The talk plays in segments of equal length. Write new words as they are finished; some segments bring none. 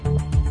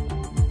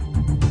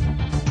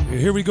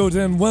Here we go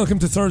then. Welcome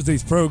to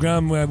Thursday's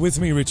programme with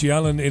me, Richie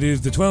Allen. It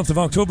is the 12th of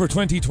October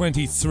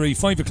 2023,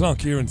 5 o'clock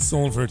here in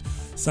Salford.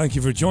 Thank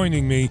you for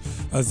joining me.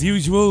 As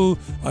usual,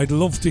 I'd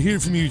love to hear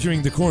from you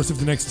during the course of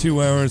the next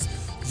 2 hours.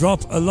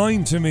 Drop a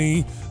line to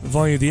me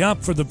via the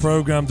app for the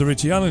programme, the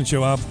Richie Allen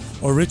Show app,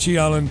 or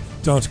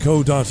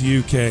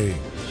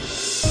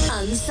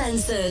richieallen.co.uk.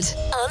 Uncensored,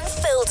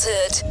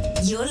 unfiltered.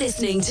 You're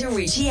listening to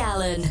Richie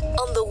Allen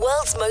on the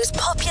world's most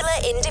popular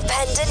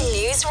independent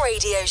news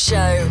radio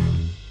show.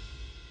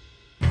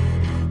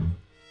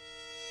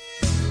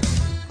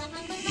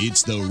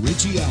 It's the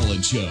Richie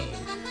Allen Show,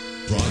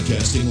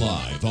 broadcasting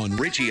live on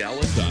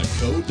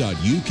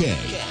richieallen.co.uk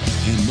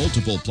and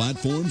multiple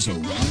platforms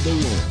around the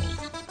world.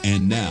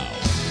 And now,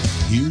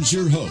 here's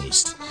your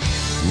host,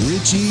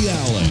 Richie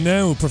Allen.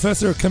 Now,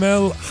 Professor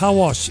Kamel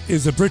Hawash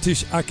is a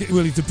British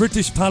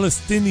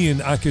Palestinian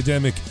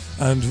academic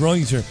and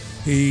writer.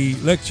 He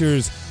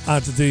lectures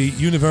at the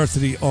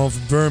University of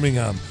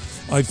Birmingham.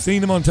 I've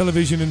seen him on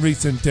television in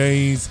recent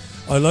days.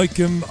 I like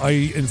him.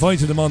 I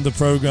invited him on the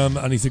programme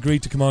and he's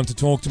agreed to come on to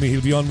talk to me.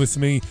 He'll be on with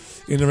me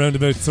in around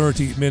about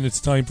 30 minutes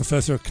time.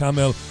 Professor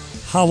Kamel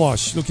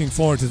Hawash, looking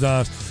forward to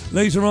that.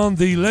 Later on,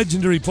 the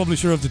legendary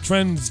publisher of the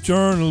Trends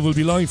Journal will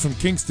be live from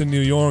Kingston,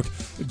 New York.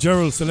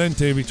 Gerald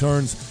Celente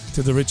returns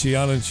to the Richie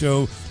Allen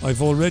Show.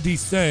 I've already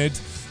said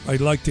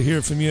I'd like to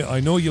hear from you. I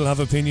know you'll have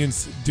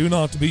opinions. Do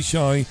not be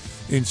shy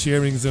in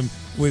sharing them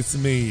with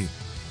me.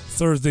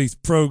 Thursday's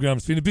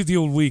programme's been a busy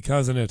old week,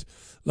 hasn't it?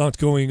 Lot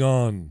going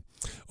on.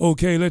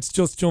 Okay, let's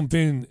just jump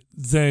in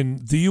then.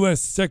 The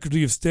US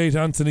Secretary of State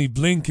Anthony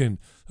Blinken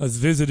has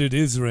visited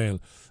Israel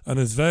and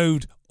has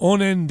vowed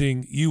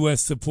unending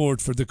US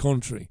support for the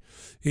country.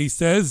 He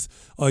says,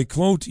 I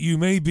quote, "You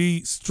may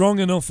be strong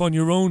enough on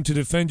your own to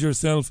defend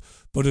yourself,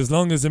 but as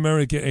long as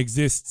America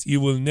exists,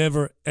 you will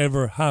never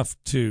ever have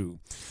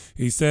to."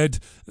 He said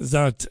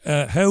that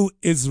how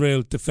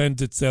Israel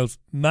defends itself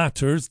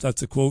matters,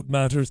 that's a quote,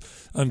 matters,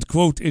 and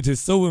quote, "It is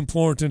so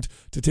important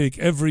to take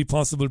every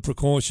possible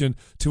precaution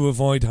to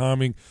avoid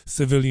harming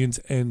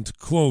civilians," end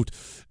quote.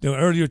 Now,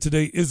 earlier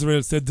today,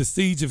 Israel said the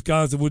siege of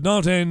Gaza would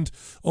not end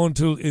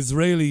until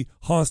Israeli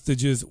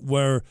hostages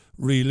were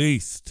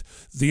released.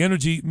 The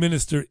Energy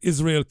Minister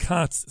Israel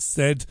Katz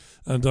said,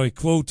 and I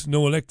quote,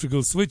 "No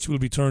electrical switch will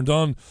be turned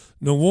on,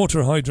 no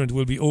water hydrant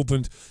will be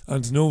opened,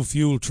 and no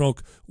fuel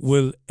truck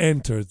will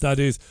enter." That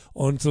is,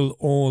 until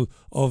all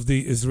of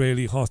the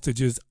Israeli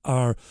hostages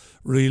are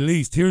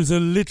released. Here's a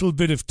little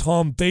bit of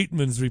Tom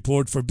Bateman's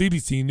report for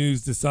BBC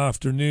News this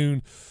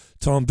afternoon.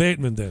 Tom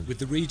Bateman then. With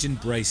the region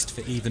braced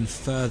for even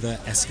further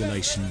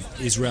escalation,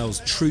 Israel's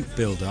troop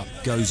build-up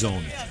goes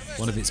on,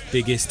 one of its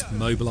biggest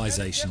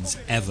mobilisations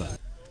ever.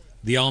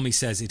 The army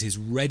says it is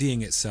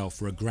readying itself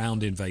for a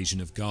ground invasion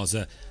of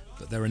Gaza,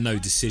 but there are no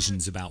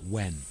decisions about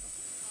when.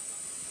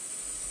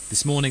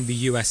 This morning, the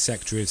US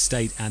Secretary of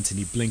State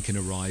Anthony Blinken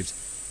arrived.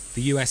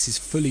 The US is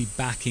fully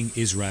backing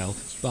Israel,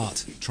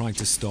 but trying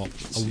to stop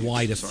a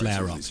wider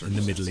flare-up in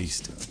the Middle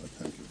East.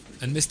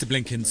 And Mr.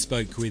 Blinken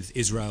spoke with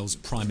Israel's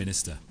Prime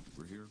Minister.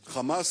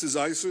 Hamas is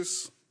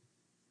ISIS,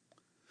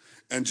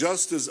 and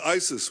just as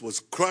ISIS was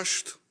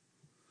crushed,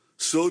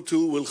 so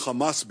too will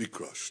Hamas be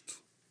crushed.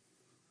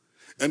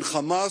 And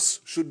Hamas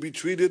should be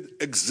treated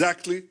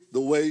exactly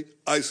the way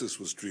ISIS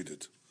was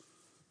treated.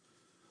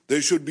 They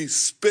should be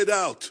spit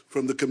out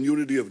from the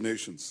community of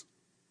nations.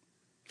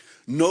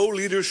 No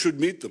leader should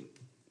meet them.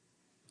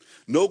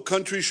 No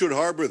country should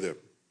harbor them.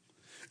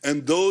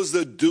 And those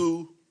that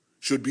do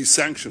should be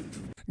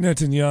sanctioned.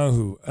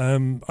 Netanyahu,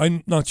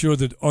 I'm not sure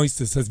that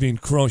ISIS has been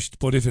crushed,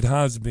 but if it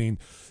has been,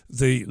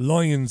 the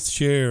lion's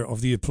share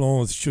of the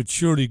applause should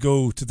surely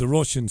go to the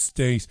Russian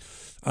state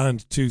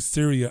and to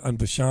Syria and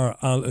Bashar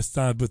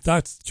al-Assad, but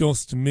that's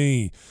just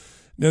me.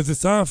 Now,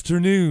 this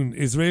afternoon,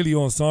 Israeli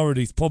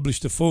authorities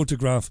published a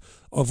photograph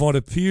of what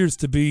appears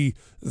to be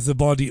the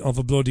body of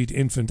a bloodied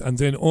infant, and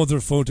then other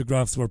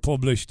photographs were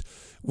published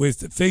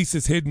with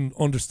faces hidden,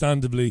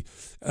 understandably,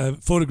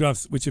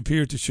 photographs which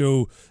appear to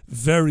show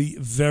very,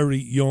 very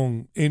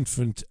young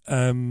infant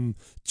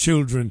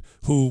children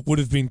who would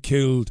have been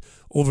killed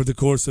over the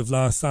course of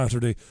last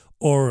Saturday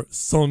or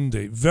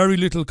Sunday. Very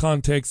little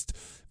context,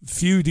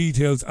 few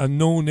details and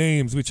no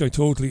names, which I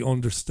totally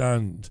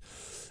understand.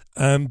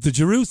 The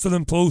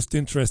Jerusalem Post,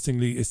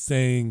 interestingly, is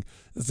saying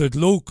that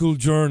local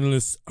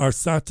journalists are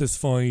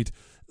satisfied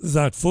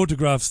that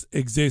photographs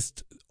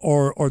exist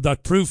or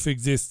that proof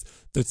exists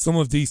that some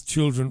of these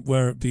children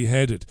were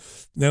beheaded.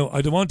 Now,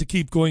 I don't want to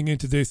keep going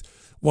into this,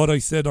 what I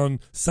said on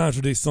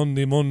Saturday,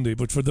 Sunday, Monday,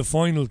 but for the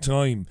final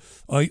time,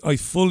 I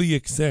fully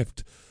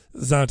accept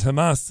that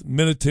Hamas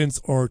militants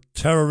or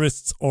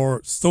terrorists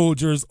or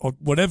soldiers or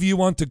whatever you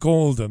want to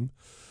call them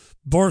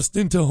burst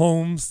into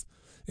homes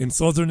in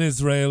southern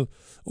Israel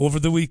over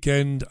the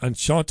weekend and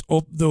shot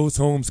up those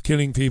homes,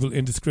 killing people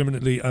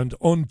indiscriminately, and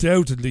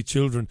undoubtedly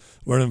children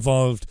were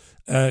involved,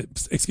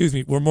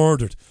 were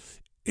murdered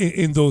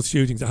in those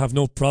shootings. I have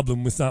no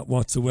problem with that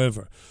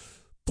whatsoever.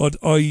 But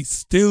I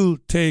still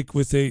take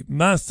with a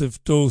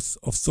massive dose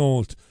of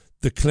salt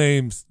the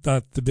claims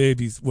that the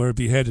babies were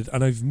beheaded.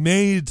 And I've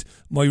made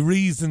my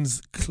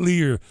reasons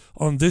clear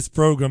on this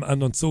programme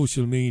and on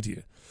social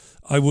media.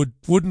 I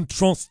wouldn't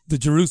trust the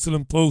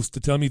Jerusalem Post to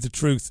tell me the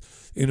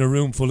truth in a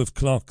room full of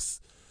clocks.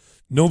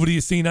 Nobody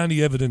has seen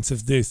any evidence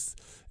of this.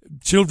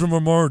 Children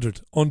were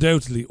murdered,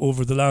 undoubtedly,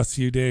 over the last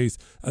few days,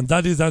 and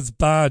that is as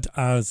bad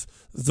as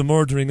the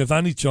murdering of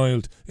any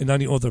child in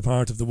any other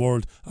part of the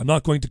world. I'm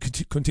not going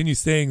to continue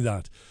saying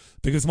that,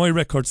 because my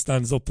record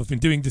stands up. I've been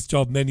doing this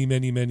job many,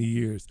 many, many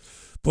years.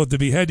 But the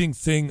beheading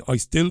thing, I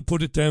still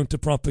put it down to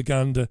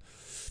propaganda.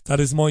 That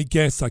is my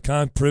guess. I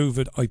can't prove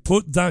it. I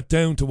put that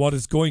down to what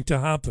is going to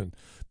happen,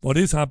 what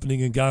is happening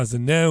in Gaza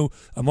now,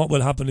 and what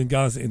will happen in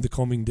Gaza in the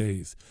coming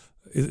days.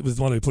 It was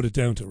what I put it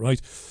down to, right?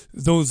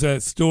 Those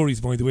stories,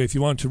 by the way, if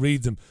you want to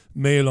read them,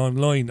 Mail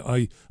Online.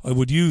 I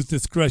would use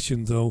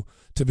discretion, though,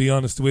 to be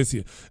honest with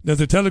you. Now,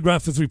 the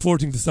Telegraph is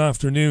reporting this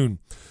afternoon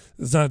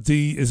that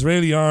the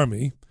Israeli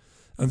army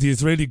and the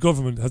Israeli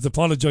government has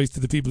apologised to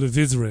the people of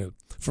Israel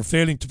for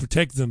failing to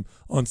protect them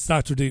on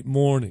Saturday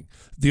morning.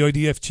 The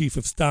IDF Chief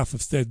of Staff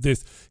have said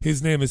this.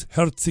 His name is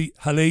Herzi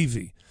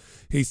Halevi.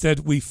 He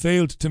said, "We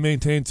failed to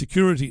maintain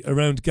security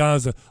around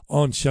Gaza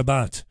on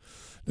Shabbat."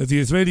 Now, the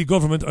Israeli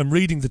government, I'm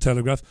reading the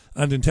Telegraph,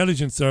 and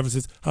intelligence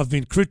services have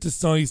been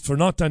criticised for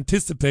not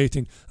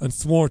anticipating and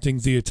thwarting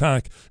the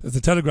attack. As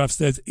the Telegraph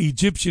says,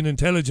 Egyptian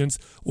intelligence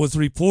was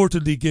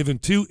reportedly given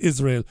to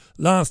Israel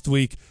last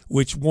week,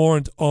 which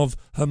warned of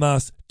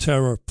Hamas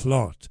terror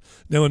plot.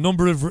 Now, a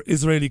number of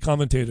Israeli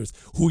commentators,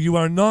 who you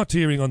are not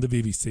hearing on the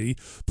BBC,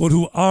 but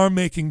who are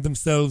making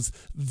themselves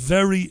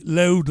very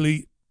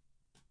loudly,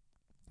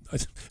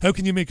 how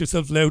can you make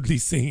yourself loudly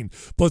seen?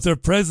 But their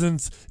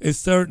presence is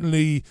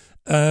certainly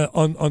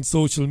on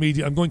social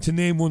media. I'm going to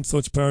name one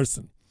such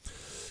person,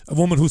 a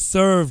woman who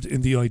served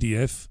in the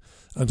IDF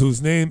and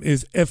whose name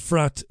is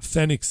Efrat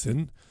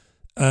Fenixen.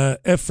 A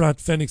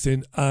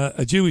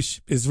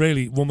Jewish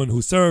Israeli woman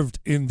who served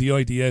in the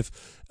IDF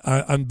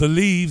and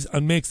believes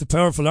and makes a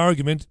powerful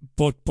argument,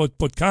 but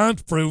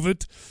can't prove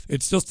it.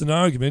 It's just an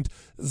argument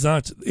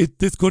that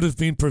this could have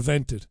been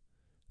prevented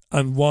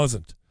and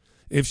wasn't.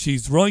 If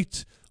she's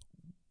right,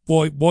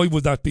 why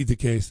would that be the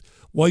case?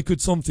 Why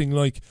could something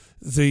like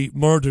the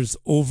murders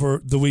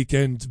over the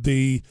weekend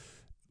be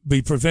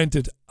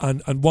prevented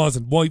and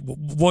wasn't?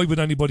 Why would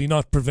anybody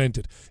not prevent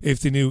it if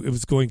they knew it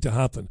was going to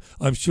happen?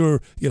 I'm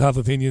sure you'll have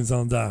opinions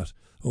on that,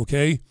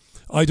 okay?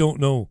 I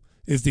don't know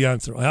is the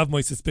answer. I have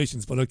my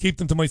suspicions, but I'll keep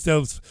them to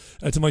myself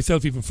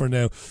even for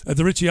now.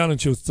 The Richie Allen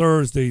Show,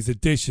 Thursday's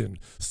edition.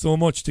 So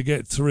much to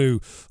get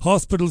through.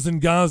 Hospitals in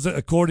Gaza,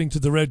 according to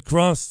the Red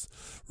Cross,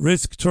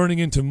 risk turning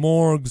into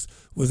morgues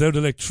without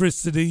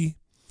electricity.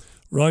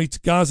 Right,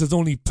 Gaza's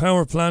only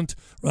power plant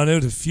ran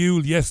out of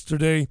fuel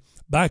yesterday.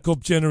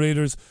 Backup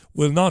generators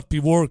will not be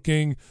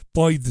working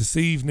by this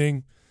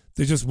evening.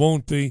 They just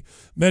won't be.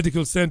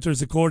 Medical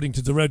centres, according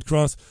to the Red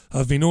Cross,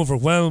 have been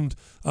overwhelmed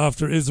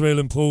after Israel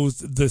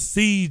imposed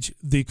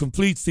the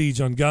complete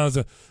siege on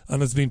Gaza,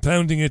 and has been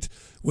pounding it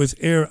with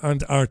air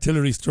and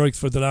artillery strikes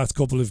for the last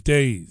couple of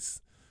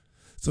days.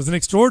 So it's an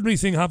extraordinary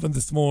thing happened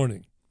this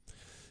morning.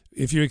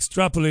 If you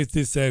extrapolate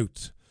this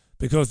out,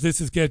 because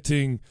this is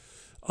getting,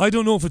 I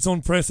don't know if it's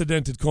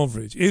unprecedented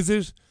coverage. Is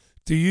it?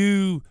 Do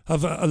you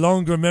have a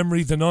longer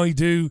memory than I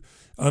do?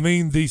 I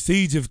mean, the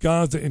siege of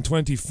Gaza in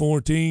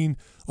 2014,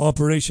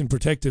 Operation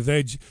Protective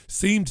Edge,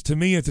 seemed to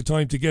me at the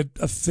time to get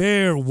a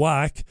fair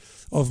whack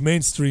of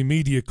mainstream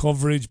media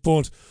coverage,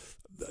 but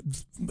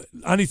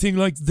anything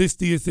like this,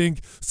 do you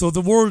think? So the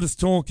world is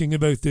talking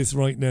about this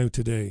right now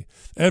today.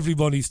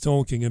 Everybody's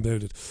talking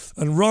about it.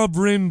 And Rob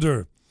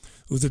Rinder,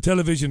 who's a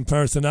television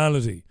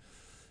personality,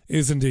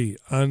 isn't he,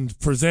 and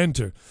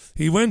presenter,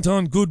 he went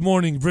on Good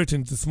Morning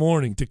Britain this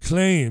morning to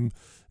claim,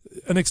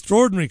 an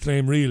extraordinary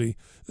claim really,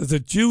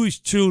 that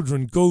Jewish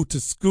children go to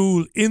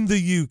school in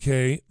the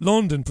UK,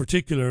 London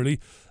particularly,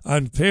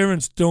 and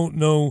parents don't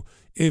know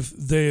if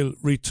they'll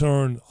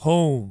return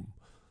home.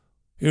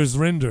 Here's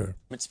Rinder.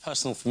 It's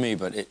personal for me,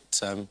 but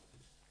it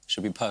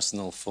should be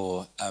personal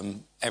for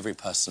every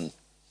person,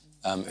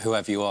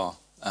 whoever you are,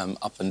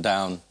 up and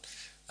down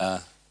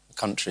the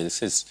country.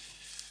 This is,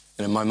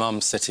 my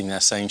mum's sitting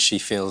there saying she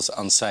feels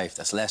unsafe.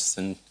 There's less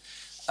than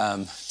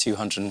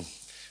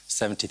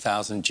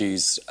 270,000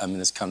 Jews in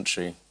this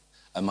country.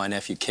 My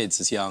nephew, kids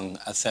as young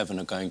as 7,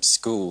 are going to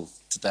school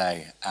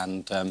today,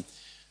 and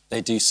they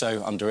do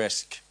so under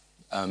risk.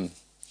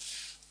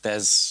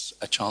 There's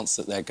a chance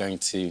that they're going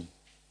to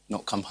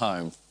not come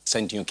home.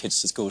 Sending your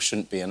kids to school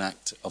shouldn't be an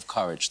act of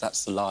courage.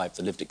 That's the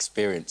lived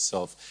experience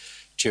of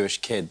Jewish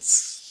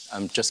kids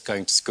just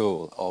going to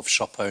school, of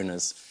shop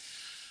owners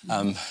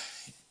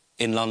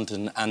in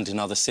London and in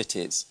other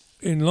cities.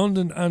 In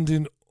London and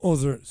in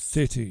other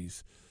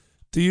cities.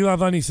 Do you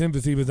have any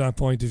sympathy with that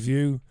point of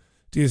view?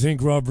 Do you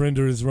think Rob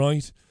Rinder is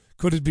right?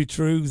 Could it be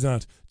true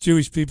that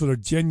Jewish people are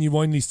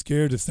genuinely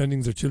scared of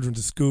sending their children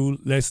to school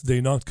lest they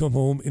not come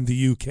home in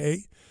the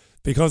UK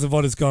because of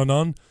what has gone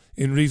on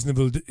in recent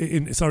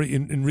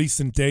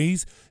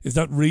days? Is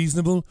that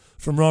reasonable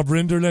from Rob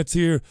Rinder? Let's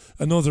hear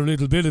another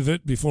little bit of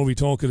it before we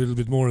talk a little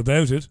bit more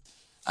about it.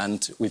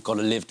 And we've got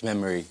a lived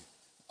memory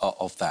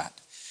of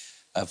that,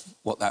 of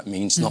what that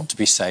means not to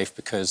be safe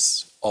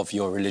because of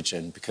your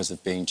religion, because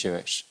of being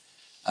Jewish.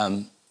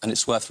 And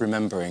it's worth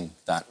remembering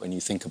that when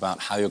you think about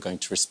how you're going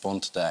to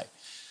respond today.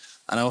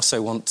 And I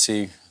also want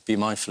to be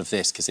mindful of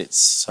this because it's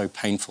so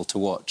painful to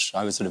watch.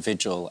 I was at a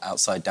vigil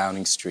outside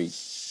Downing Street.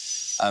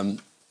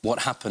 What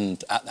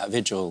happened at that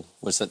vigil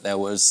was that there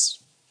was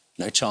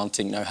no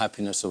chanting, no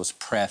happiness. There was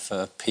prayer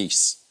for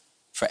peace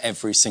for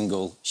every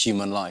single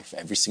human life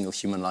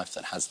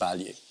that has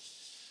value.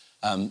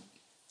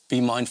 Be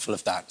mindful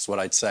of that, is what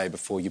I'd say,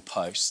 before you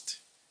post,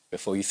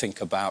 before you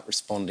think about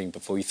responding,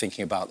 before you're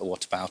thinking about the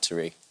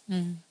whataboutery.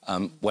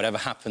 Whatever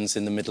happens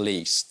in the Middle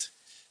East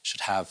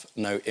should have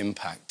no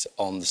impact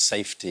on the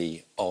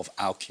safety of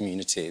our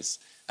communities.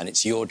 And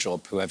it's your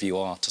job, whoever you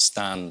are, to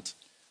stand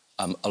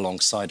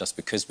alongside us,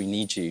 because we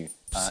need you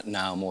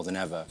now more than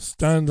ever.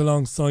 Stand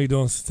alongside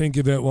us. Think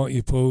about what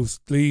you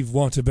post. Leave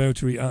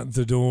whataboutery at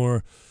the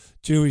door.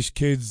 Jewish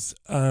kids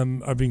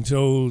are being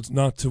told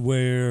not to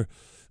wear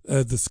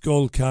the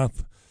skull cap.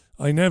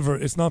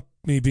 It's not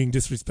me being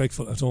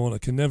disrespectful at all. I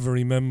can never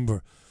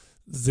remember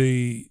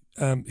the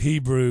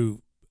Hebrew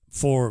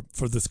for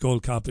the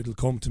skull cap. It'll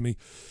come to me.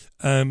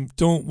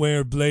 Don't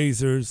wear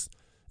blazers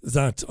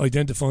that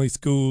identify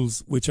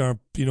schools which are,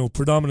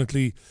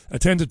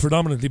 attended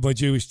predominantly by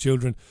Jewish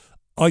children.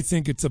 I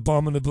think it's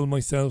abominable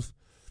myself.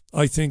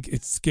 I think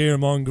it's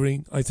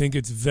scaremongering. I think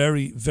it's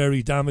very,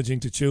 very damaging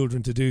to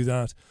children to do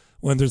that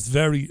when there's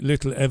very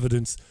little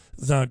evidence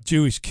that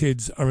Jewish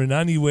kids are in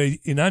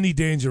any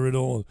danger at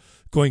all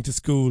going to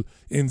school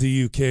in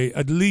the UK,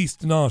 at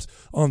least not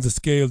on the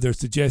scale they're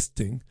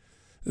suggesting.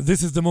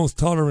 This is the most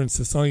tolerant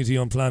society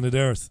on planet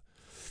Earth.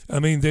 I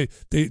mean,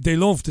 they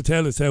love to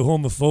tell us how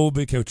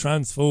homophobic, how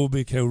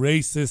transphobic, how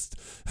racist,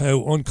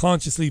 how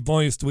unconsciously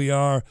biased we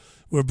are.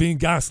 We're being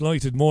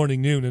gaslighted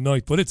morning, noon and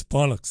night, but it's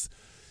bollocks.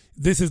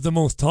 This is the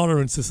most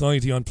tolerant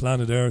society on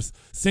planet Earth.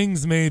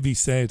 Things may be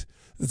said.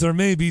 There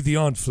may be the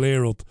odd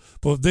flare-up,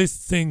 but this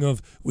thing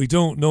of we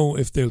don't know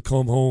if they'll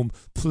come home,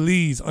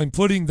 please, I'm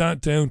putting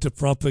that down to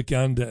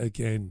propaganda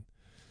again.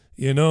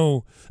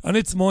 And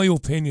it's my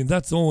opinion,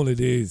 that's all it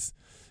is.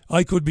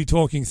 I could be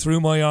talking through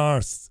my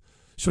arse.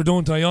 Sure,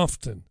 don't I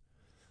often?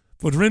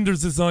 But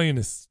Rinder's a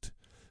Zionist.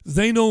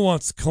 They know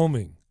what's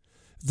coming.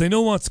 They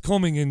know what's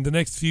coming in the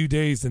next few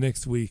days, the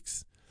next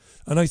weeks.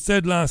 And I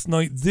said last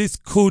night, this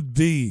could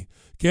be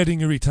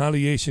getting a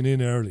retaliation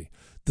in early.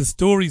 The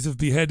stories of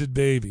beheaded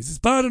babies. It's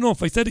bad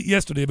enough. I said it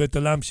yesterday about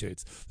the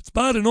lampshades. It's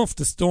bad enough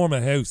to storm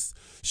a house,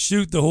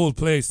 shoot the whole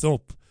place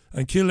up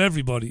and kill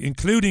everybody,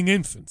 including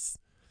infants.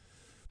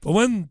 But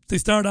when they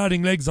start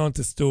adding legs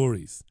onto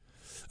stories,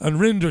 and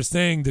Rinder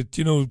saying that,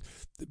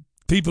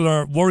 people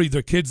are worried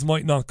their kids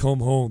might not come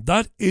home,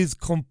 that is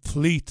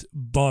complete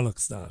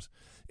bollocks, that,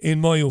 in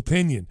my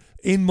opinion.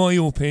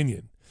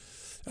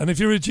 And if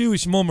you're a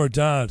Jewish mum or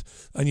dad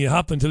and you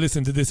happen to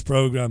listen to this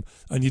programme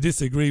and you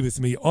disagree with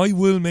me, I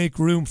will make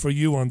room for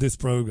you on this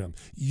programme.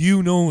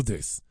 You know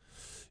this.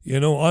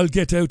 I'll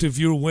get out of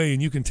your way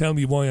and you can tell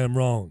me why I'm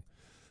wrong.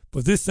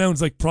 But this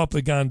sounds like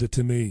propaganda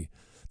to me.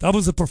 That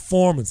was a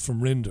performance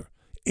from Rinder,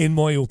 in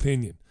my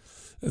opinion.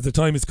 The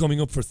time is coming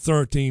up for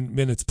 13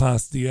 minutes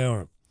past the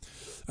hour.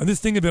 And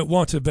this thing about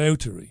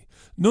whataboutery,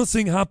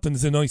 nothing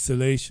happens in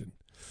isolation.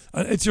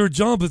 And it's your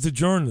job as a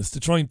journalist to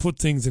try and put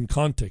things in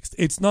context.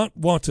 It's not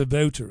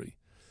whataboutery.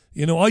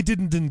 I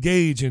didn't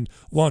engage in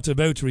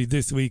whataboutery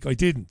this week. I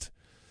didn't.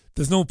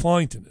 There's no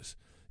point in it.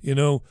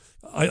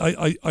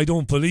 I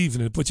don't believe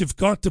in it. But you've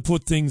got to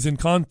put things in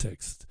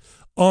context.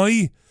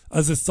 I,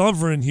 as a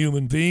sovereign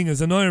human being,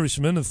 as an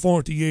Irishman of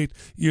 48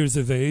 years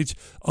of age,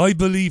 I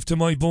believe to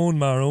my bone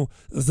marrow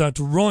that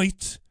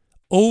right,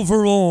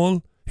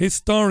 overall,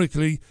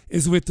 historically,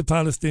 is with the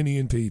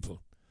Palestinian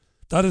people.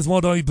 That is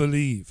what I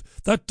believe.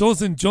 That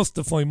doesn't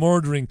justify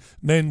murdering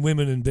men,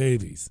 women and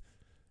babies.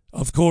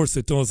 Of course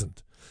it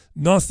doesn't.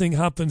 Nothing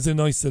happens in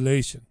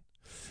isolation.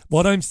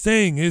 What I'm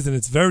saying is, and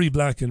it's very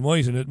black and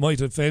white and it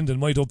might offend and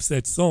might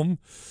upset some,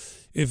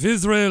 if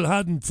Israel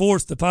hadn't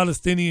forced the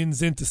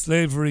Palestinians into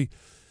slavery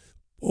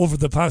over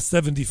the past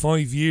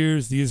 75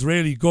 years, the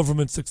Israeli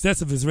government,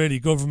 successive Israeli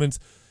governments,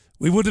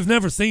 we would have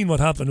never seen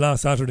what happened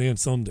last Saturday and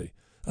Sunday.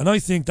 And I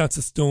think that's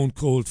a stone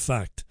cold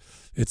fact.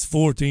 It's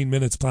 14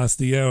 minutes past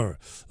the hour.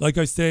 Like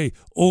I say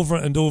over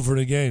and over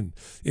again,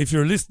 if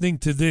you're listening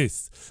to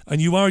this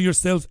and you are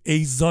yourself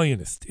a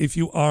Zionist, if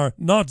you are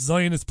not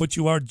Zionist but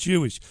you are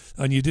Jewish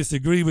and you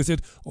disagree with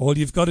it, all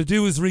you've got to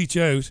do is reach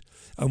out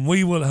and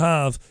we will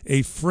have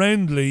a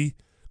friendly,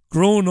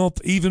 grown-up,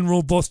 even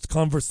robust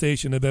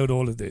conversation about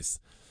all of this.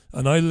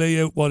 And I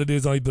lay out what it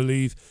is I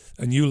believe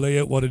and you lay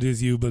out what it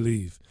is you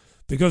believe.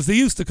 Because they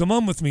used to come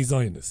on with me,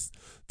 Zionists.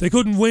 They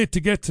couldn't wait to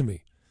get to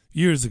me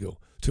years ago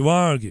to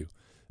argue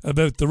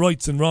about the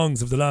rights and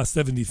wrongs of the last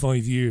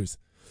 75 years.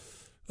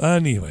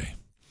 Anyway,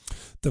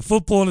 the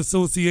Football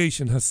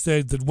Association has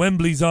said that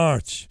Wembley's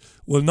arch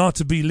will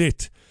not be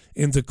lit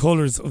in the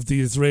colours of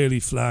the Israeli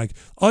flag.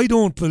 I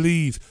don't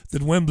believe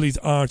that Wembley's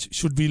arch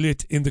should be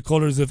lit in the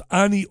colours of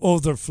any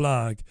other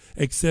flag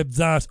except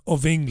that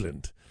of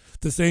England.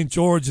 the St.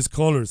 George's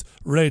colours,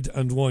 red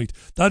and white.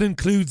 That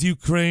includes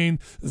Ukraine,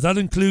 that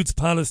includes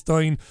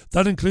Palestine,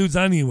 that includes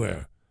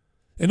anywhere.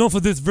 Enough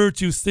of this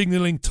virtue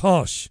signalling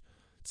tosh.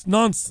 It's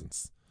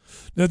nonsense.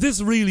 Now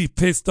this really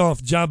pissed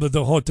off Jabba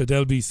the Hutt at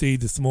LBC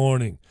this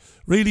morning.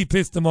 Really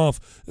pissed him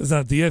off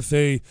that the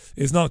FA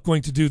is not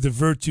going to do the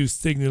virtue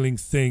signalling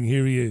thing.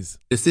 Here he is.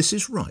 If this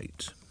is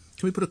right,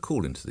 can we put a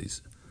call into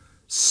these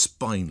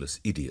spineless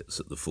idiots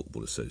at the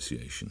Football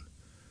Association?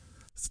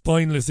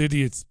 Spineless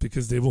idiots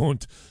because they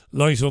won't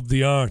light up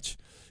the arch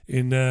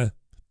in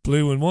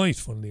blue and white,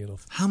 funnily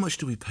enough. How much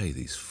do we pay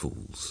these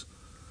fools?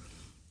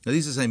 Now,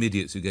 these are the same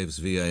idiots who gave us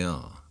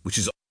VAR, which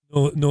is...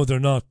 No, they're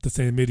not the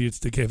same idiots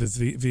that gave us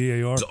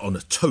VAR. On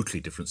a totally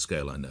different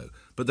scale, I know.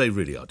 But they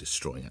really are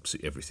destroying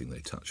absolutely everything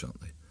they touch,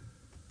 aren't they?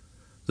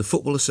 The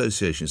Football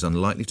Association is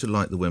unlikely to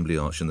light the Wembley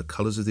Arch in the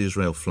colours of the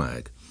Israel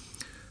flag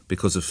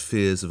because of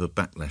fears of a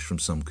backlash from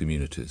some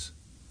communities.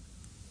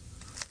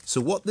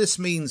 So what this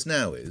means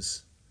now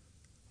is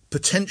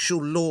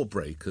potential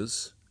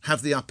lawbreakers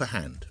have the upper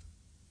hand.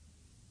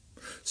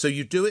 So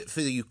you do it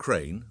for the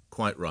Ukraine,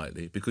 quite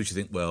rightly, because you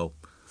think, well,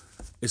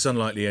 it's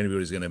unlikely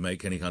anybody's going to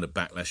make any kind of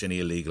backlash, any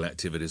illegal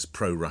activities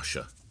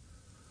pro-Russia.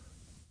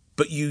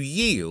 But you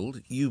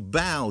yield, you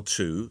bow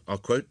to, I'll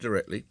quote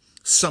directly,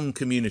 some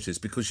communities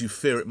because you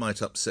fear it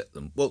might upset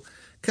them. Well,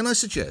 can I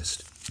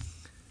suggest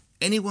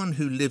anyone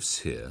who lives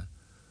here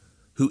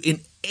who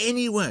in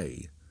any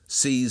way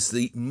sees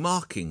the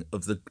marking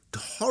of the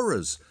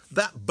horrors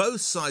that both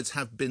sides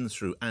have been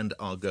through and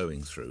are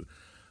going through,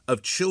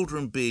 of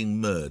children being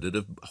murdered,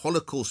 of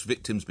Holocaust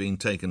victims being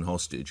taken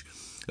hostage,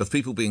 of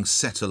people being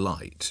set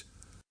alight.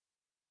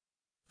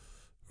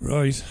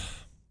 Right.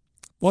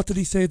 What did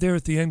he say there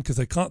at the end? Because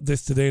I caught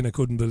this today and I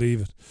couldn't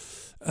believe it.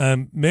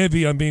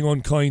 Maybe I'm being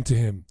unkind to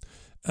him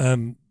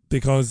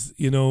because,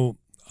 you know,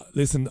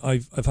 listen,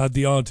 I've had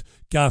the odd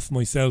gaffe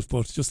myself,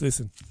 but just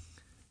listen.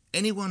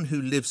 Anyone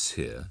who lives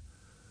here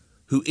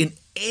who in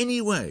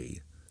any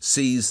way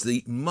sees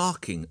the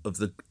marking of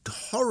the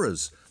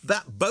horrors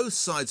that both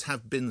sides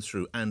have been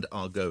through and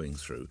are going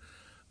through,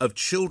 of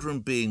children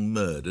being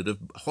murdered, of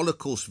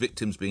Holocaust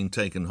victims being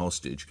taken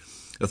hostage,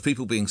 of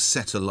people being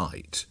set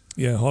alight.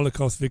 Yeah,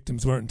 Holocaust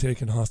victims weren't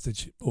taken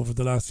hostage over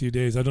the last few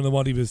days. I don't know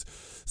what he was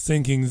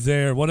thinking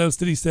there. What else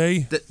did he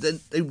say?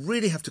 They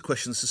really have to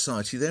question the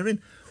society they're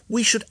in.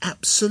 We should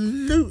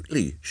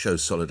absolutely show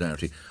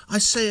solidarity. I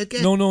say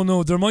again...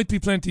 No. There might be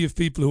plenty of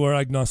people who are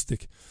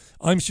agnostic.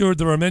 I'm sure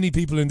there are many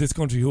people in this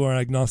country who are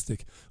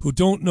agnostic, who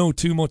don't know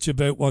too much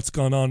about what's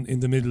gone on in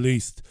the Middle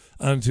East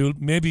and who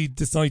maybe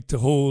decide to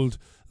hold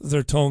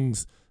their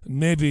tongues and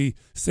maybe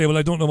say, well,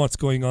 I don't know what's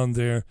going on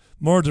there.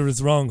 Murder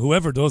is wrong,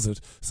 whoever does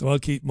it, so I'll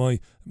keep my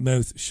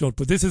mouth shut.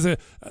 But this is a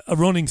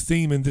running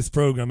theme in this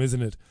programme,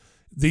 isn't it?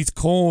 These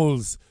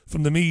calls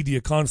from the media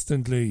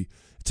constantly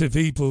to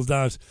people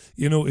that,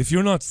 you know, if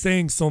you're not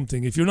saying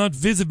something, if you're not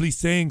visibly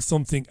saying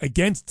something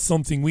against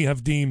something we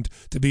have deemed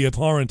to be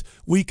abhorrent,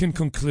 we can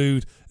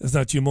conclude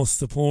that you must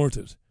support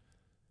it.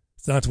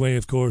 That way,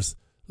 of course,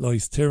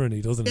 lies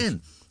tyranny, doesn't it?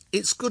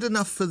 It's good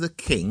enough for the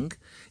King,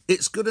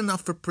 it's good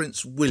enough for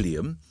Prince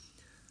William,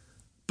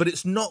 but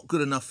it's not good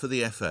enough for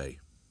the FA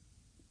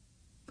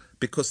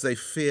because they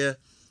fear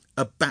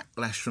a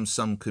backlash from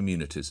some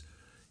communities.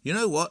 You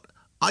know what?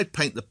 I'd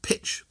paint the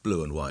pitch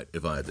blue and white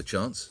if I had the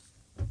chance.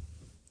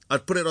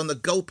 I'd put it on the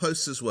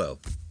goalposts as well.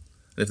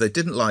 And if they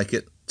didn't like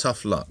it,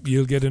 tough luck.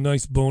 You'll get a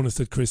nice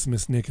bonus at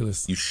Christmas,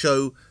 Nicholas. You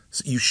show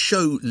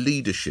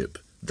leadership.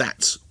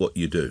 That's what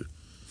you do.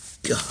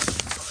 God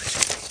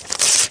almighty.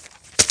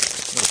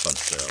 What a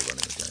bunch they are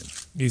running a game.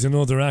 He's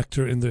another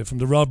actor from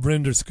the Rob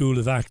Rinder School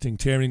of Acting,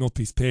 tearing up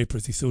his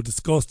papers. He's so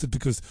disgusted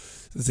because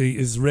the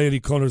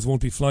Israeli colours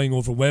won't be flying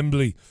over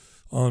Wembley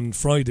on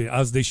Friday,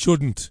 as they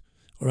shouldn't,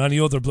 or any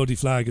other bloody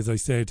flag, as I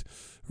said,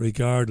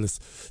 regardless.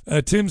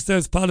 Tim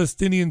says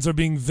Palestinians are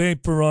being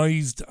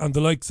vaporised and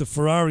the likes of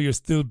Ferrari are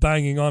still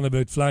banging on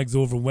about flags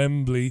over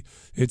Wembley.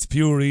 It's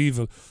pure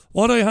evil.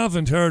 What I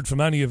haven't heard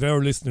from any of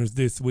our listeners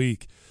this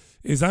week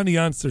is any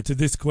answer to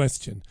this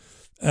question.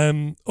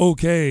 Starving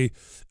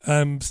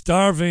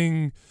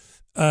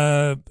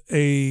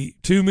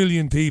 2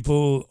 million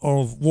people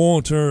of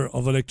water,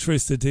 of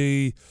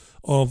electricity,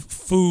 of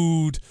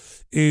food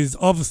is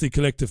obviously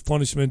collective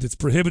punishment. It's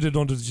prohibited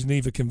under the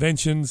Geneva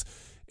Conventions.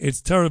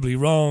 It's terribly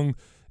wrong.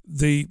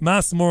 The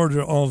mass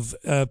murder of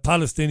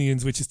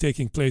Palestinians, which is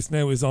taking place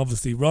now, is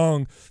obviously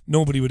wrong.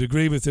 Nobody would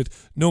agree with it.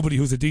 Nobody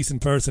who's a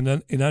decent person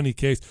in any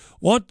case.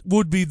 What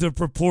would be the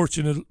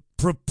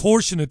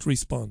proportionate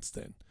response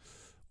then?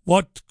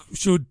 What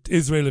should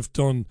Israel have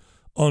done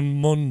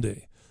on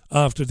Monday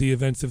after the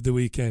events of the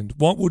weekend?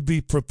 What would be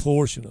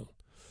proportional?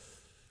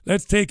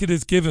 Let's take it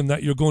as given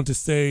that you're going to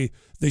say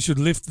they should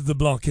lift the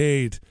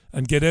blockade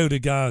and get out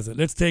of Gaza.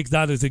 Let's take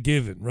that as a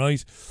given,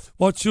 right?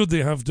 What should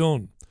they have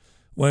done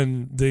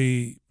when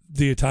the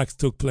attacks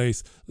took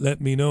place? Let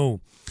me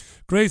know.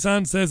 Grace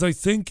Ann says, I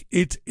think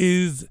it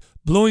is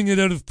blowing it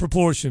out of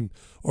proportion,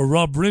 or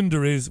Rob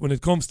Rinder is when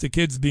it comes to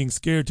kids being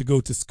scared to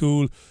go to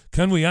school.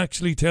 Can we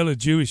actually tell a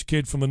Jewish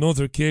kid from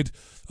another kid?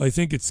 I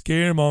think it's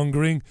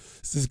scaremongering,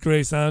 says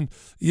Grace Ann.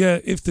 Yeah,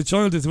 if the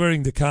child is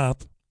wearing the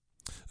cap,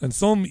 and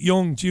some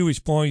young Jewish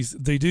boys,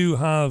 they do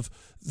have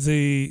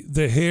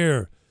the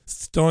hair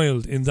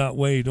styled in that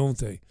way, don't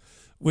they?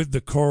 With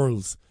the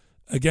curls.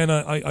 Again,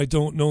 I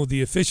don't know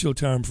the official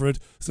term for it,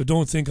 so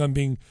don't think I'm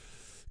being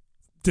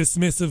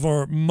dismissive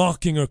or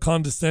mocking or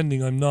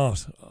condescending. I'm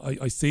not.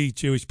 I see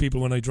Jewish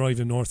people when I drive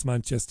in North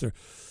Manchester.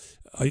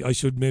 I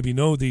should maybe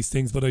know these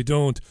things, but I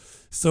don't.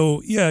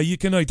 So, yeah, you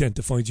can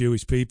identify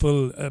Jewish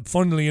people.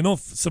 Funnily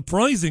enough,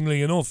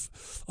 surprisingly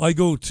enough, I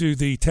go to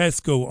the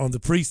Tesco on the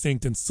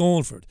precinct in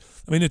Salford.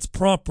 I mean, it's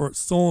proper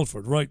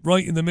Salford,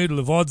 right in the middle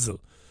of Odsal.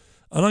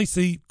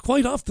 And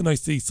quite often I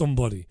see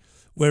somebody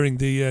wearing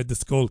the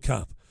skull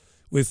cap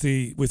with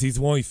his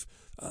wife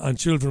and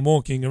children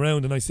walking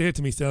around. And I say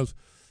to myself,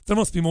 there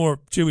must be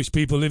more Jewish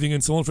people living in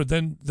Salford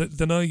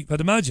than I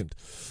had imagined.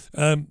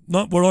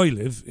 Not where I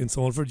live, in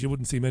Salford. You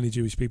wouldn't see many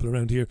Jewish people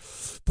around here.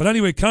 But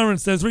anyway, Karen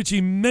says,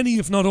 Richie, many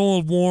if not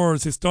all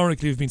wars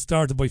historically have been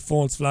started by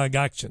false flag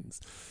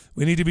actions.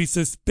 We need to be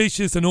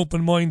suspicious and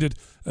open-minded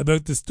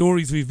about the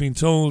stories we've been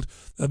told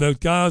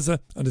about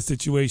Gaza and the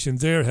situation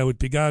there, how it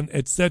began,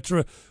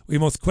 etc. We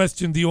must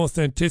question the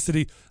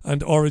authenticity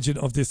and origin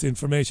of this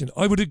information.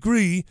 I would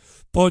agree,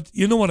 but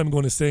you know what I'm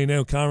going to say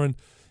now, Karen.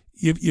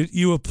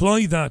 You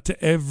apply that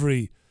to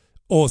every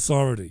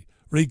authority,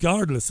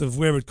 regardless of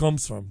where it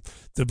comes from.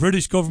 The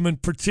British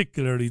government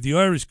particularly, the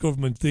Irish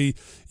government, the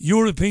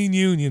European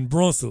Union,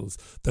 Brussels,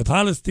 the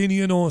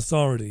Palestinian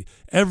Authority.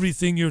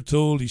 Everything you're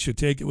told, you should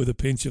take it with a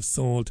pinch of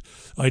salt.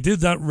 I did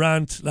that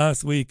rant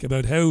last week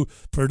about how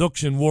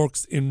production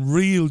works in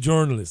real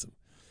journalism.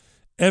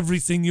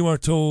 Everything you are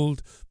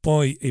told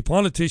by a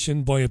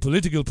politician, by a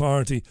political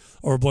party,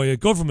 or by a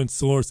government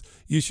source,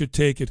 you should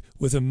take it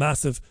with a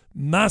massive,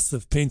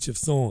 massive pinch of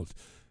salt,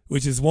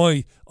 which is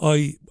why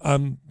I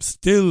am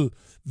still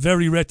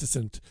very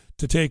reticent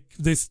to take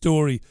this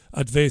story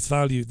at face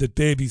value that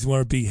babies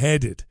were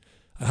beheaded.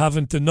 I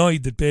haven't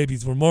denied that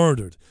babies were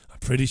murdered. I'm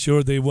pretty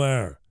sure they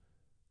were.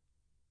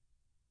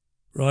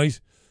 Right?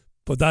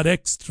 But that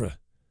extra,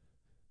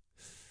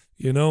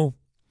 you know.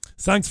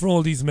 Thanks for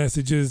all these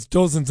messages,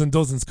 dozens and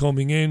dozens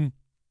coming in.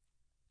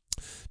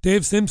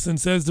 Dave Simpson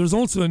says there's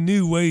also a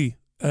new way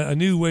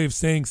of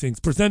saying things.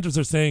 Presenters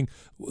are saying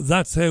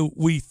that's how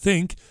we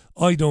think.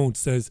 I don't,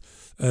 says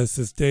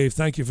Dave.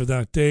 Thank you for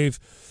that, Dave.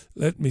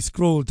 Let me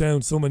scroll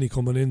down. So many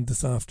coming in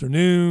this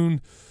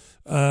afternoon.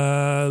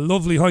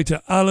 Lovely hi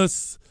to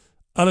Alice.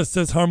 Alice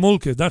says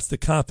Harmulka. That's the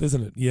cap,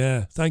 isn't it?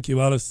 Yeah. Thank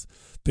you, Alice.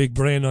 Big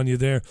brain on you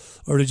there.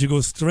 Or did you go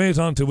straight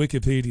on to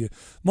Wikipedia?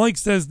 Mike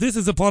says this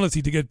is a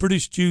policy to get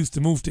British Jews to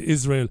move to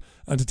Israel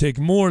and to take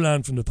more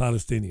land from the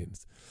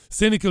Palestinians.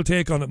 Cynical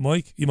take on it,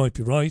 Mike. You might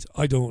be right.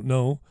 I don't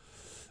know.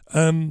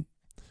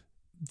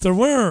 There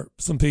were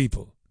some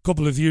people a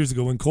couple of years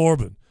ago when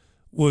Corbyn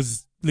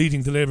was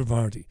leading the Labour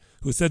Party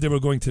who said they were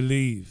going to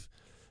leave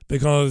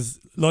because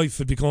life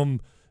had become,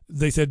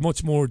 they said,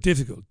 much more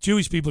difficult.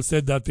 Jewish people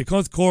said that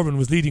because Corbyn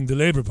was leading the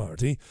Labour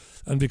Party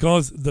and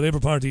because the Labour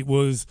Party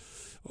was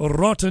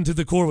rotten to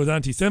the core with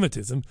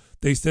anti-Semitism,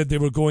 they said they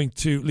were going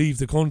to leave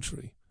the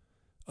country.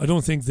 I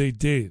don't think they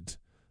did,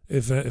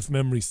 if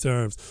memory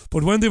serves.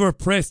 But when they were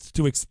pressed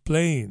to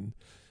explain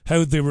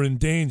how they were in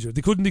danger,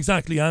 they couldn't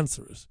exactly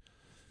answer it.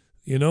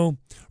 You know?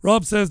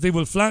 Rob says they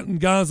will flatten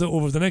Gaza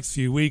over the next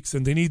few weeks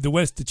and they need the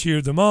West to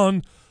cheer them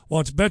on.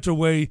 What better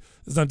way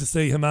than to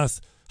say Hamas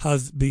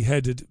has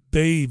beheaded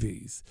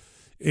babies?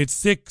 It's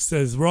sick,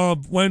 says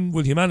Rob. When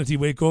will humanity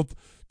wake up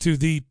to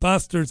the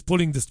bastards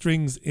pulling the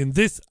strings in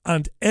this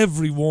and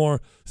every war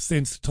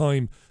since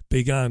time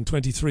began?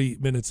 23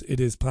 minutes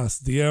it is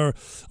past the hour.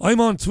 I'm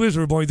on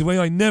Twitter, by the way.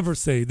 I never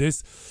say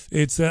this.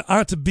 It's at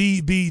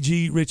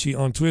BBG Richie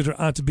on Twitter,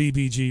 at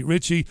BBG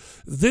Richie.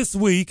 This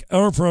week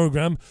our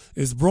programme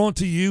is brought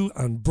to you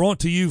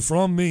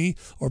from me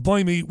or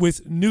by me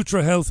with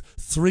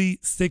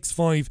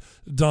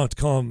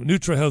NutraHealth365.com.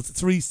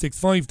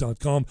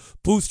 NutraHealth365.com.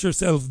 Boost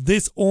yourself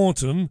this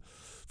autumn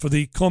for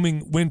the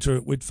coming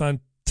winter with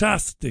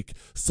fantastic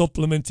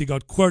supplements. You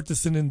got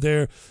quercetin in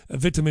there,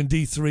 vitamin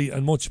D3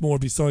 and much more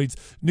besides.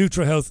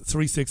 NutraHealth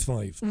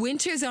 365.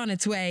 Winter's on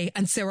its way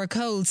and so are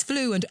colds,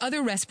 flu and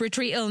other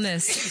respiratory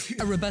illness.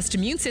 A robust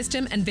immune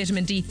system and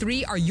vitamin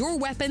D3 are your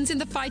weapons in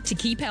the fight to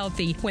keep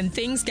healthy when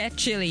things get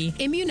chilly.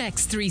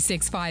 Immunex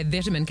 365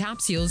 vitamin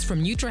capsules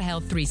from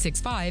NutraHealth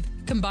 365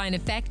 combine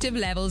effective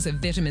levels of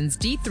vitamins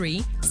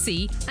D3,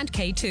 C and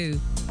K2,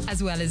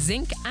 as well as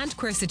zinc and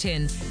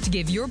quercetin to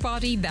give your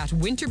body that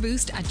winter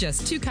boost at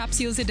just 2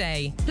 capsules a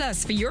day.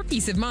 Plus, for your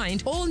peace of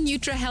mind, all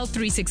NutraHealth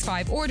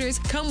 365 orders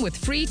come with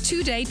free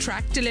 2-day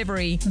track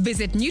delivery.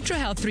 Visit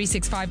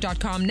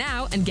NutraHealth365.com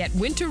now and get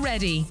winter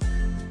ready.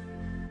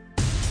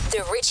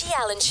 The Richie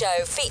Allen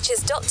Show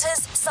features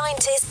doctors,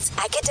 scientists,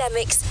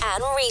 academics,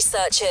 and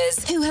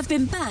researchers who have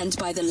been banned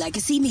by the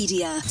legacy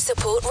media.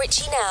 Support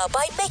Richie now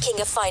by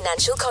making a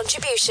financial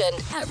contribution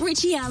at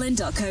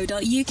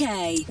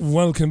richieallen.co.uk.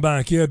 Welcome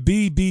back. Yeah,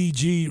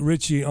 BBG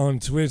Richie on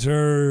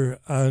Twitter,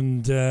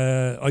 and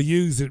I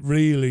use it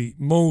really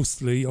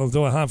mostly,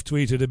 although I have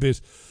tweeted a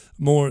bit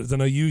more than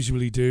I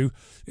usually do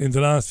in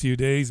the last few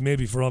days,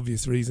 maybe for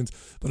obvious reasons,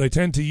 but I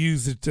tend to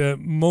use it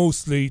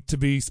mostly to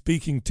be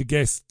speaking to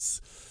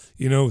guests,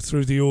 you know,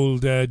 through the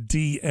old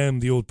DM,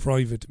 the old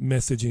private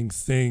messaging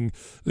thing.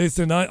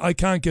 Listen, I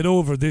can't get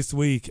over this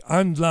week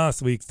and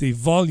last week the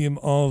volume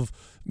of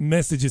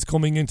messages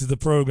coming into the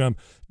programme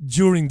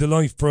during the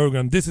live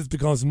programme. This is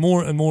because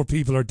more and more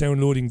people are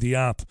downloading the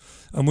app,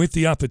 and with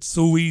the app it's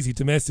so easy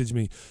to message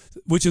me,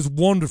 which is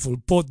wonderful,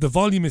 but the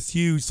volume is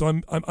huge, so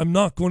I'm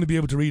not going to be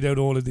able to read out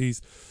all of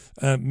these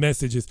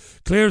messages.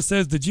 Claire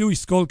says the Jewish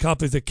skull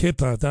cap is a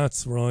kippah.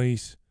 That's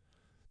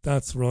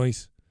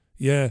right,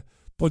 yeah,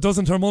 but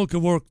doesn't her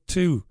mulka work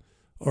too,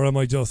 or am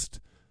I just,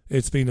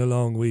 it's been a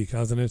long week,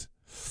 hasn't it?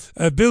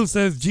 Bill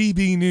says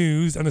GB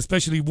News, and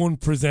especially one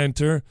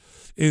presenter,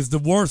 is the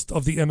worst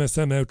of the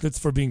MSM outlets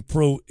for being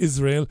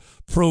pro-Israel,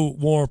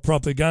 pro-war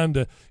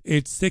propaganda.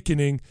 It's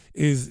sickening,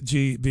 is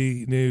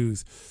GB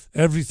News.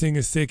 Everything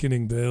is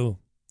sickening, Bill.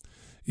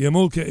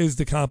 Yamulka is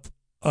the cap,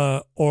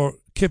 or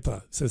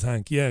kippah, says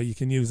Hank. Yeah, you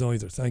can use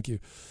either. Thank you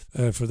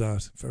for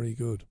that. Very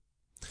good.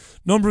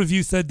 Number of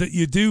you said that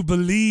you do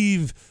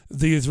believe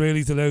the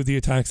Israelis allowed the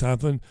attacks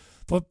happen,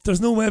 but there's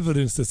no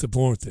evidence to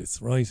support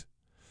this, right?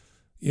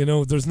 You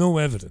know, there's no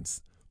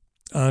evidence.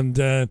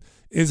 And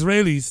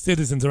Israeli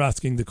citizens are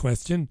asking the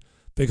question,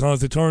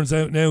 because it turns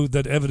out now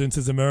that evidence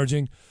is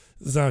emerging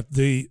that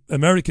the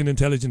American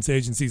intelligence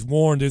agencies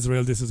warned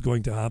Israel this is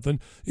going to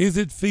happen. Is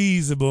it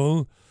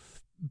feasible,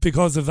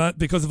 because of that,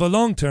 because of a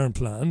long-term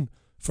plan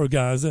for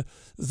Gaza,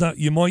 that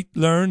you might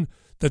learn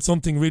that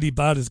something really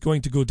bad is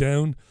going to go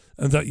down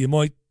and that you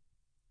might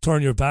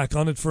turn your back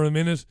on it for a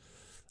minute?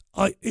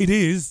 It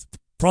is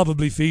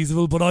probably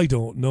feasible, but I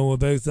don't know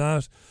about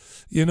that.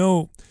 You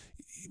know,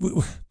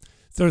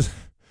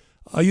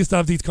 I used to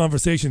have these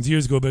conversations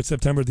years ago about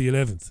September the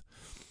 11th.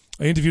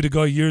 I interviewed a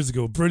guy years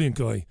ago, brilliant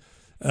guy,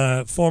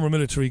 former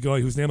military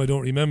guy whose name I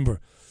don't remember,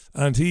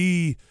 and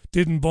he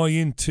didn't buy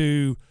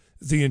into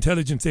the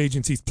intelligence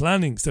agencies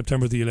planning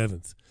September the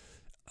 11th.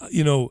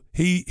 You know,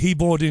 he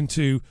bought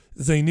into,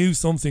 they knew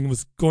something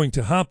was going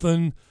to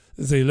happen,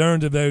 they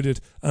learned about it,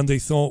 and they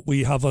thought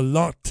we have a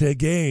lot to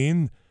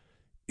gain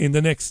in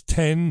the next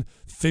 10,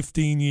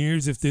 15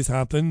 years if this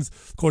happens.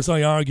 Of course,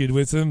 I argued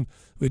with him,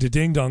 with a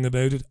ding-dong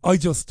about it. I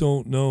just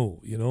don't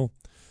know, you know.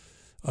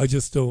 I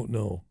just don't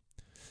know.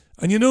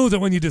 And you know that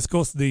when you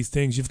discuss these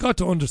things, you've got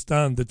to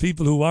understand that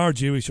people who are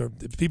Jewish or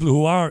people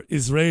who are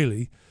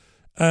Israeli,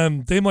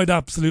 they might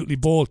absolutely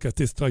balk at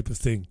this type of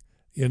thing,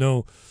 you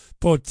know.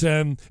 But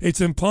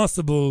it's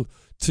impossible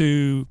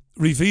to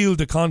reveal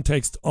the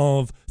context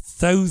of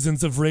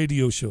thousands of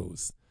radio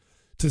shows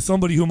to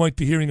somebody who might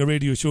be hearing a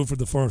radio show for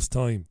the first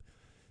time.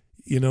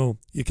 You know,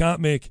 you can't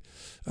make...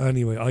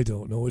 Anyway, I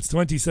don't know. It's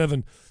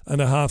 27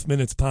 and a half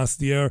minutes past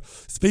the hour.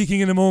 Speaking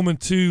in a moment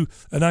to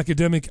an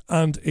academic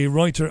and a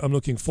writer. I'm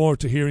looking forward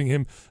to hearing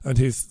him and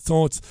his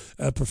thoughts.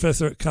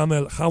 Professor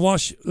Kamel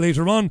Hawash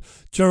later on.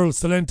 Gerald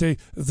Salente,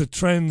 The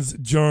Trends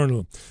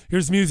Journal.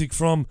 Here's music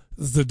from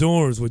The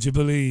Doors, would you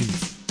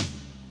believe?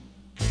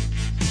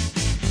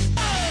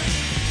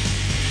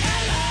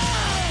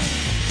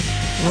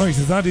 Right,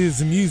 that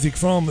is music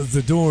from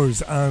The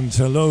Doors and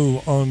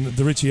Hello on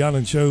The Richie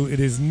Allen Show. It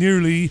is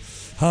nearly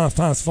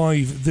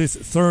 5:30 this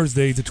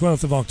Thursday, the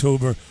 12th of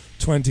October,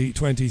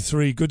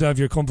 2023. Good to have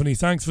your company.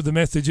 Thanks for the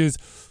messages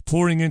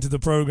pouring into the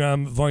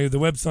programme via the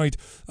website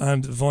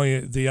and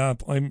via the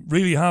app. I'm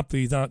really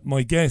happy that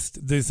my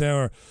guest this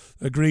hour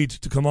agreed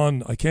to come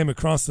on. I came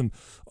across him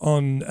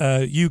on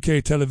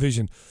UK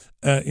television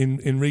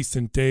in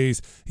recent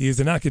days. He is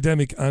an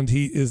academic and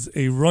he is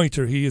a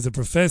writer. He is a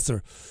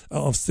professor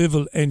of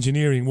civil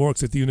engineering,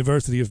 works at the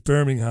University of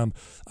Birmingham,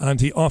 and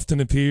he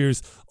often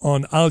appears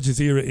on Al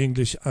Jazeera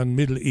English and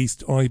Middle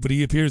East Eye, but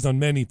he appears on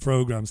many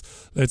programmes.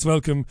 Let's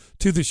welcome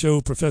to the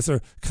show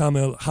Professor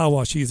Kamel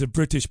Hawash. He is a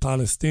British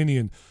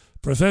Palestinian.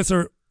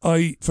 Professor,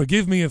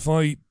 forgive me if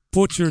I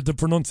butchered the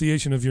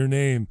pronunciation of your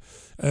name.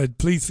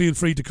 Please feel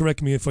free to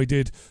correct me if I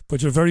did,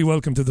 but you're very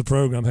welcome to the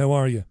programme. How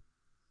are you?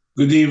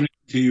 Good evening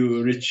to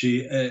you,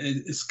 Richie.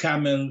 It's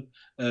Kamel,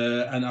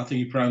 and I think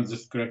you pronounced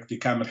it correctly,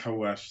 Kamel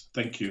Hawash.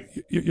 Thank you.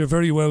 You're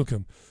very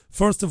welcome.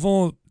 First of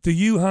all, do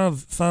you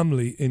have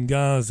family in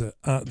Gaza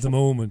at the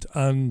moment?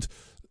 And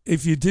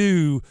if you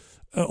do,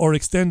 or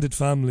extended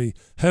family,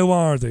 how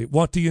are they?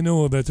 What do you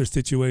know about their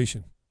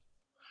situation?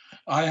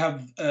 I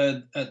have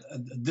a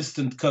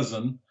distant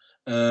cousin.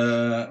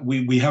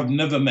 We have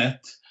never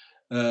met.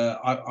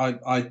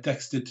 I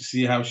texted to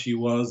see how she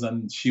was,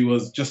 and she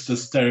was just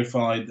as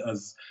terrified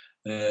as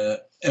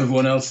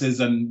everyone else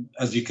is. And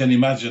as you can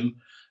imagine,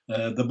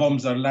 the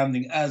bombs are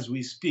landing as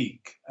we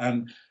speak.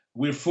 And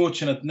we're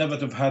fortunate never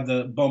to have had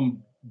a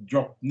bomb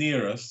drop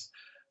near us.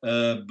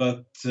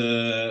 but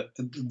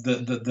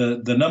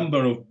the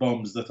number of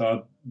bombs that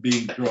are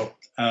being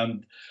dropped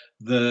and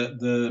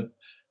the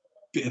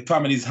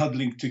families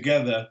huddling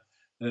together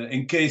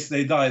in case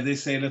they die, they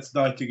say, let's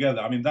die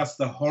together. I mean, that's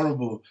the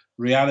horrible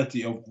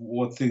reality of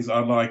what things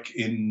are like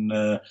in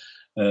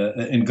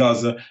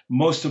Gaza.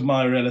 Most of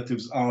my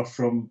relatives are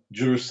from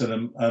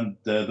Jerusalem and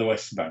the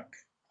West Bank.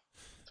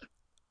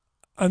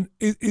 And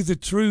is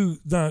it true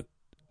that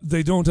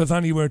they don't have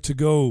anywhere to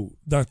go,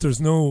 that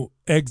there's no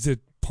exit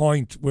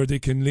point where they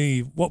can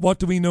leave? What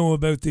do we know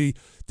about the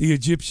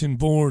Egyptian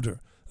border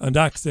and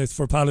access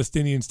for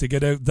Palestinians to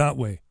get out that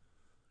way?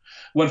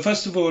 Well,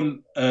 first of all,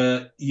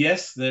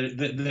 yes,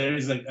 there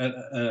is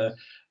a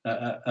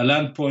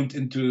land point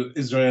into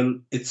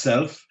Israel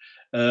itself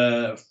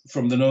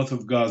from the north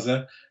of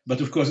Gaza. But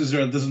of course,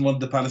 Israel doesn't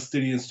want the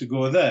Palestinians to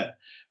go there.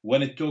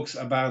 When it talks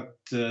about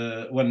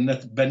when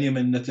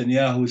Benjamin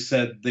Netanyahu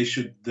said they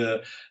should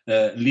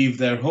leave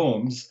their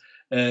homes,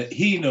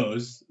 he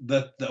knows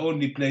that the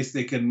only place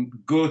they can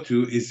go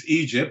to is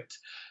Egypt,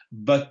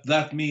 but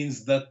that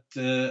means that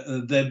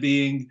they're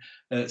being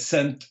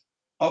sent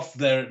off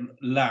their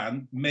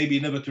land, maybe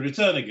never to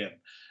return again.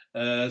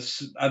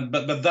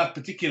 But that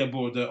particular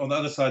border on the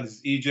other side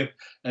is Egypt,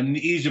 and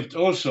Egypt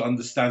also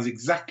understands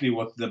exactly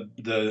what the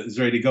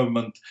Israeli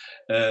government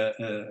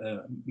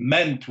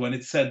meant when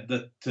it said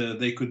that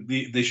they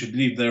should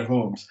leave their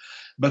homes.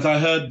 But I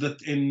heard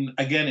that in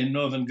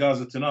northern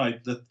Gaza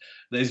tonight that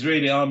the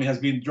Israeli army has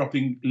been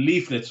dropping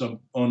leaflets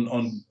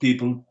on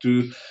people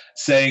to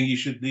saying you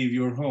should leave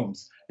your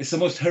homes. It's the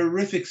most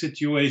horrific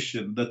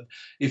situation that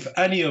if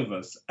any of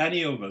us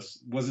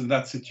was in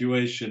that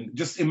situation,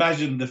 just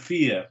imagine the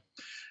fear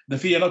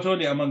not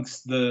only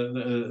amongst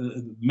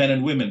the men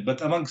and women,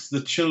 but amongst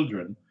the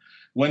children,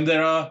 when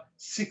there are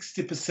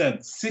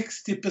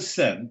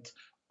 60%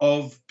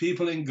 of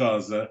people in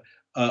Gaza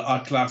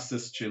are classed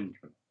as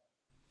children.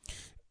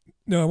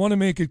 Now, I want to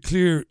make it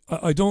clear,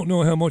 I don't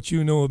know how much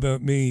you know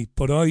about me,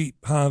 but I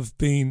have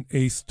been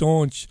a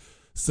staunch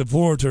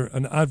supporter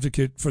and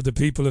advocate for the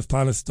people of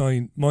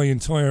Palestine my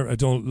entire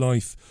adult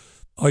life.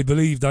 I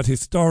believe that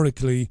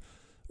historically,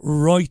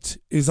 right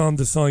is on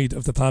the side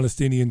of the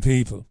Palestinian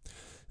people.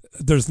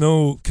 There's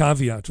no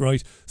caveat,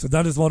 right? So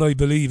that is what I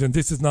believe, and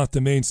this is not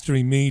the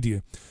mainstream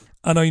media.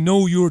 And I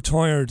know you're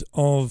tired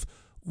of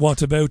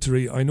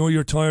whataboutery. I know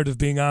you're tired of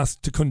being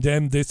asked to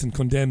condemn this and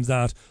condemn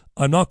that.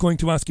 I'm not going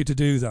to ask you to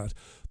do that.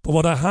 But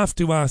what I have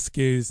to ask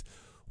is,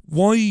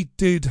 why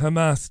did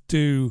Hamas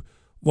do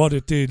what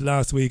it did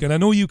last week? And I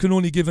know you can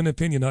only give an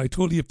opinion. I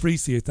totally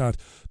appreciate that,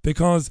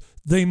 because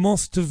they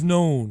must have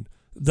known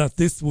that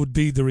this would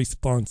be the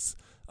response.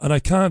 And I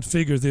can't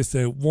figure this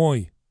out.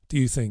 Why, do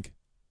you think?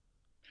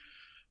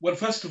 Well,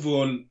 first of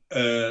all,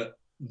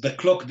 the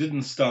clock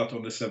didn't start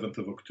on the 7th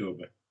of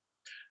October.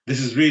 This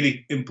is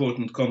really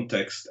important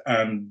context,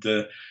 and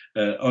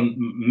on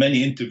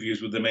many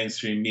interviews with the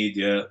mainstream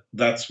media,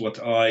 that's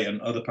what I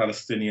and other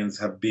Palestinians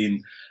have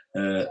been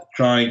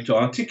trying to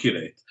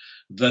articulate,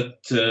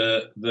 that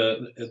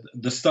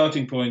the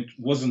starting point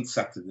wasn't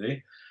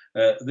Saturday.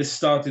 This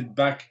started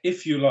back,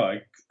 if you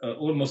like,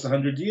 almost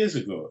 100 years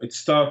ago. It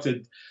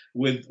started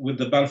with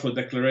the Balfour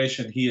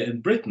Declaration here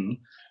in Britain,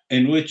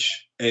 in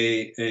which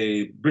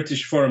a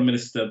British Foreign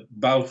Minister,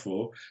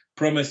 Balfour,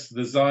 promised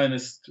the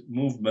Zionist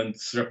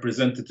movement's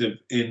representative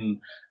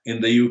in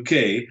the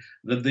UK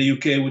that the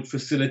UK would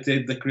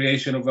facilitate the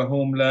creation of a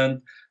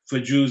homeland for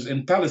Jews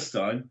in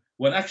Palestine,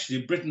 when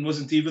actually Britain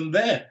wasn't even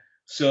there.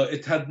 So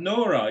it had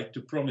no right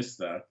to promise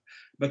that.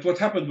 But what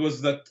happened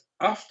was that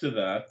after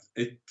that,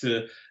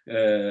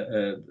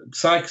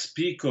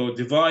 Sykes-Picot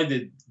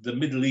divided the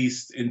Middle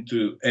East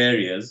into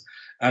areas,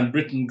 and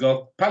Britain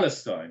got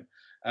Palestine.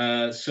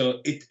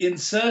 So it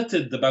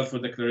inserted the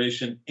Balfour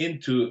Declaration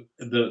into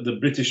the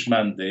British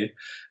mandate,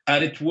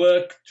 and it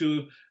worked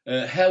to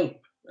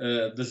help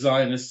the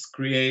Zionists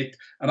create,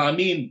 and I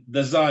mean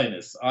the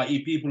Zionists,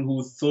 i.e. people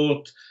who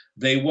thought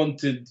they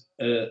wanted,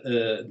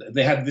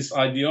 they had this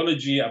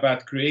ideology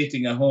about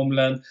creating a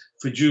homeland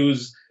for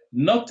Jews,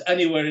 not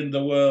anywhere in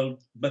the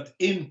world, but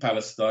in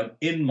Palestine,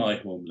 in my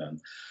homeland.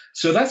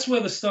 So that's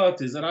where the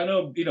start is. And I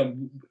know,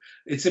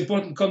 it's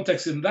important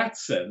context in that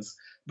sense,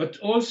 but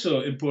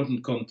also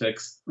important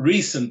context,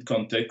 recent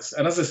context.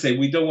 And as I say,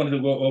 we don't want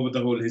to go over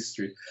the whole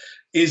history,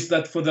 is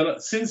that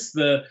since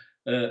the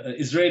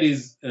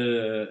Israelis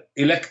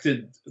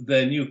elected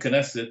their new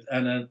Knesset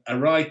and a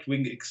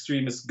right-wing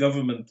extremist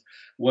government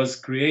was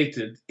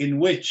created, in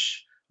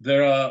which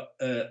there are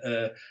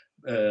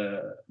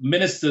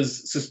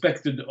ministers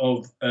suspected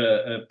of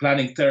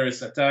planning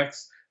terrorist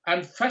attacks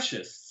and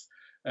fascists.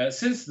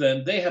 Since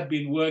then, they have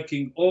been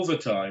working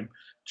overtime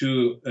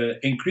to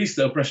increase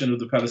the oppression of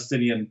the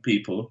Palestinian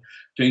people,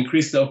 to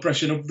increase the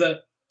oppression of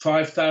the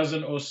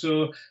 5,000 or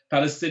so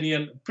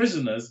Palestinian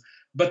prisoners,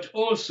 but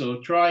also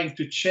trying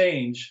to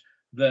change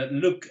the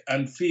look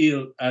and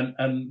feel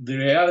and the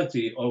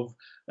reality of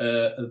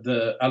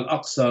the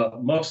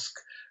Al-Aqsa Mosque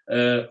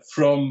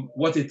from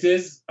what it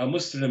is, a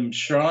Muslim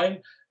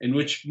shrine in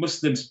which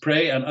Muslims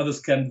pray and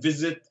others can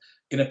visit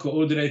in a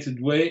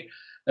coordinated way,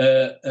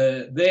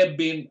 they have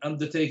been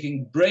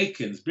undertaking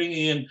break-ins,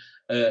 bringing in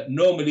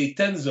normally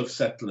tens of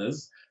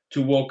settlers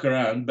to walk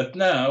around, but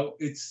now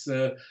it's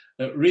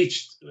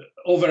reached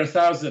over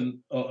 1,000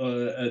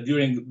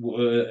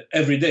 during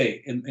every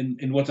day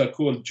in what are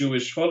called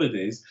Jewish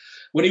holidays,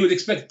 when you would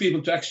expect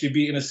people to actually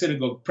be in a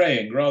synagogue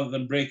praying rather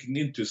than breaking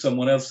into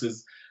someone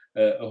else's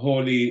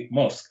holy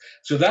mosque.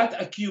 So that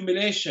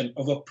accumulation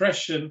of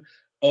oppression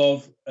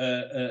of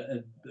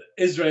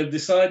Israel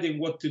deciding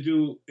what to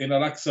do in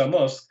Al-Aqsa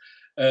Mosque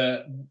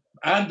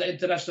and the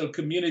international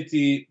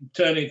community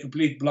turning a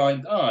complete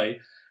blind eye,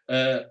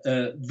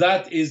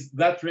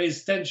 that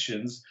raised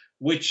tensions,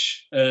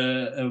 which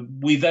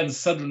we then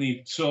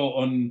suddenly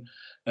saw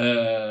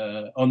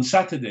on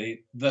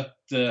Saturday, that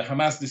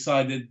Hamas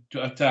decided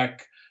to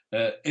attack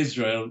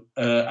Israel,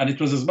 and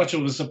it was as much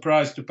of a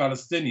surprise to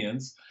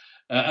Palestinians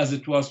as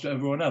it was to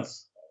everyone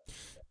else.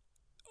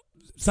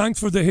 Thanks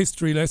for the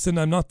history lesson.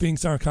 I'm not being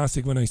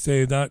sarcastic when I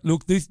say that.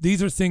 Look,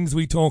 these are things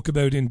we talk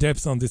about in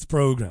depth on this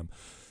programme,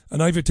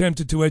 and I've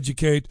attempted to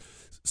educate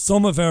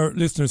some of our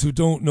listeners who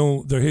don't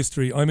know their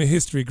history. I'm a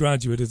history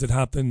graduate, as it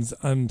happens,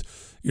 and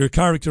your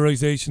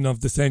characterisation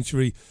of the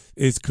century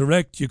is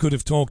correct. You could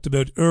have talked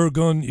about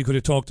Irgun, you could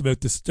have talked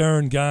about the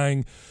Stern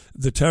Gang,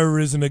 the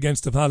terrorism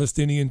against the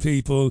Palestinian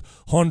people,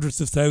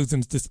 hundreds of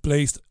thousands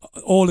displaced,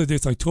 all of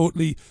this. I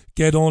totally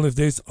get all of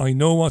this. I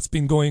know what's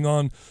been going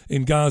on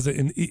in Gaza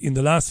in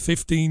the last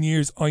 15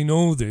 years. I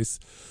know this.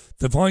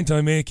 The point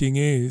I'm making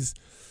is,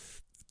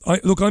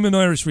 I'm an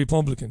Irish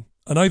Republican,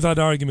 and I've had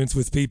arguments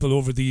with people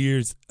over the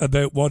years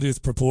about what is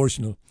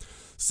proportional.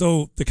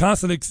 So the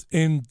Catholics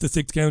in the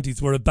 6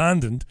 counties were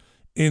abandoned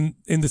in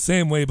the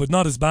same way, but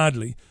not as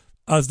badly,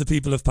 as the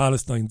people of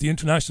Palestine. The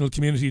international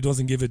community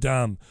doesn't give a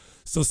damn.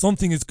 So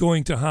something is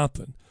going to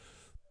happen.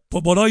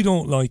 But what I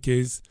don't like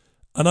is,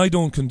 and I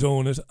don't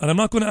condone it, and I'm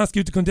not going to ask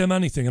you to condemn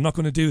anything. I'm not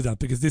going to do that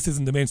because this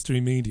isn't the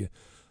mainstream media.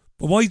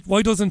 But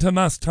why doesn't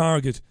Hamas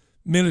target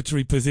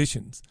military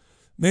positions?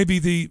 Maybe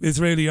the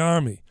Israeli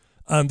army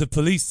and the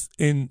police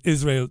in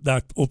Israel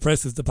that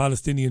oppresses the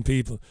Palestinian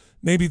people,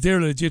 maybe they're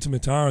a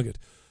legitimate target.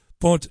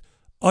 But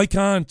I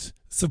can't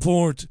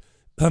support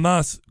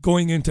Hamas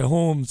going into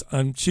homes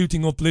and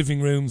shooting up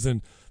living rooms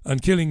and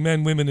killing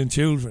men, women and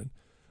children.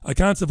 I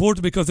can't support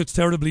it because it's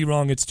terribly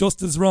wrong. It's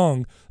just as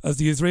wrong as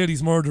the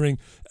Israelis murdering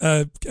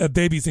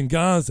babies in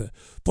Gaza.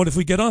 But if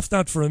we get off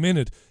that for a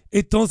minute,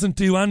 it doesn't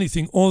do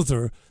anything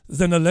other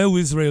than allow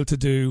Israel to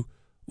do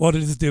what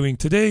it is doing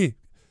today,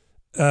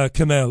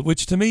 Kamel,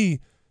 which to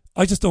me,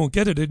 I just don't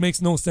get it. It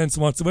makes no sense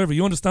whatsoever.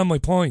 You understand my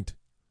point?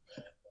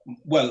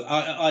 Well,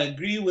 I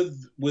agree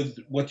with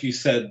what you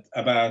said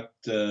about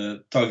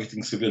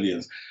targeting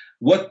civilians.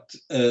 What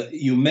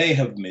you may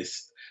have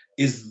missed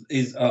is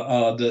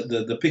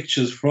the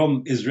pictures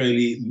from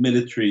Israeli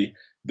military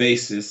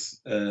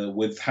bases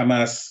with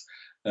Hamas,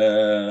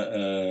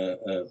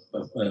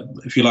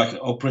 if you like,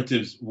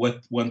 operatives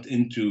went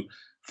into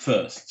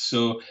first.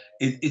 So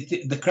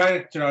the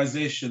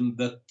characterization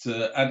that,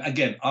 and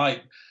again,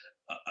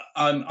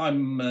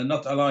 I'm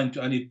not aligned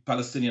to any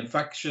Palestinian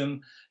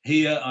faction.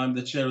 Here, I'm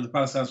the chair of the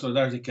Palestine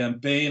Solidarity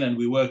Campaign, and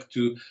we work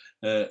to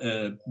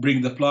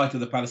bring the plight of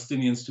the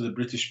Palestinians to the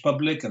British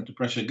public and to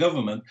pressure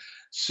government.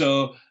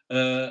 So,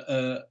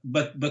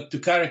 but to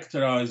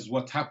characterize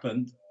what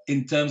happened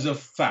in terms of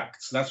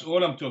facts, that's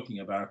all I'm talking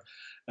about.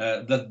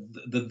 That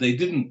they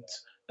didn't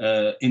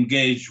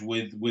engage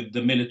with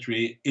the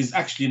military is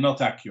actually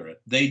not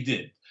accurate. They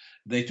did.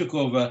 They took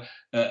over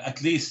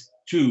at least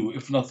 2,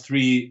 if not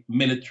 3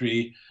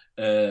 military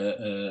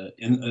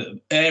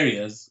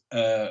areas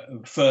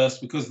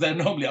first, because they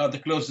normally are the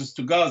closest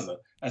to Gaza,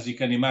 as you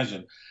can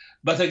imagine.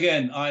 But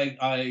again,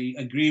 I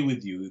agree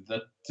with you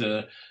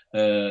that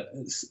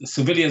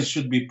civilians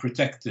should be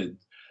protected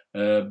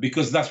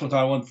because that's what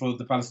I want for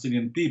the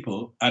Palestinian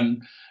people,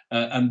 and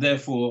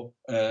therefore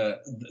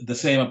the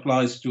same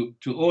applies to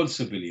all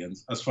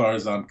civilians as far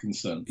as I'm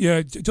concerned.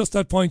 Yeah, just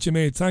that point you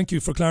made. Thank you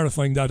for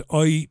clarifying that.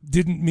 I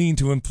didn't mean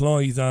to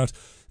imply that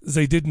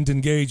they didn't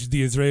engage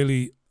the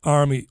Israeli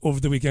army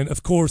over the weekend.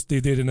 Of course they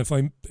did, and if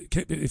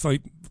I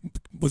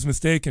was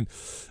mistaken,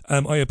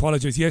 I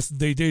apologise. Yes,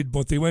 they did,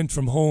 but they went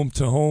from home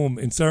to home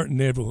in certain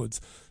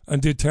neighbourhoods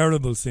and did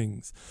terrible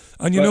things.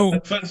 And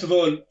first of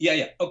all,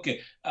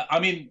 okay. I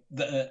mean,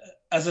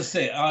 as I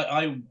say,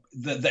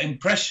 the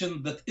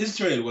impression that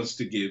Israel wants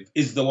to give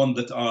is the one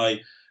that I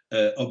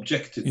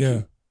objected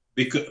to,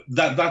 because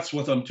that's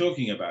what I'm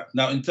talking about.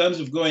 Now, in terms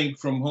of going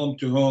from home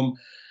to home,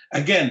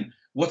 again,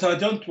 what I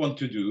don't want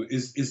to do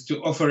is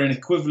to offer an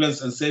equivalence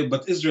and say,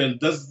 but Israel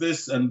does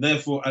this and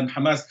therefore, and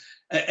Hamas,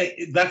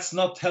 that's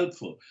not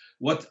helpful.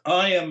 What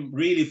I am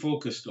really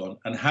focused on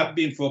and have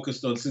been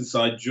focused on since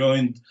I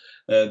joined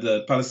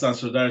the Palestine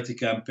Solidarity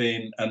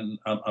Campaign, and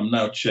I'm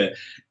now chair,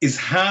 is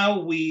how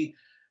we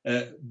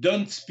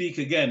don't speak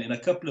again in a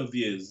couple of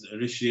years,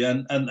 Richie,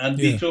 and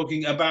be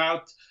talking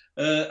about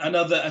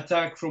another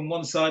attack from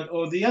one side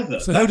or the other.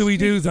 So how do we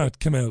do that,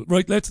 Kamel?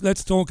 Right,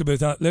 let's talk about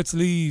that. Let's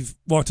leave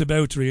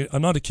whataboutery.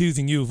 I'm not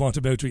accusing you of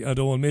whataboutery at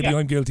all. Maybe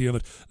I'm guilty of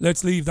it.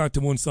 Let's leave that to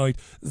one side.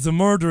 The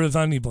murder of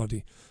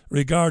anybody,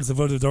 regardless of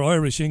whether they're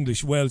Irish,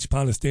 English, Welsh,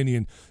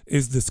 Palestinian,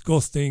 is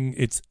disgusting.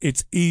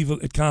 It's evil.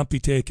 It can't be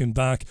taken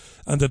back.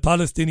 And the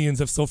Palestinians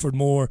have suffered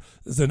more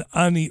than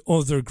any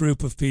other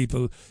group of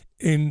people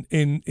in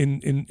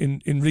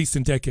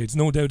recent decades,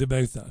 no doubt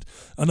about that.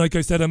 And like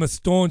I said, I'm a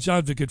staunch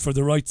advocate for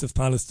the rights of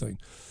Palestine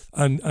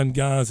and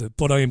Gaza,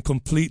 but I am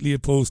completely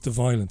opposed to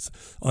violence.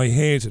 I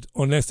hate it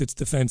unless it's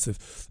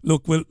defensive.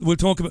 Look, we'll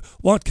talk about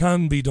what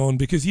can be done,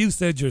 because you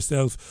said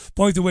yourself,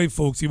 by the way,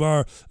 folks, you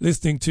are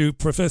listening to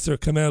Professor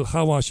Kamel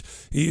Hawash.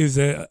 He is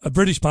a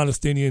British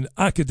Palestinian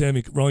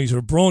academic,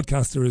 writer,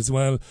 broadcaster as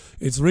well.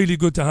 It's really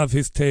good to have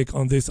his take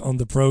on this on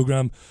the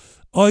programme.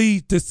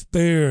 I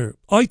despair.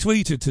 I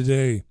tweeted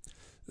today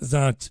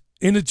that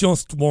in a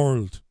just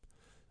world,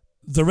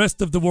 the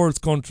rest of the world's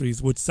countries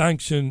would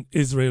sanction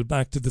Israel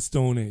back to the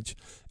Stone Age.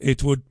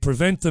 It would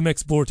prevent them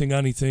exporting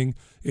anything.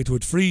 It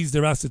would freeze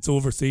their assets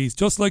overseas,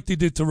 just like they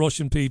did to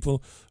Russian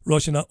people,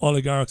 Russian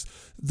oligarchs.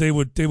 They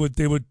would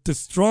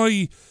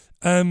destroy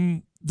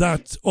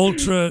that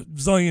ultra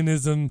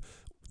Zionism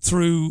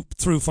through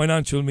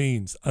financial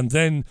means, and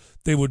then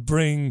they would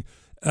bring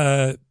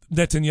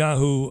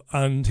Netanyahu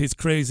and his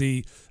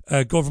crazy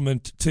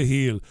government to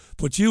heel.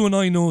 But you and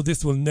I know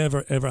this will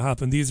never ever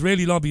happen. The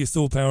Israeli lobby is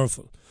so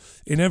powerful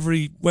in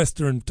every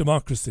Western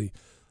democracy.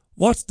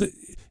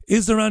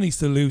 Is there any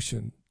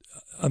solution?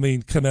 I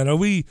mean, Kamel, are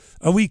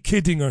we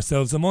kidding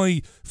ourselves? Am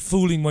I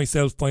fooling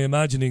myself by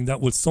imagining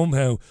that we'll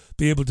somehow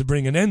be able to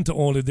bring an end to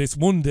all of this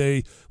one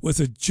day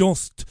with a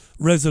just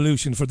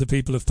resolution for the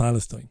people of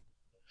Palestine?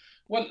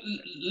 Well,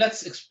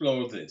 let's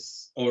explore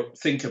this or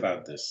think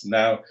about this.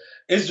 Now,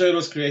 Israel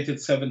was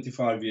created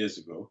 75 years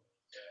ago.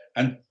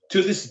 And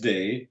to this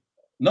day,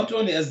 not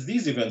only as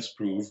these events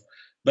prove,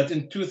 but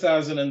in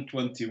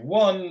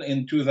 2021,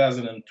 in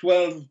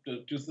 2012,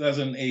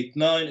 2008,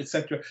 9,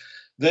 etc.,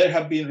 there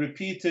have been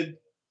repeated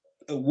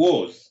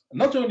wars,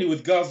 not only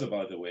with Gaza,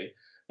 by the way.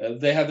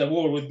 They had a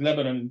war with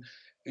Lebanon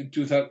in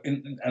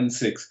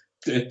 2006.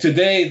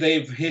 Today,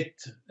 they've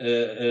hit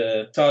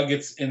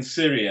targets in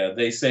Syria,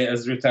 they say,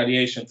 as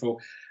retaliation for.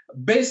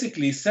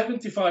 Basically,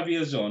 75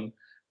 years on,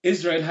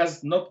 Israel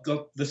has not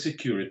got the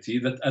security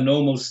that a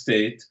normal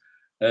state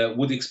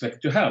would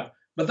expect to have.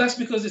 But that's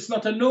because it's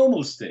not a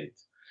normal state.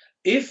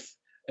 If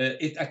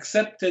it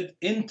accepted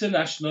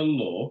international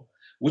law,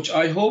 which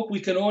I hope we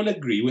can all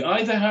agree, we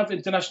either have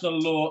international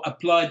law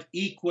applied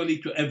equally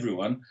to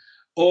everyone,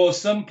 or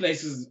some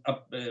places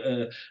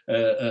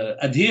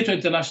adhere to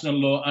international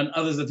law and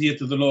others adhere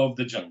to the law of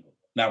the jungle.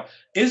 Now,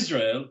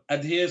 Israel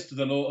adheres to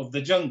the law of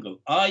the jungle,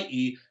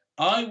 i.e.,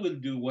 I will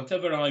do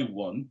whatever I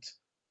want,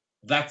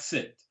 that's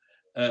it.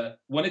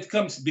 When it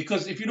comes,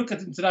 because if you look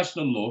at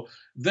international law,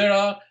 there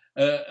are,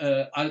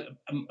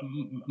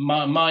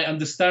 my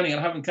understanding,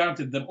 and I haven't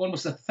counted them,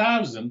 almost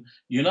 1,000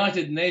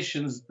 United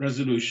Nations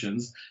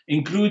resolutions,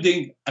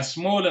 including a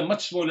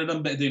much smaller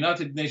number at the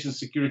United Nations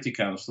Security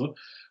Council,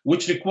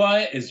 which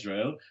require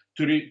Israel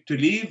to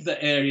leave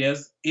the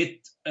areas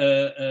it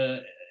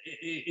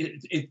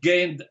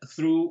gained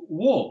through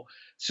war.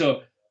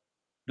 So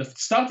the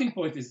starting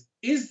point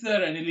is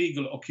there an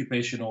illegal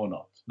occupation or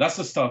not? That's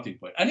the starting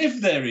point. And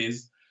if there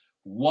is,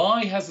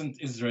 why hasn't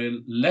Israel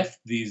left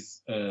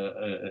these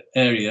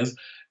areas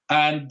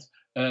and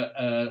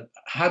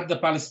had the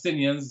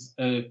Palestinians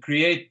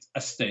create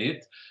a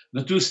state?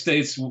 The two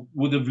states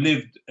would have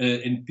lived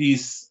in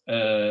peace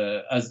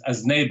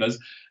as neighbors.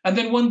 And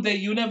then one day,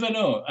 you never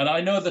know. And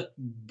I know that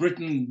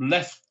Britain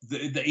left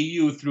the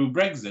EU through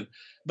Brexit,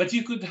 but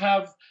you could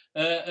have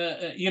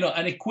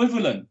an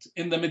equivalent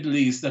in the Middle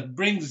East that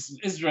brings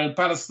Israel,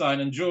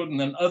 Palestine, and Jordan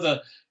and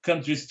other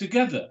countries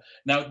together.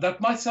 Now, that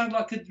might sound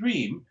like a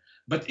dream,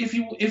 but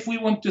if we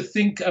want to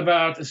think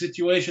about a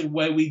situation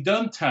where we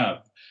don't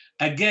have,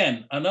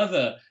 again,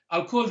 another,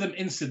 I'll call them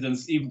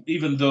incidents,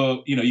 even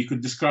though you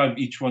could describe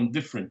each one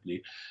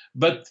differently.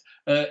 But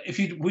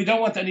we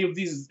don't want any of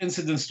these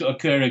incidents to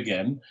occur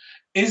again,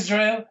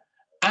 Israel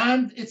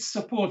and its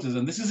supporters,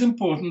 and this is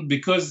important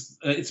because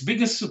its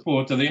biggest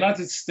supporter, the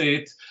United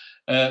States,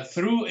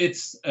 through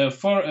its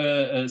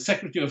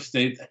Secretary of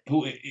State,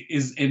 who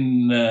is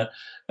in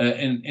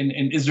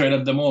Israel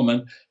at the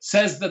moment,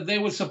 says that they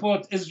will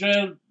support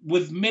Israel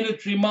with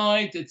military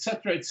might,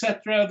 etc.,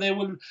 etc. They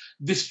will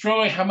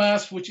destroy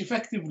Hamas, which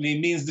effectively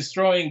means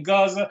destroying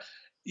Gaza.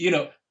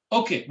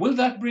 Okay, will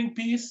that bring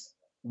peace?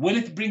 Will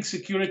it bring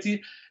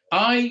security?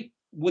 I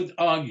would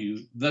argue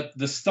that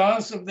the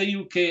stance of the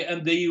UK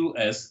and the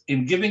US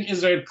in giving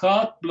Israel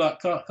carte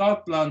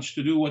blanche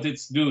to do what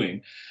it's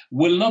doing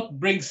will not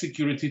bring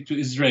security to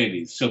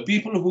Israelis. So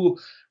people who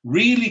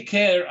really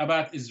care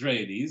about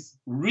Israelis,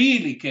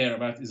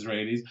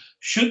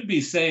 should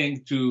be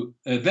saying to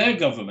their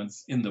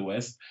governments in the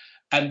West,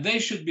 and they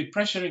should be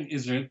pressuring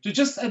Israel to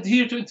just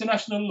adhere to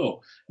international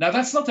law. Now,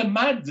 that's not a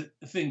mad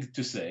thing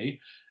to say.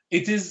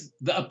 it is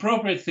the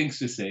appropriate things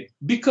to say,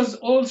 because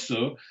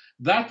also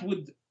that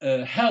would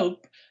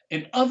help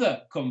in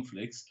other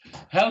conflicts,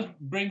 help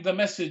bring the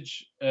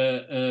message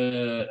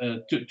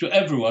to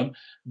everyone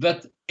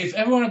that if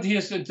everyone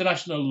adheres to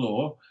international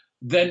law,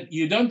 then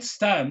you don't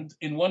stand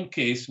in one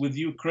case with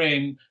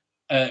Ukraine,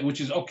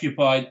 which is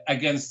occupied,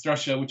 against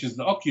Russia, which is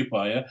the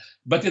occupier.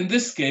 But in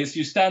this case,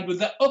 you stand with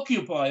the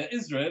occupier,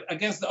 Israel,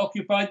 against the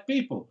occupied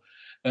people.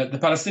 The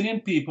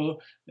Palestinian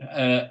people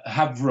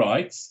have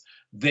rights.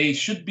 They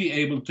should be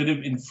able to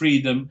live in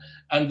freedom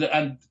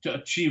and to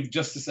achieve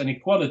justice and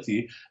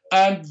equality.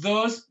 And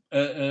those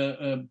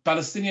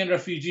Palestinian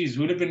refugees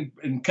who live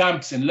in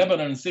camps in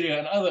Lebanon,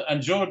 Syria,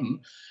 and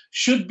Jordan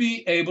should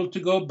be able to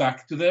go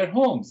back to their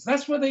homes.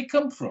 That's where they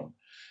come from.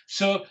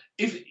 So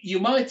if you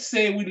might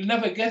say we'll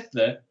never get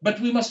there, but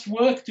we must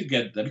work to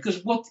get there,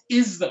 because what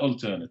is the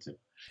alternative?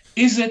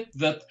 Is it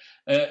that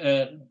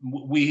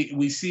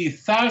we see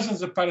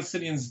thousands of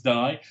Palestinians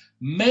die?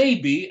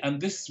 Maybe, and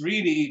this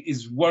really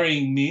is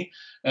worrying me,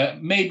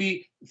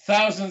 maybe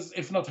thousands,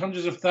 if not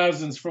hundreds of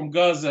thousands from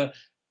Gaza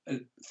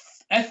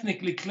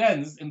ethnically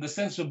cleansed in the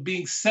sense of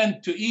being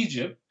sent to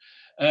Egypt.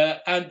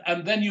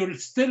 And then you're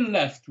still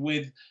left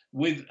with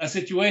a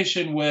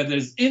situation where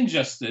there's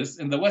injustice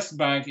in the West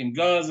Bank, in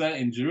Gaza,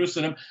 in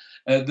Jerusalem.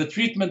 The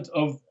treatment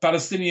of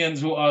Palestinians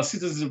who are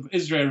citizens of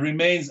Israel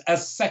remains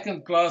as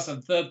second-class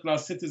and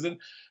third-class citizens.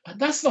 But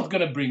that's not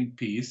going to bring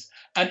peace,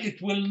 and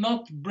it will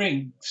not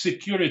bring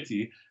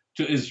security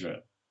to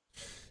Israel.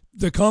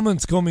 The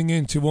comments coming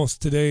in to us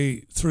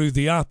today through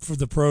the app for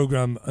the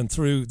programme and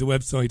through the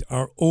website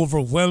are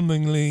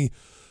overwhelmingly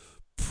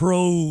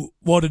pro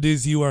what it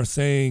is you are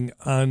saying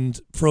and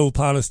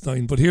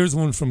pro-Palestine. But here's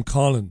one from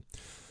Colin.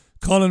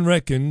 Colin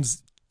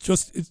reckons,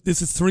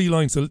 this is 3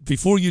 lines, so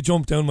before you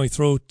jump down my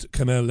throat,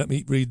 Kamel, let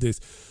me read this.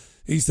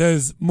 He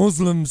says,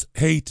 Muslims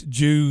hate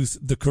Jews.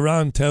 The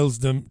Quran tells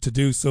them to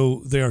do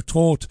so. They are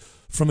taught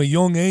from a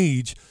young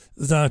age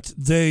that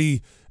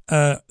the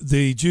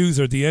Jews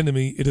are the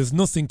enemy. It has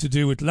nothing to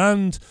do with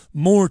land,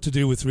 more to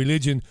do with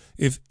religion.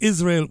 If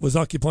Israel was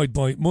occupied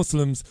by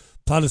Muslims,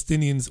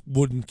 Palestinians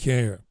wouldn't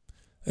care.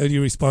 How do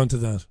you respond to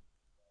that?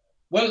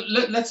 Well,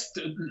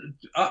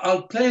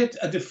 I'll play it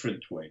a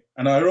different way.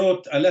 And I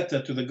wrote a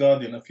letter to The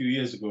Guardian a few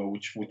years ago,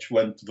 which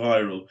went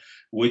viral,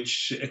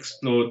 which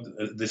explored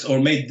this, or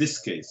made this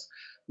case.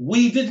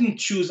 We didn't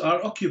choose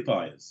our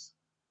occupiers,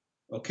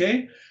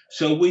 okay?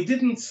 So we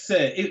didn't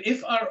say,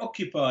 if our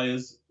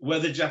occupiers were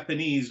the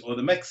Japanese or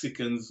the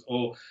Mexicans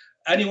or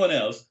anyone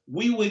else,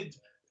 we would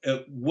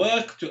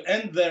work to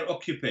end their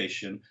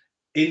occupation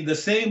in the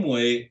same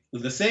way,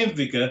 with the same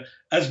vigor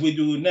as we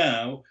do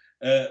now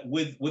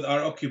with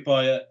our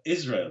occupier,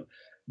 Israel.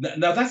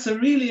 Now, that's a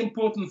really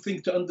important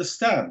thing to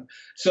understand.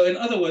 So, in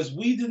other words,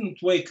 we didn't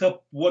wake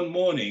up one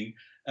morning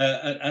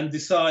and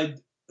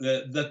decide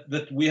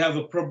that we have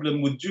a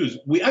problem with Jews.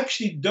 We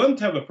actually don't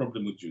have a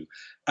problem with Jews.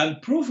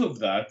 And proof of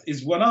that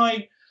is when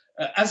I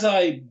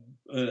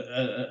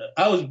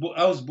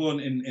was born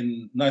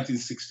in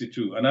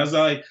 1962, and as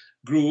I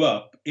grew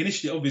up,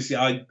 initially, obviously,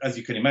 as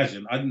you can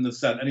imagine, I didn't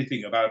understand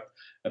anything about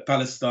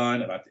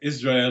Palestine, about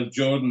Israel,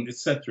 Jordan,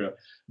 etc.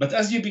 But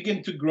as you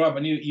begin to grow up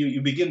and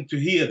you begin to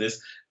hear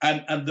this,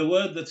 and the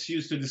word that's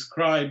used to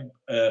describe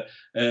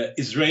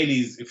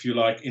Israelis, if you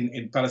like,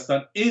 in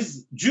Palestine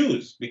is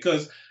Jews,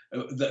 because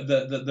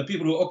the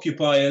people who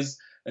occupy us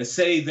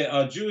say they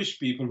are Jewish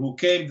people who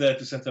came there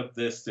to set up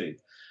their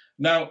state.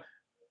 Now,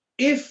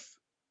 if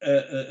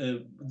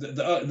the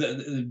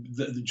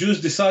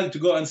Jews decided to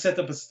go and set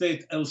up a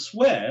state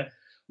elsewhere,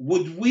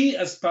 would we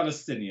as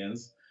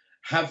Palestinians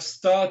have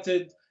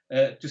started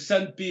to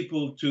send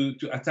people to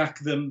attack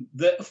them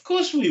there? Of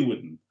course we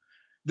wouldn't.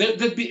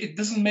 It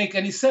doesn't make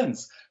any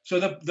sense. So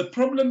the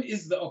problem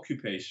is the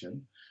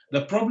occupation.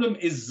 The problem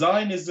is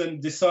Zionism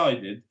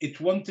decided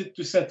it wanted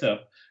to set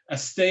up a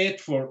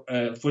state for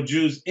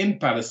Jews in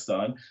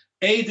Palestine,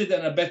 aided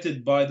and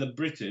abetted by the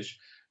British,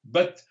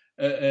 but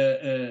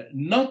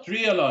not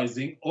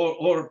realizing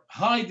or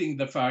hiding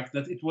the fact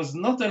that it was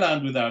not a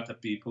land without a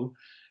people,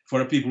 for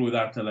a people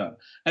without a land.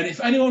 And if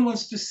anyone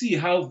wants to see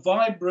how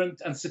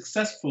vibrant and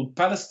successful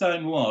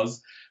Palestine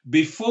was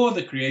before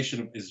the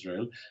creation of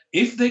Israel,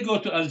 if they go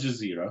to Al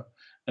Jazeera,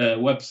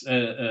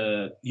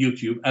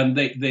 YouTube, and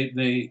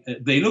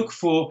they look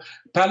for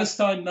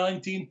Palestine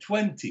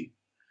 1920,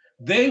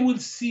 they will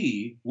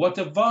see what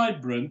a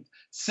vibrant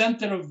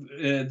center of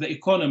the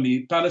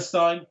economy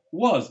Palestine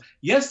was.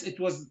 Yes, it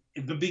was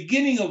the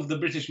beginning of the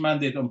British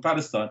mandate on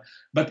Palestine,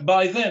 but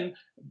by then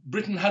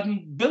Britain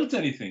hadn't built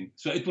anything.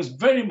 So it was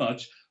very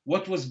much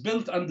what was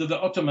built under the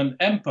Ottoman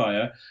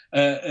Empire,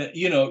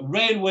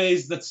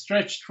 railways that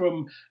stretched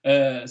from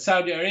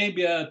Saudi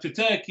Arabia to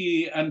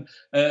Turkey, and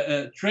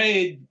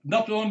trade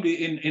not only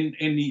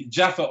in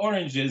Jaffa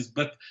oranges,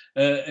 but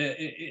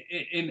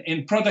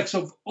in products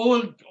of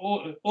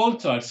all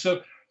types.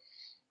 So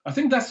I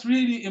think that's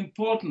really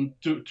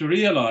important to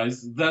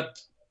realize that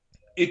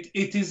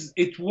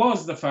it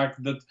was the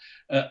fact that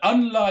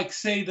unlike,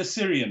 say, the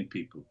Syrian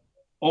people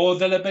or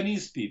the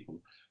Lebanese people,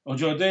 or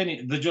the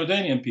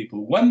Jordanian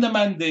people, when the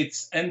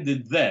mandates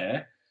ended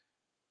there,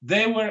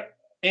 they were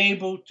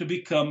able to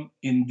become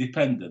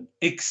independent,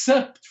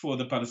 except for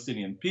the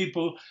Palestinian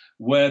people,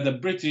 where the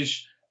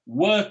British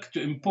worked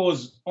to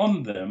impose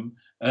on them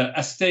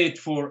a state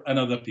for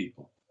another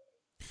people.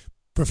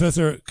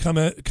 Professor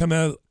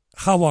Kamel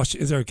Hawash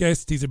is our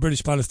guest. He's a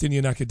British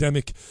Palestinian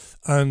academic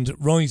and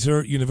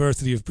writer,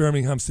 University of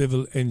Birmingham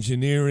Civil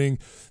Engineering.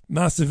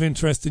 Massive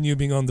interest in you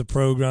being on the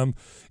programme.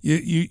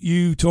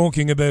 You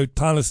talking about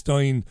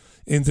Palestine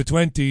in the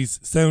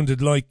 20s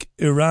sounded like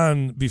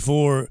Iran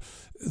before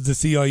the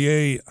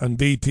CIA and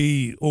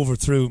BP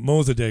overthrew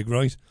Mossadegh,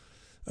 right?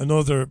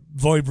 Another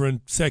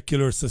vibrant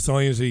secular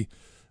society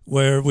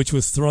which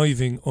was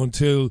thriving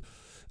until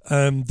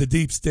the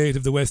deep state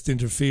of the West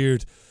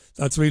interfered.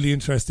 That's really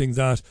interesting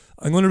that.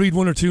 I'm going to read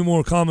one or two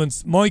more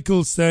comments.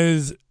 Michael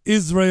says,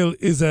 Israel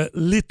is a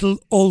little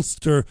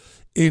Ulster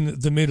in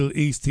the Middle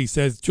East, he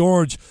says.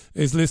 George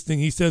is listening.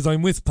 He says,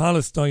 I'm with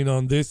Palestine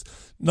on this.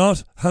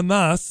 Not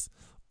Hamas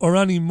or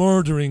any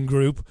murdering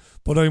group,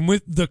 but I'm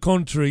with the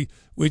country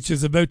which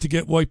is about to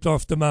get wiped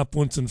off the map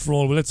once and for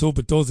all. Well, let's hope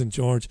it doesn't,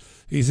 George.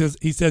 He says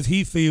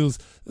he feels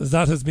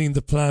that has been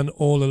the plan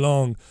all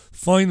along.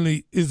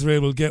 Finally,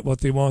 Israel will get what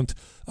they want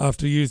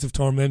after years of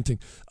tormenting.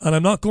 And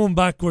I'm not going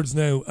backwards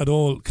now at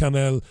all,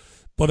 Kamel,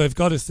 but I've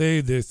got to say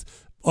this.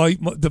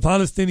 The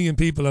Palestinian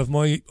people have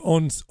my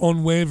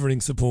unwavering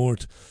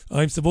support.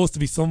 I'm supposed to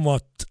be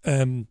somewhat,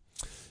 on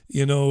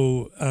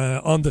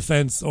the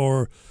fence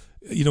or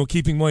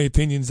keeping my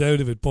opinions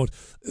out of it, but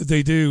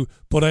they do.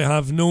 But I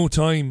have no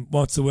time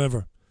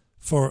whatsoever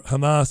for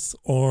Hamas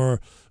or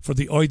for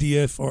the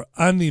IDF or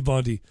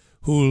anybody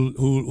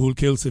who'll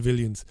kill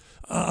civilians.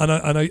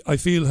 And I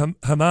feel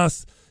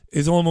Hamas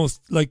is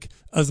almost like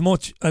as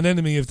much an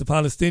enemy of the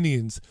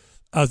Palestinians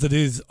as it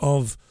is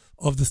of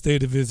the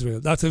state of Israel.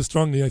 That's how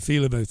strongly I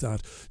feel about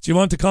that. Do you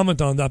want to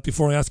comment on that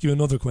before I ask you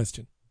another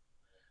question?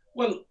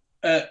 Well,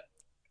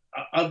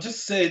 I'll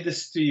just say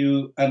this to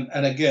you,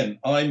 and again,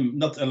 I'm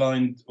not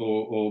aligned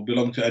or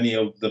belong to any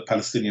of the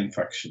Palestinian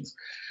factions.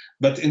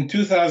 But in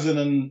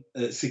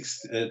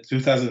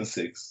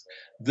 2006,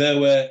 there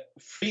were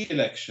free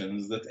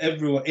elections that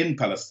everyone in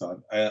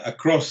Palestine,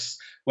 across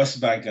West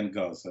Bank and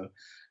Gaza,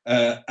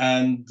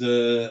 and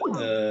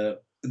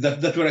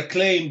that were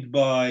acclaimed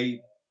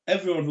by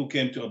everyone who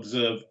came to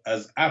observe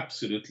as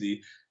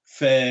absolutely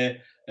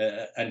fair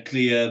and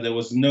clear. There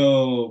was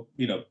no,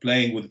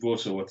 playing with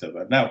votes or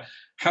whatever. Now,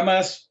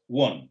 Hamas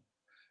won.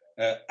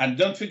 And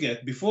don't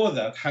forget, before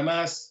that,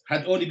 Hamas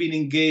had only been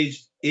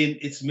engaged in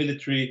its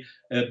military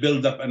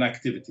build-up and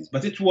activities.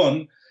 But it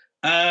won,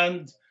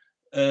 and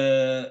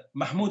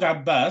Mahmoud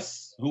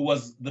Abbas, who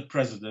was the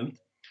president,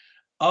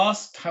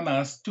 asked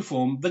Hamas to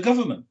form the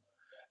government.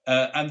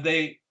 And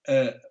they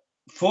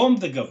formed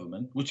the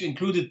government, which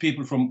included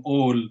people from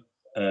all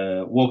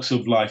walks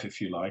of life, if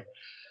you like.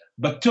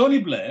 But Tony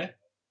Blair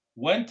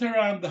went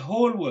around the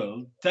whole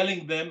world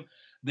telling them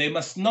they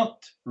must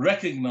not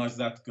recognize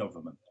that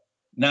government.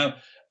 Now,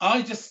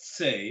 I just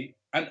say,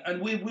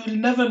 and we will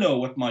never know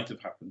what might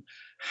have happened,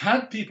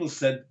 had people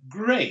said,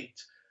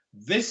 great,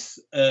 this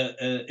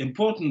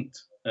important,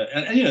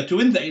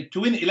 to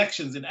win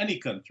elections in any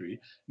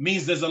country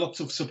means there's a lot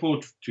of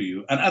support to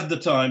you. And at the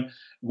time,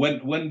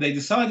 when they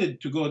decided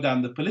to go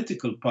down the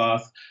political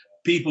path,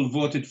 people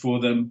voted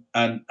for them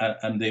and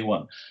they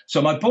won.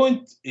 So my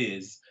point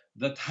is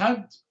that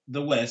had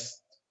the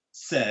West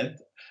said,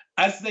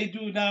 as they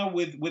do now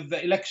with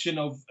the election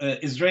of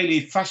Israeli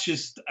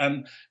fascist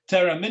and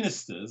terror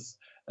ministers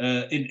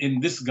in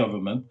this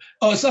government,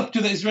 it's up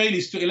to the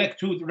Israelis to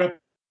elect who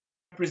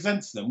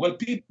represents them. Well,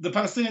 the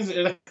Palestinians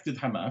elected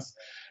Hamas.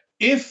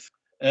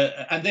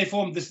 And they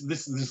formed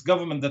this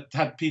government that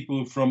had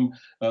people from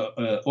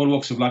all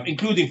walks of life,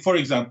 including, for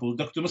example,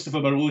 Dr.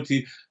 Mustafa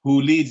Barghouti,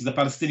 who leads the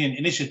Palestinian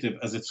Initiative,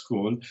 as it's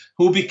called,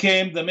 who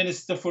became the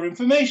Minister for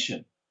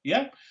Information.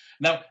 Yeah.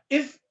 Now,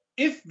 if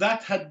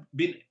that had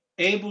been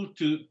able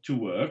to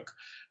work,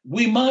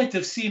 we might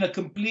have seen a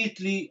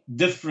completely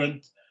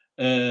different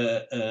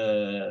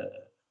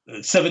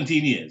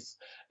 17 years.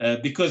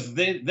 Because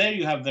there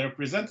you have the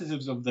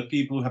representatives of the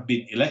people who have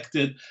been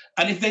elected.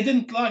 And if they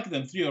didn't like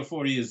them 3 or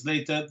 4 years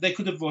later, they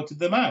could have voted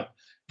them out.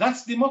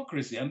 That's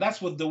democracy. And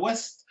that's what the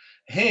West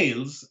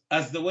hails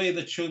as the way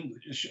that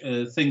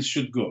things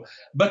should go.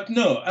 But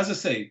no, as I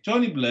say,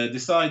 Tony Blair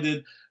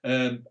decided,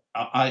 with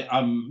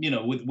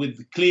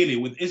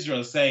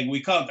Israel saying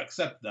we can't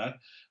accept that.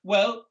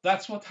 Well,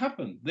 that's what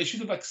happened. They should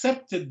have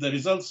accepted the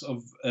results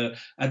of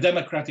a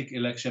democratic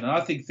election. And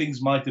I think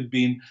things might have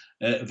been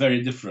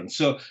very different.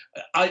 So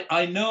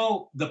I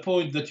know the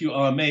point that you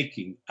are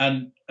making.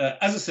 And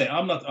as I say,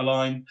 I'm not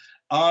aligned.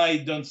 I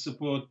don't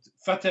support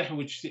Fatah,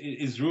 which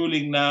is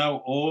ruling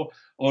now, or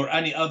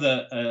any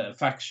other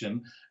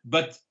faction.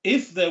 But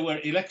if there were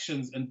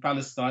elections in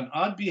Palestine,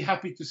 I'd be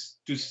happy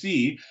to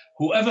see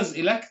whoever's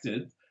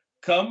elected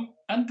come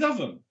and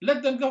govern.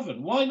 Let them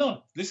govern. Why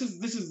not? This is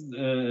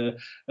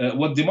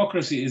what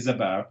democracy is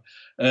about.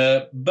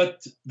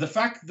 But the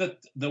fact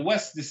that the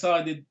West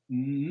decided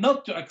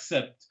not to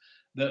accept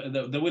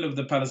the will of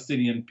the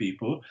Palestinian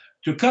people,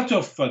 to cut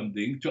off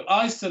funding, to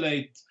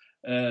isolate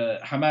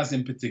Hamas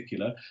in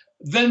particular.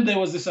 Then there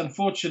was this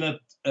unfortunate,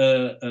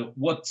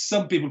 what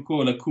some people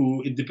call a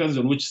coup. It depends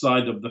on which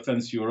side of the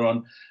fence you're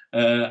on.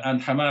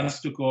 And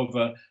Hamas took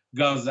over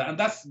Gaza. And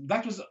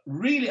that was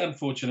really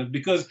unfortunate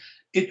because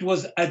it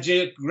was a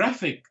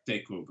geographic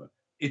takeover.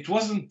 It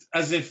wasn't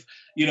as if,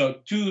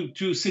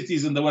 two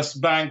cities in the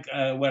West Bank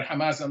where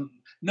Hamas and...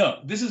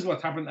 No, this is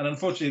what happened, and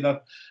unfortunately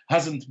that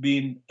hasn't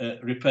been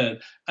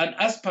repaired. And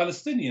as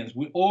Palestinians,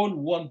 we all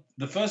want,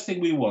 the first thing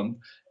we want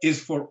is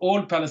for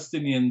all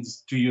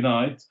Palestinians to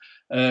unite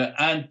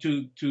and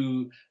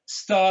to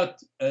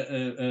start,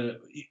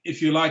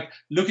 if you like,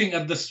 looking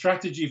at the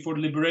strategy for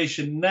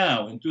liberation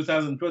now in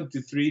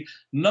 2023,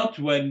 not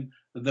when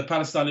the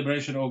Palestine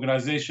Liberation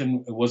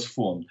Organization was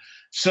formed.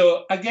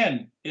 So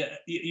again,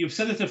 you've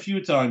said it a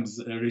few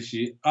times,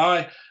 Richie,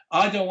 I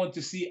don't want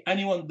to see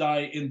anyone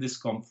die in this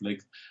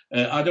conflict.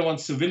 I don't want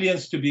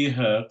civilians to be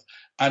hurt,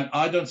 and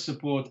I don't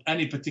support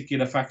any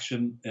particular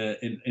faction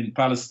in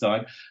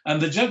Palestine. And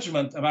the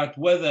judgment about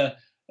whether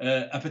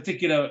a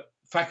particular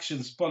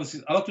faction's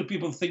policies, a lot of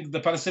people think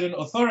the Palestinian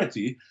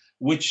Authority,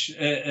 which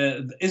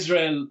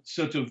Israel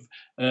sort of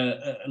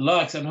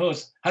likes and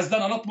hosts, has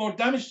done a lot more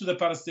damage to the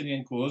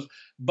Palestinian cause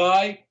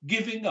by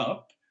giving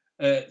up,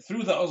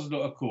 through the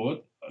Oslo Accord,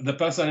 the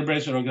Palestine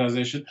Liberation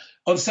Organization,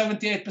 on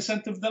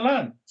 78% of the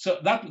land. So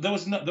that there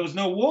was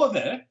no war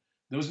there,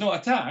 there was no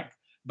attack,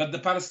 but the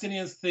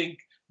Palestinians think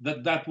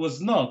that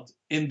was not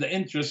in the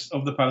interest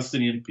of the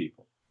Palestinian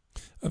people.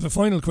 I have a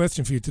final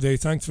question for you today.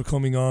 Thanks for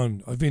coming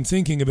on. I've been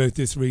thinking about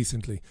this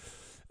recently.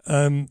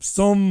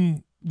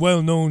 Some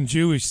well-known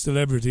Jewish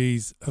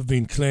celebrities have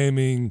been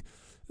claiming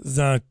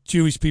that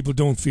Jewish people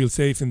don't feel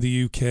safe in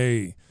the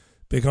UK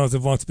because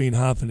of what's been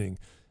happening.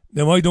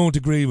 Now, I don't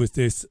agree with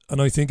this,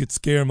 and I think it's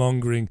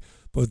scaremongering,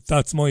 but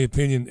that's my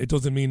opinion. It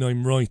doesn't mean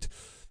I'm right.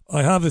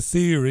 I have a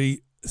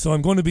theory, so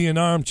I'm going to be an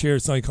armchair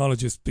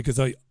psychologist because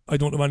I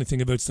don't know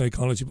anything about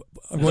psychology.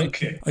 I'm going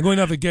to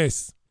have a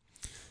guess.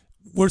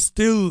 We're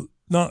still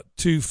not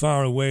too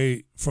far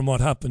away from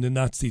what happened in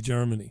Nazi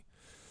Germany.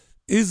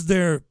 Is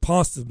there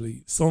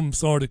possibly some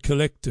sort of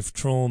collective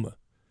trauma?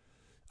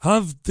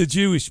 Have the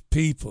Jewish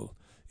people,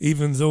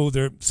 even though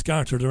they're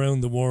scattered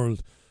around the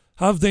world,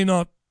 have they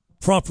not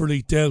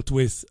properly dealt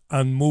with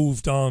and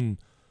moved on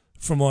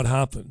from what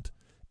happened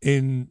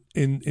in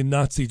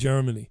Nazi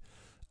Germany?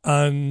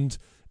 And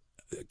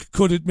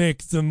could it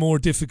make them more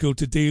difficult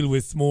to deal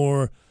with,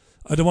 more,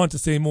 I don't want to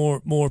say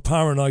more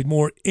paranoid,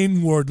 more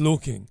inward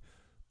looking,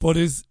 but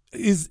is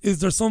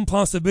there some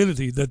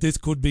possibility that this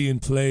could be in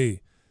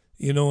play?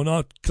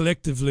 Not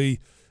collectively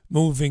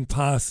moving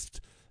past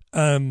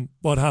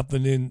what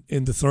happened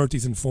in the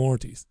 30s and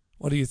 40s.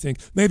 What do you think?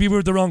 Maybe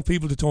we're the wrong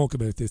people to talk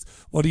about this.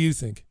 What do you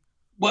think?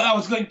 Well, I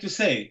was going to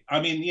say,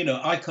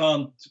 I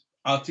can't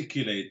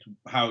articulate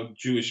how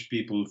Jewish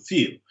people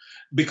feel.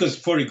 Because,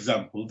 for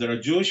example, there are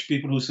Jewish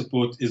people who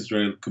support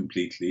Israel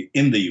completely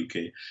in the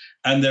UK,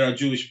 and there are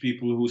Jewish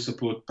people who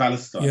support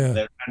Palestine. Yeah.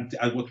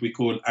 They're what we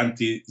call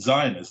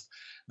anti-Zionist,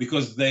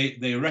 because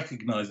they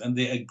recognize and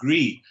they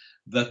agree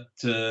that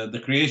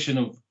the creation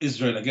of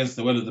Israel against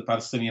the will of the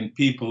Palestinian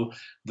people,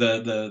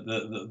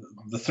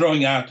 the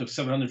throwing out of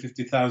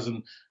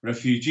 750,000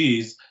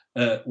 refugees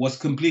was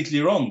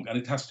completely wrong, and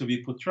it has to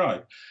be put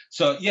right.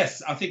 So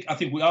yes, I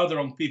think we are the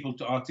wrong people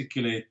to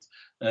articulate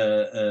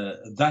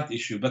that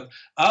issue. But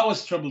I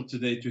was troubled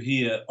today to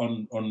hear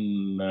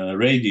on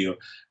radio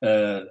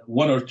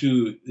one or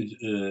two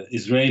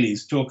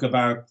Israelis talk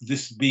about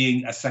this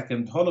being a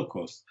second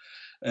Holocaust.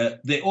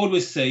 They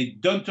always say,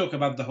 don't talk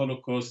about the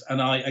Holocaust,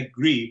 and I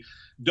agree.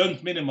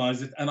 Don't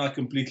minimize it, and I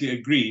completely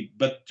agree.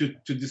 But to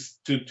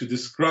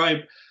describe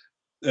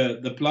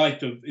the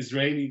plight of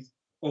Israelis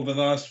over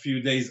the last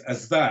few days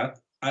as that,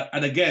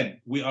 and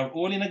again, we are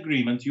all in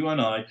agreement, you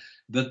and I,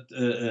 that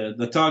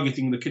the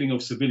targeting, the killing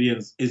of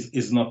civilians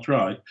is not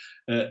right,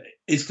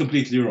 is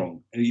completely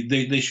wrong.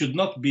 They should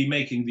not be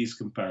making these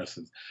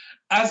comparisons.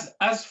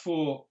 As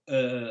for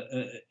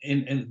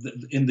in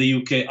the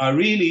UK, I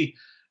really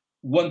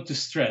want to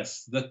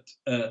stress that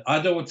I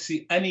don't want to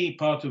see any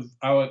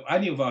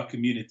of our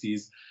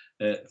communities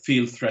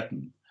feel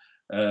threatened.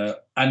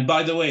 And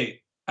by the way,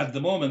 at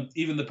the moment,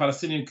 even the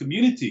Palestinian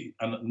community,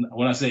 and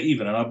when I say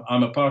even, and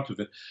I'm a part of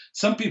it,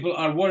 some people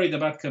are worried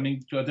about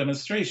coming to a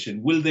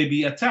demonstration. Will they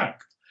be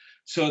attacked?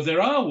 So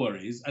there are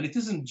worries, and it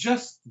isn't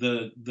just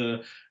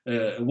the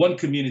one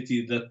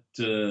community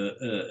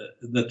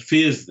that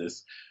fears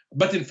this.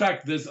 But in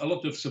fact, there's a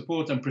lot of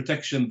support and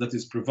protection that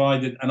is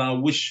provided, and I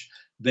wish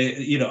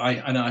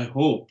I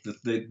hope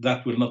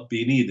that will not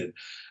be needed.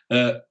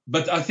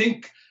 But I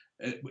think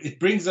it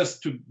brings us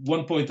to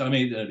one point I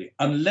made earlier.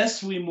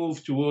 Unless we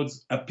move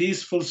towards a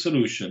peaceful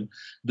solution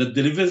that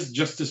delivers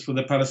justice for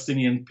the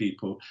Palestinian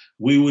people,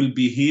 we will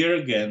be here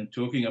again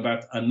talking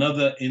about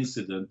another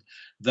incident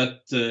that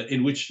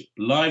in which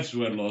lives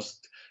were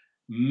lost,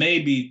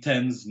 maybe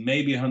tens,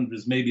 maybe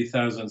hundreds, maybe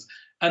thousands.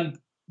 And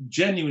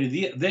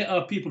genuinely, there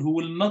are people who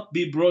will not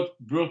be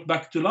brought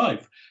back to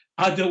life.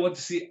 I don't want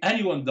to see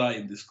anyone die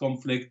in this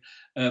conflict,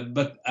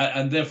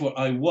 and therefore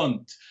I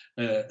want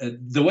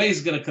the way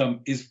it's going to come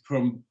is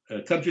from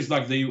countries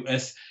like the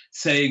US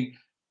saying,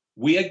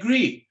 we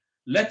agree,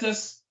 let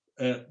us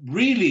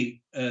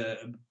really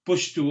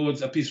push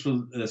towards a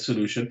peaceful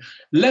solution.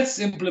 Let's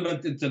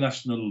implement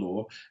international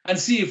law and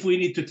see if we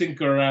need to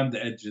tinker around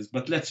the edges,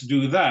 but let's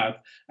do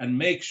that and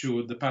make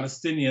sure the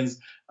Palestinians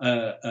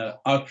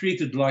are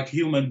treated like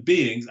human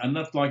beings and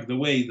not like the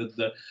way that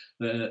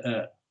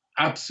the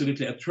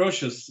absolutely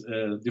atrocious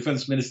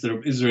defense minister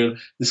of Israel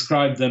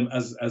described them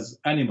as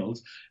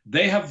animals.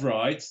 They have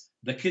rights.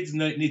 The kids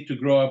need to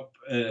grow up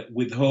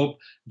with hope,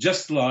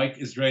 just like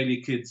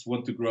Israeli kids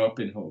want to grow up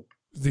in hope.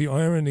 The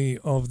irony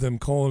of them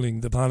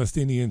calling the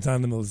Palestinians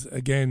animals,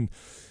 again,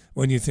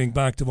 when you think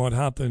back to what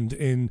happened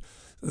in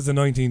the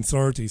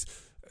 1930s.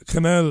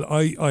 Kamel,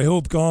 I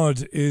hope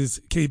God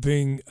is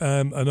keeping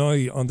an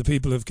eye on the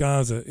people of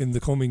Gaza in the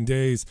coming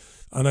days.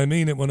 And I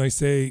mean it when I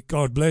say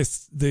God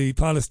bless the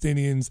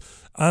Palestinians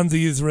and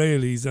the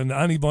Israelis and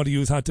anybody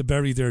who's had to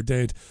bury their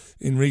dead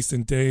in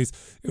recent days.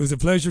 It was a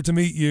pleasure to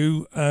meet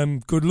you.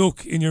 Good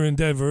luck in your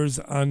endeavours,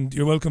 and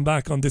you're welcome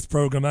back on this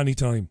programme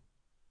anytime.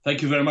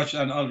 Thank you very much.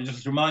 And I'll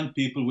just remind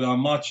people we are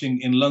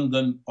marching in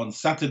London on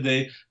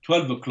Saturday,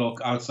 12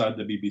 o'clock outside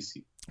the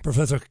BBC.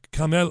 Professor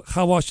Kamel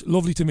Hawash,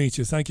 lovely to meet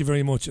you. Thank you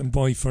very much, and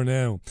bye for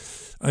now.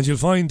 And you'll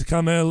find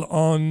Kamel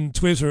on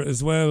Twitter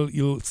as well.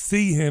 You'll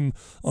see him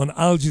on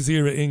Al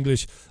Jazeera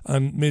English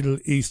and Middle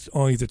East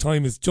Eye. The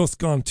time is just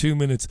gone 2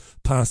 minutes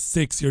past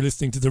 6. You're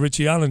listening to The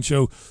Richie Allen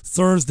Show,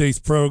 Thursday's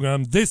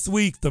programme. This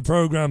week, the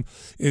programme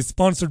is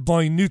sponsored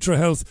by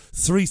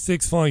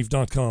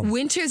NutriHealth365.com.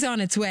 Winter's on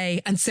its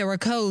way, and so are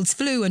colds,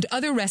 flu, and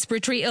other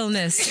respiratory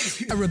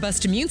illness. A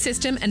robust immune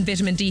system and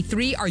vitamin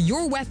D3 are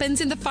your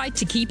weapons in the fight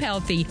to keep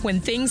healthy when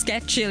things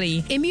get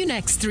chilly.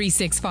 Immunex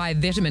 365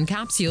 vitamin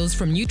capsules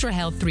from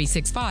NutriHealth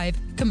 365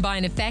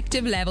 combine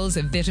effective levels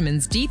of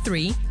vitamins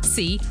D3,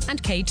 C,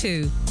 and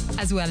K2,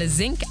 as well as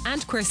zinc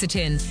and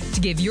quercetin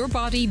to give your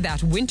body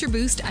that winter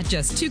boost at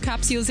just 2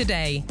 capsules a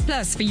day.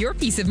 Plus, for your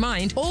peace of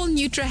mind, all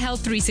NutriHealth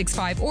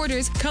 365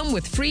 orders come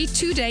with free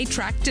 2-day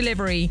track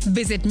delivery.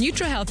 Visit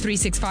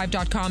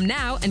NutriHealth365.com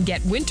now and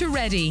get winter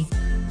ready.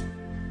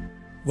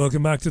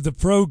 Welcome back to the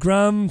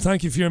programme.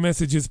 Thank you for your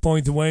messages,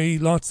 by the way.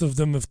 Lots of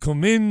them have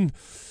come in.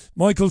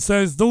 Michael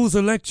says, those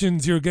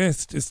elections your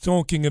guest is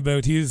talking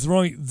about, he is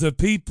right. The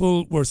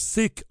people were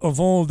sick of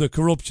all the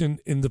corruption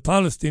in the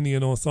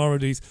Palestinian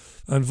authorities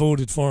and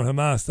voted for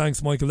Hamas.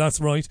 Thanks, Michael. That's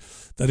right.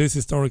 That is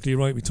historically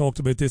right. We talked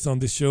about this on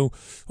this show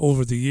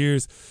over the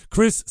years.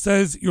 Chris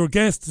says, your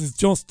guest has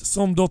just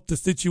summed up the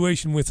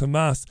situation with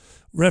Hamas,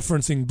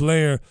 referencing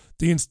Blair.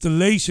 The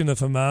installation of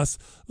Hamas,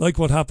 like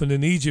what happened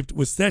in Egypt,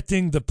 was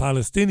setting the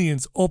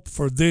Palestinians up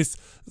for this,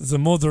 the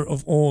mother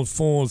of all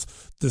falls.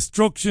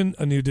 Destruction,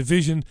 a new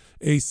division,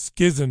 a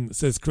schism,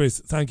 says Chris.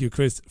 Thank you,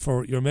 Chris,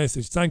 for your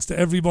message. Thanks to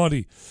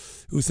everybody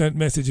who sent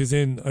messages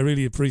in. I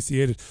really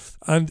appreciate it.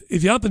 And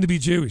if you happen to be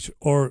Jewish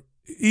or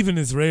even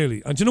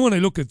Israeli, and you know, when I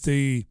look at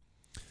the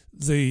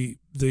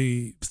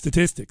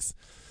statistics,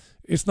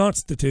 it's not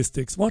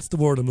statistics. What's the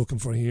word I'm looking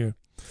for here?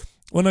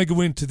 When I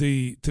go into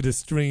the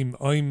stream,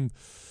 I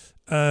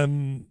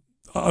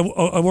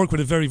work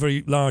with a very,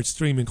 very large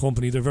streaming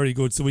company. They're very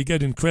good. So we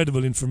get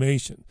incredible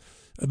information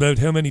about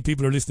how many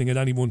people are listening at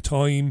any one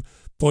time.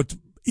 But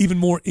even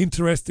more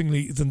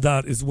interestingly than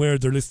that is where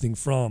they're listening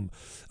from.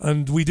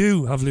 And we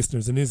do have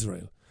listeners in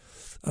Israel.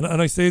 And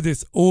I say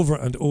this over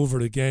and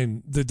over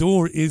again. The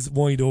door is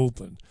wide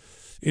open.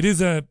 It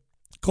is a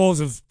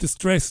cause of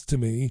distress to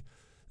me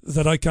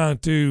that I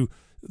can't do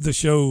the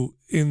show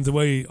in the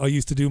way I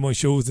used to do my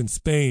shows in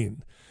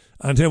Spain,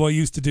 and how I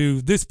used to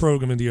do this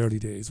programme in the early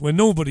days when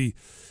nobody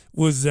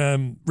was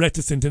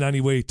reticent in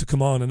any way to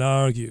come on and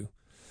argue.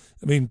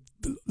 I mean,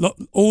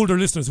 older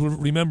listeners will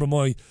remember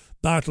my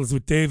battles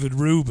with David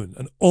Rubin,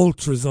 an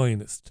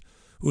ultra-Zionist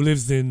who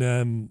lives in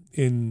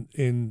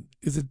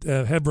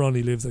Hebron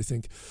he lives, I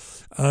think.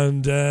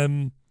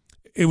 And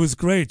it was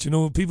great, you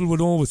know, people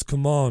would always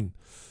come on.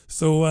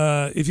 So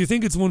if you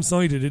think it's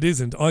one-sided, it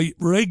isn't. I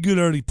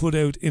regularly put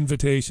out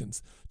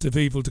invitations to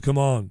people to come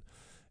on.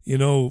 You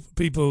know,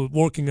 people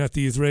working at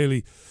the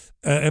Israeli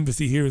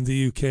embassy here in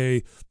the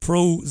UK,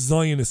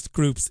 pro-Zionist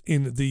groups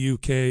in the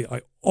UK.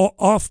 I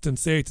often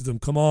say to them,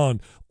 come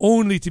on,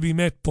 only to be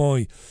met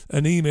by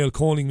an email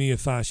calling me a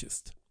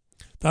fascist.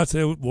 That's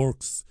how it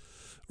works,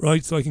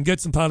 right? So I can get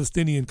some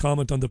Palestinian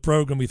comment on the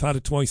programme. We've had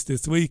it twice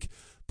this week,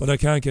 but I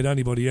can't get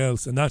anybody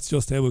else, and that's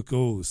just how it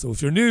goes. So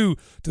if you're new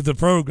to the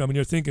programme and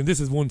you're thinking this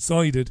is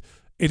one-sided,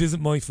 it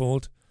isn't my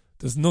fault.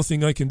 There's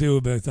nothing I can do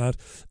about that.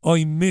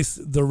 I miss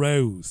the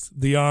rows,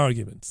 the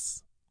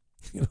arguments,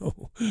 you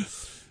know,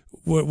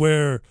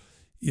 where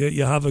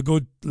you have a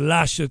good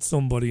lash at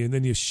somebody and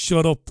then you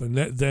shut up and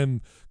let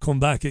them come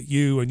back at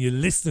you and you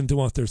listen to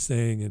what they're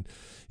saying, and,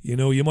 you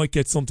know, you might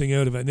get something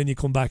out of it and then you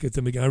come back at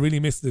them again. I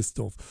really miss this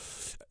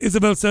stuff.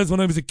 Isabel says,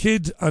 when I was a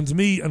kid and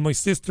me and my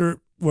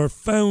sister were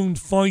found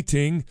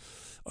fighting,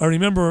 I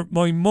remember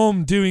my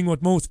mum doing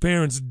what most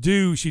parents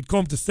do. She'd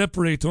come to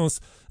separate us,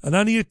 and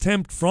any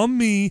attempt from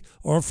me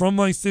or from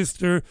my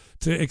sister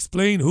to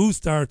explain who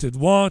started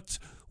what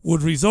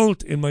would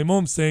result in my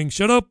mum saying,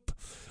 "Shut up,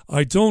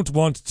 I don't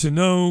want to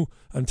know,"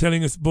 and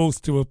telling us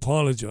both to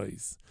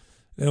apologise.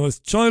 Now, as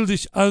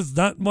childish as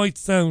that might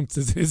sound,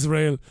 says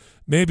Israel,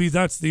 maybe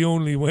that's the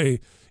only way.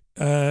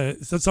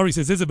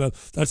 Says Isabel,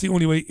 that's the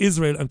only way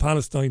Israel and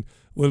Palestine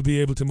will be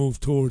able to move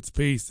towards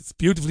peace. It's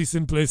beautifully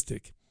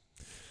simplistic.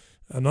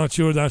 I'm not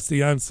sure that's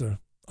the answer.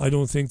 I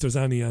don't think there's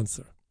any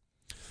answer.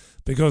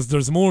 Because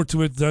there's more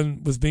to it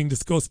than was being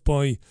discussed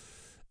by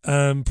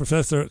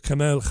Professor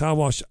Kamel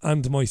Khawash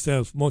and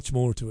myself. Much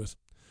more to it.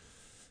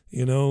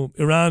 You know,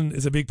 Iran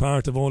is a big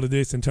part of all of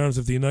this in terms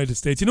of the United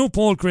States. You know,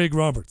 Paul Craig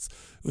Roberts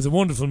was a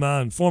wonderful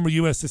man, former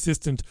US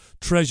Assistant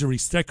Treasury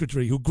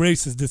Secretary who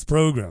graces this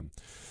programme.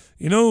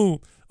 You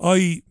know,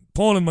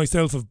 Paul and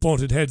myself have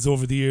butted heads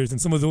over the years in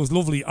some of those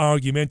lovely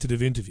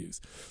argumentative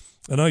interviews.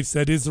 And I've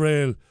said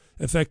Israel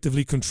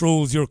effectively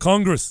controls your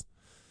Congress.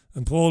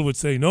 And Paul would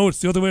say, no,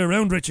 it's the other way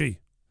around, Richie.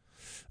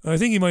 And I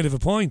think he might have a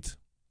point,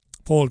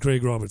 Paul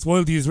Craig Roberts,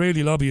 while the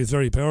Israeli lobby is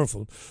very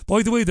powerful.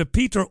 By the way, the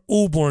Peter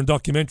Oborne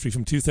documentary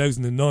from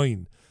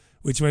 2009,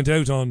 which went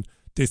out on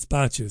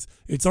Dispatches,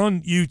 it's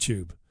on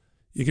YouTube.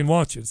 You can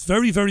watch it. It's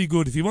very, very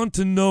good. If you want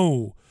to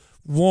know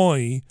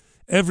why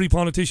every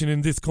politician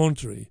in this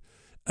country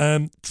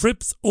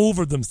trips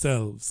over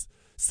themselves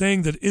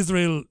saying that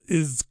Israel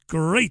is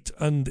great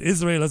and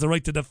Israel has a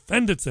right to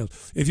defend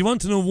itself. If you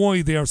want to know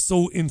why they are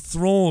so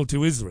enthralled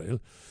to Israel,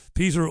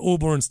 Peter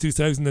Oborne's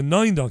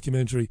 2009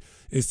 documentary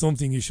is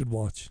something you should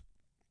watch.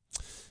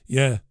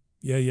 Yeah.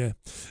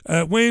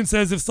 Wayne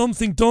says if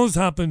something does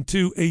happen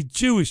to a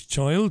Jewish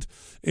child,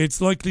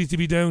 it's likely to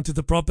be down to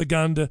the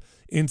propaganda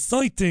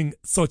inciting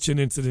such an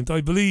incident.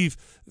 I believe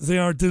they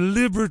are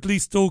deliberately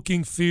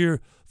stoking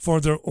fear for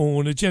their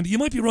own agenda. You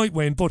might be right,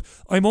 Wayne, but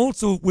I'm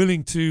also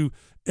willing to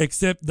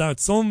accept that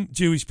some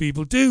Jewish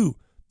people do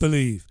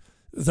believe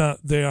that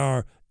they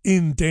are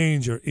in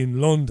danger in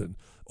London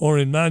or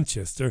in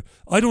Manchester.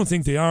 I don't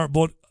think they are,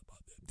 but,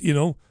 you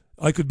know,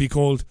 I could be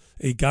called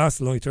a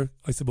gaslighter,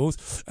 I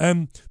suppose.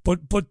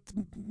 But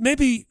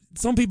maybe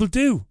some people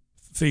do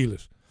feel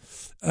it.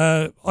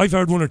 I've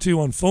heard one or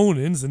two on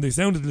phone-ins and they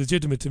sounded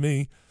legitimate to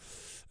me.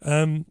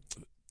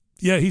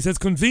 He says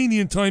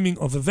convenient timing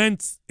of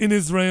events in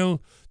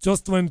Israel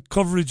just when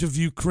coverage of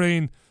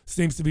Ukraine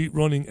seems to be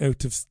running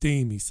out of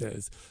steam, he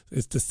says.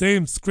 It's the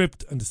same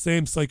script and the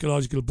same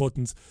psychological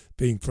buttons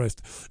being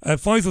pressed.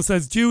 Faisal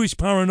says Jewish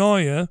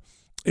paranoia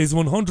is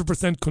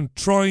 100%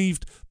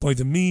 contrived by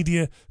the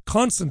media,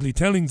 constantly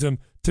telling them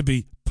to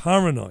be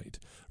paranoid.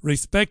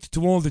 Respect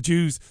to all the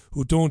Jews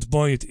who don't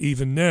buy it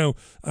even now.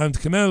 And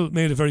Kamel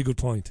made a very good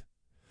point.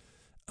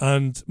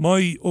 And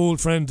my old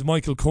friend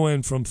Michael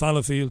Cohen from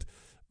Fallowfield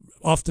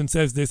often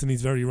says this, and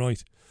he's very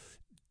right.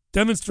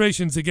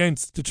 Demonstrations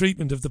against the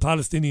treatment of the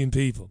Palestinian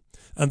people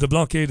and the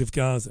blockade of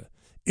Gaza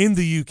in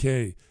the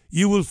UK,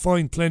 you will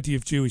find plenty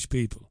of Jewish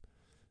people.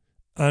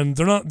 And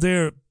they're not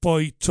there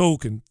by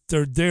token.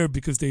 They're there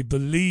because they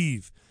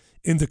believe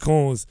in the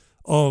cause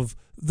of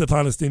the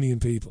Palestinian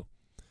people.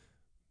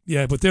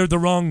 Yeah, but they're the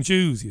wrong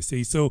Jews, you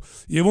see. So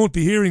you won't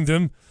be hearing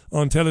them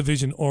on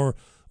television or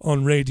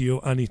on radio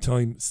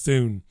anytime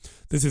soon.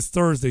 This is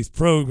Thursday's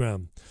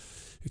programme.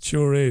 It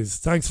sure is.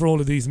 Thanks for all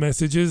of these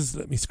messages.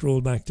 Let me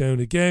scroll back down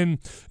again.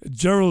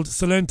 Gerald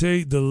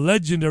Salente, the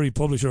legendary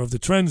publisher of the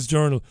Trends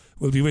Journal,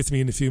 will be with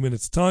me in a few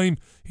minutes' time.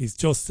 He's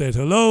just said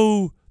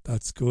hello.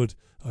 That's good.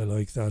 I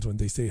like that when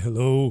they say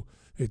hello.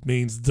 It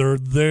means they're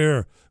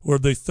there where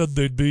they said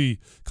they'd be,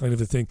 kind of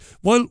a thing.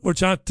 While we're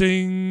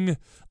chatting,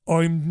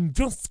 I'm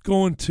just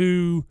going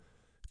to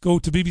go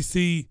to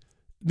BBC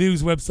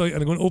News website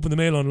and I'm going to open the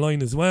mail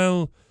online as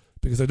well,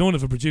 because I don't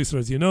have a producer,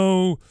 as you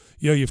know.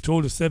 Yeah, you've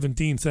told us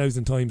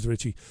 17,000 times,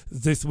 Richie,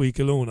 this week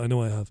alone. I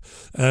know I have.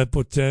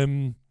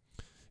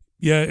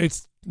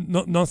 It's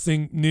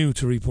nothing new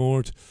to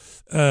report.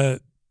 The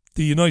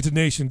United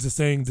Nations is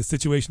saying the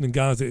situation in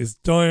Gaza is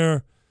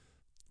dire.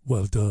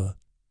 Well, duh.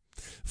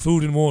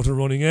 Food and water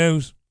running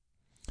out.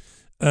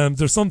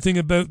 There's something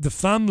about the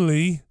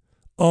family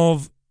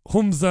of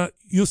Humza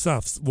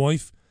Yousaf's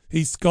wife.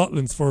 He's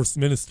Scotland's First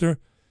Minister.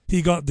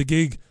 He got the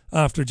gig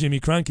after Jimmy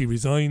Krankie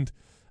resigned.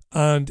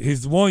 And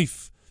his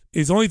wife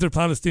is either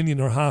Palestinian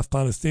or half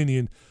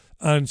Palestinian.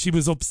 And she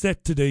was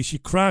upset today. She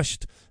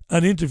crashed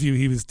an interview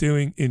he was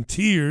doing in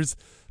tears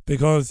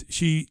because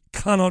she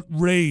cannot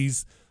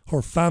raise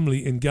her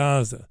family in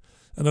Gaza.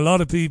 And a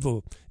lot of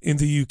people in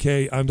the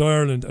UK and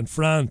Ireland and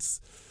France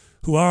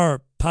who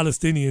are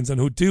Palestinians and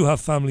who do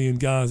have family in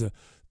Gaza,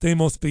 they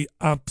must be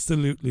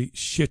absolutely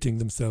shitting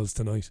themselves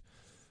tonight.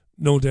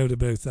 No doubt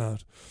about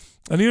that.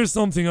 And here's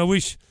something I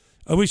wish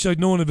I'd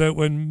known about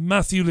when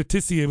Matthew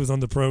Letitia was on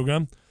the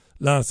programme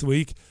last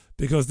week,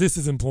 because this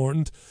is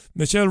important.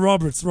 Michelle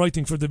Roberts,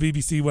 writing for the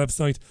BBC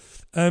website.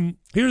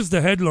 Here's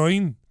the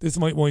headline. This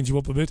might wind you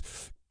up a bit.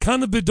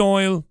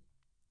 Cannabidiol.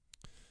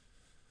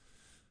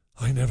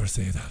 I never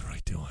say that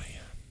right, do I?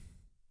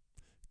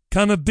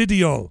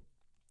 Cannabidiol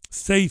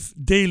safe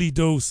daily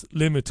dose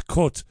limit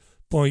cut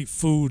by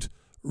food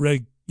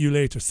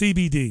regulator,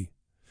 CBD,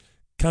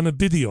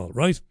 cannabidiol,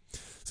 right?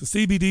 So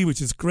CBD,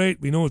 which is great,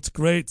 we know it's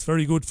great, it's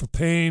very good for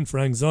pain, for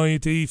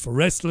anxiety, for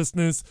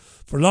restlessness,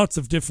 for lots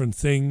of different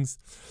things.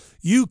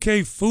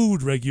 UK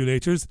food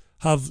regulators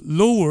have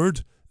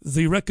lowered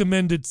the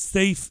recommended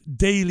safe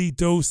daily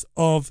dose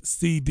of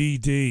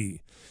CBD,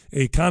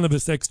 a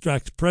cannabis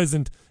extract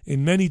present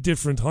in many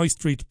different high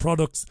street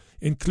products,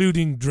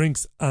 including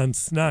drinks and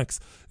snacks.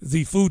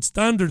 The Food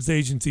Standards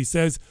Agency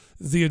says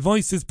the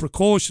advice is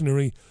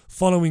precautionary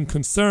following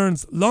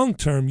concerns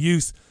long-term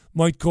use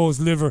might cause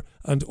liver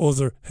and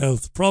other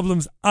health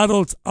problems.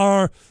 Adults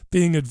are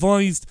being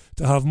advised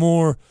to have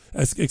no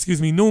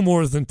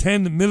more than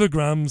 10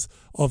 milligrams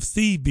of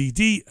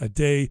CBD a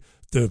day.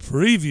 The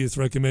previous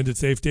recommended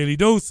safe daily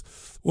dose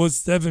was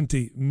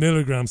 70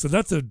 milligrams. So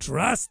that's a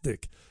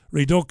drastic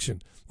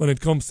reduction when it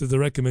comes to the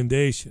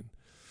recommendation.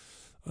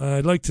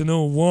 I'd like to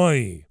know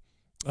why.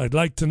 I'd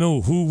like to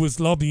know who was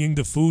lobbying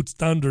the Food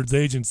Standards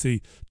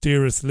Agency,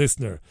 dearest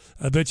listener.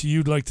 I bet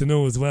you'd like to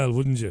know as well,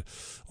 wouldn't you?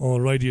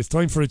 Alrighty, it's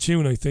time for a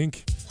tune, I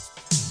think.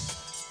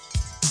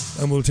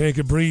 And we'll take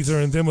a breather,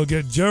 and then we'll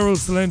get Gerald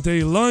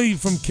Celente live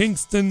from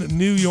Kingston,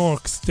 New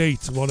York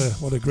State. What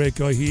a great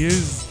guy he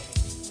is.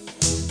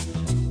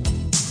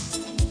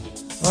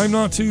 I'm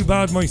not too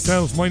bad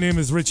myself. My name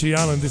is Richie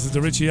Allen. This is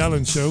the Richie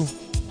Allen Show.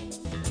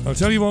 I'll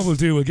tell you what we'll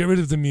do. We'll get rid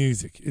of the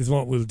music, is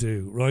what we'll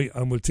do, right?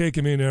 And we'll take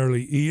him in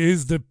early. He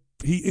is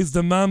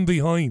the man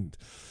behind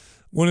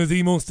one of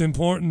the most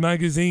important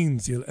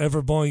magazines you'll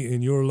ever buy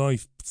in your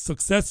life,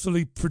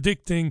 successfully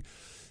predicting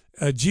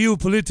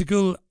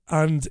geopolitical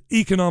and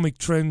economic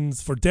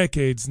trends for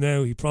decades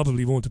now. He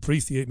probably won't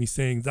appreciate me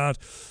saying that.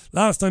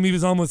 Last time he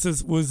was on was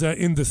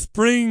in the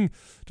spring.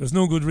 There's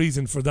no good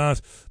reason for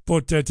that.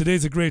 But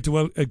today's a great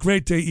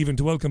day even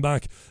to welcome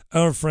back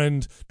our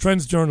friend,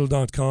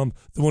 trendsjournal.com,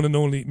 the one and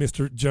only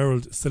Mr.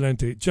 Gerald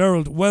Celente.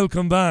 Gerald,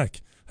 welcome back.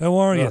 How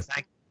are you?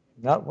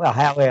 Well,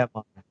 how am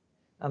I?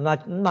 I'm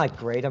not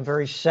great. I'm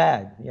very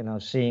sad,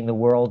 seeing the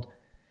world,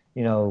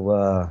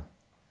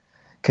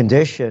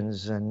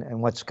 conditions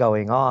and what's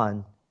going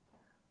on.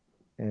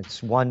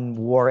 It's one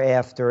war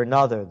after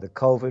another, the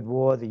COVID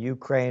war, the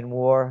Ukraine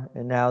war,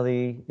 and now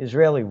the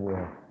Israeli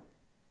war.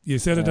 You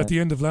said it at the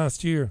end of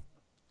last year.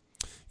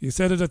 You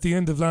said it at the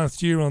end of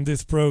last year on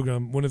this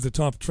program. One of the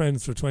top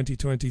trends for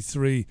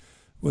 2023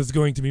 was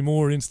going to be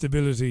more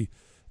instability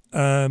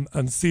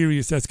and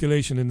serious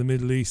escalation in the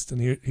Middle East,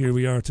 and here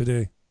we are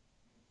today.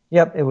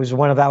 Yep, it was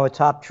one of our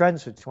top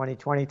trends for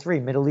 2023,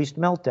 Middle East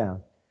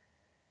meltdown.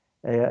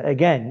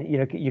 Again,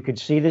 you could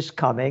see this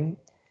coming.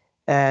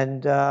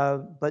 And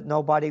but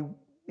nobody,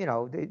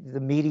 the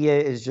media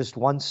is just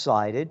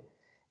one-sided,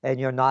 and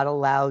you're not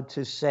allowed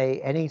to say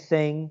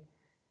anything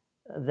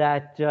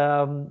that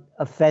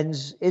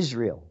offends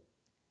Israel.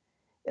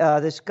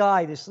 This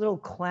little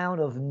clown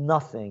of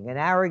nothing, an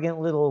arrogant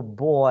little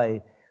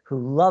boy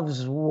who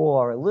loves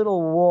war, a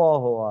little war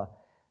whore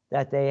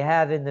that they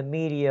have in the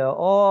media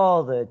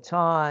all the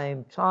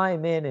time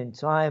in and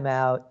time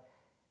out.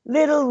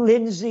 Little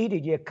Lindsay,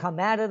 did you come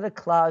out of the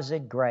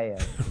closet, Graham?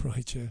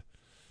 Right, yeah.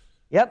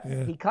 Yep,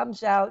 yeah. He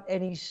comes out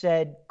and he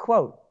said,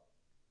 quote,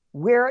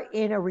 "We're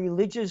in a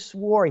religious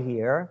war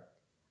here.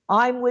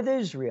 I'm with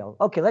Israel."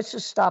 Okay, let's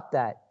just stop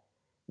that.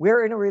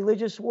 We're in a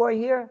religious war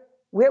here?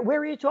 Where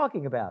are you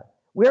talking about?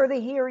 Where are the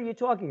here are you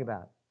talking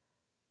about?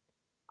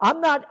 I'm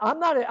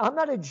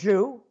not a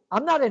Jew.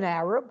 I'm not an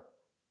Arab.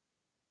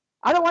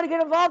 I don't want to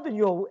get involved in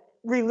your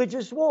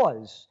religious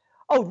wars.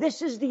 Oh,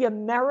 this is the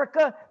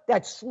America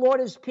that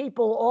slaughters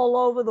people all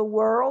over the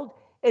world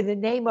in the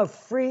name of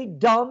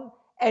freedom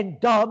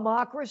and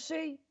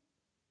democracy?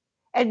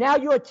 And now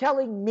you're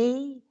telling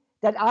me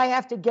that I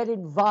have to get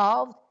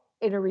involved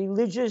in a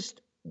religious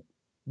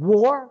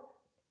war?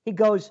 He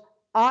goes,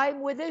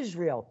 "I'm with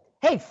Israel."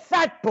 Hey,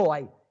 fat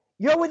boy,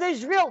 you're with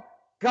Israel?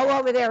 Go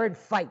over there and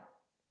fight.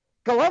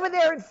 Go over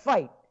there and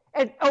fight.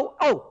 And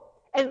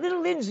and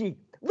little Lindsay,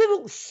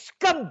 little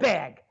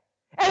scumbag.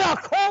 And I'll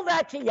call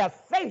that to your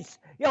face,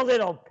 you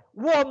little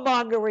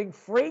warmongering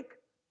freak.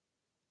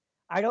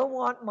 I don't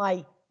want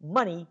my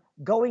money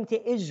going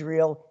to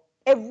Israel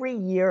every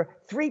year,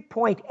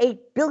 $3.8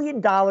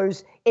 billion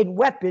in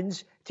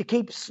weapons to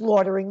keep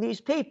slaughtering these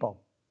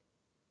people.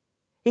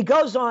 He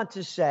goes on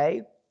to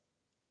say,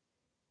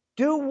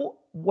 do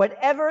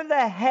whatever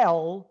the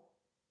hell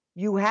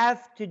you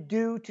have to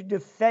do to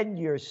defend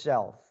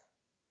yourself.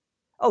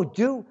 Oh,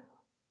 do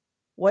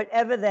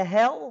whatever the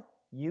hell?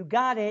 You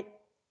got it.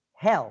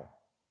 Hell.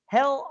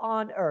 Hell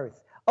on earth.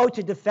 Oh,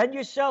 to defend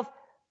yourself?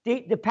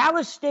 The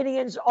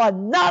Palestinians are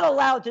not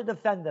allowed to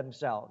defend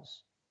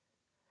themselves.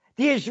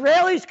 The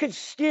Israelis could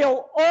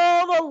steal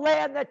all the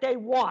land that they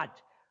want.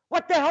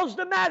 What the hell's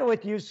the matter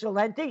with you,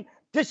 Celente?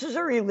 This is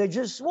a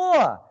religious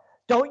war.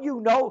 Don't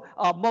you know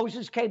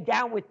Moses came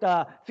down with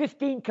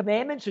 15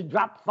 commandments and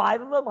dropped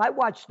 5 of them? I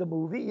watched the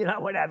movie,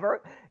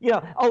 whatever.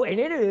 And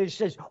in it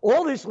says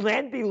all this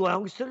land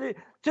belongs to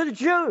the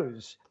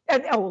Jews.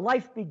 And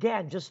life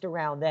began just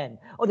around then.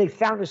 They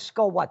found a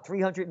skull,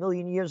 300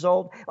 million years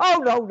old?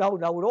 Oh, no.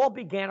 It all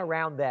began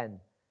around then.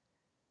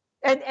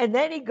 And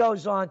then he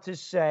goes on to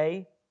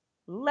say,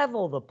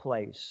 level the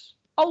place.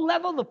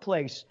 Level the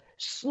place.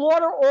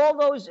 Slaughter all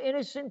those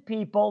innocent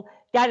people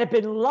that have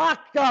been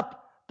locked up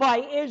by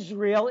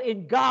Israel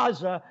in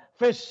Gaza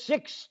for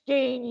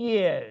 16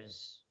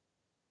 years.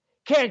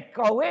 Can't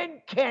go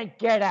in, can't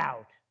get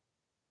out.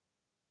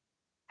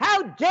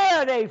 How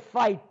dare they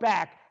fight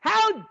back?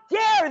 How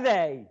dare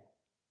they?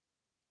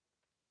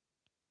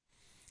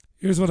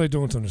 Here's what I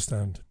don't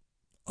understand.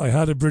 I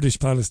had a British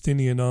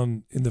Palestinian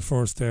on in the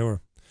first hour.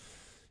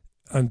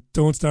 And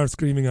don't start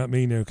screaming at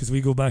me now, because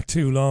we go back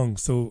too long.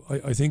 So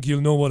I think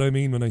you'll know what I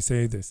mean when I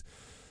say this.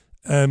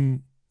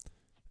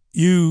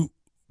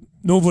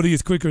 Nobody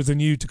is quicker than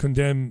you to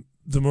condemn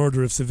the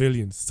murder of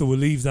civilians. So we'll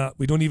leave that.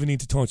 We don't even need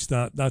to touch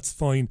that. That's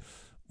fine.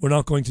 We're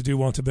not going to do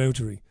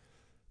whataboutery.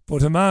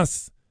 But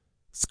Hamas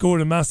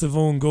scored a massive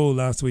own goal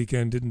last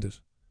weekend, didn't it?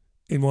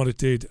 In what it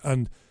did.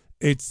 And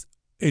it's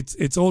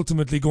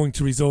ultimately going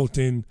to result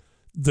in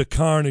the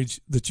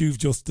carnage that you've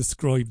just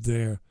described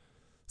there.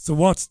 So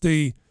what's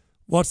the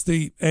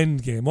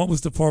end game? What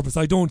was the purpose?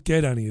 I don't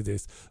get any of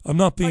this. I'm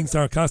not being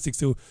sarcastic,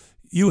 so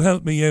you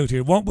help me out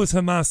here. What was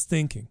Hamas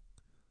thinking?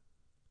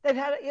 They've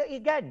had,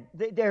 again,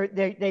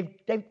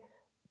 they've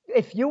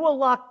if you were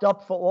locked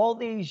up for all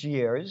these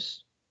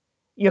years,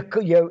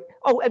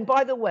 and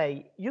by the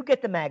way, you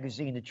get the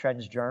magazine, the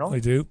Trends Journal. I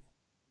do.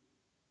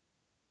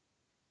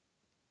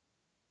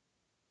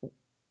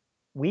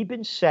 We've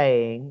been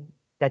saying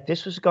that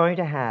this was going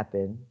to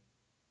happen,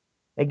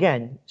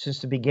 again, since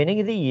the beginning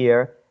of the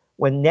year,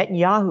 when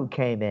Netanyahu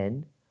came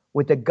in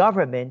with the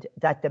government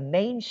that the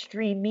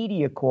mainstream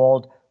media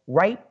called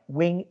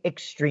right-wing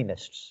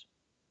extremists.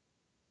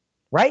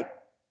 Right?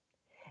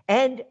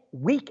 And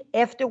week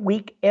after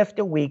week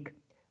after week,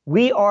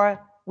 we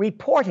are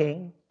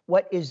reporting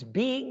what is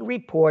being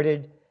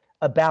reported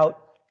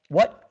about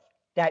what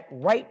that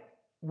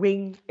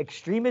right-wing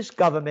extremist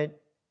government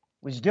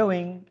was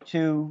doing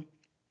to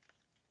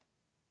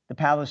the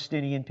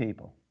Palestinian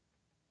people.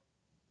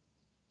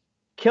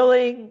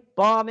 Killing,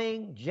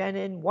 bombing,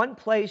 Jenin, one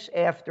place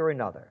after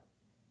another.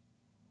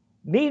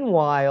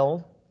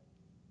 Meanwhile,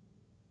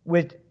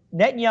 with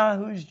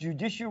Netanyahu's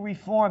Judicial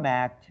Reform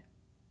Act,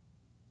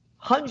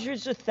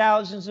 hundreds of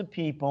thousands of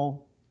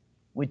people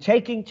were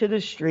taking to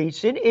the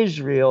streets in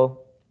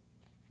Israel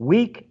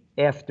week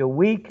after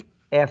week,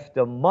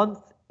 after month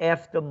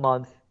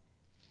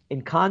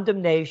in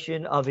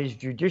condemnation of his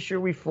Judicial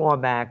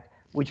Reform Act,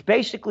 which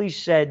basically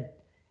said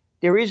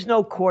there is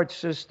no court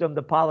system,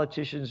 the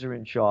politicians are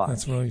in charge.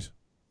 That's right.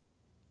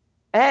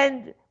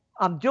 And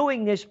I'm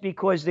doing this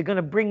because they're going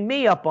to bring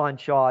me up on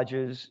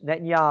charges,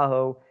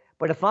 Netanyahu,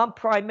 but if I'm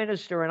prime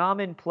minister and I'm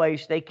in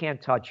place, they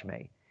can't touch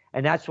me.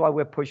 And that's why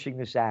we're pushing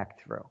this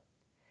act through.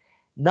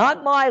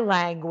 Not my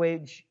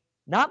language,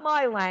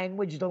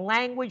 the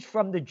language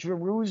from the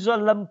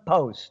Jerusalem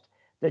Post,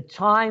 the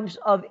Times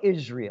of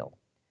Israel.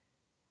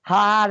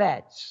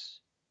 Haaretz.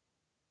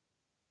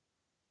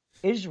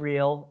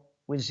 Israel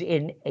was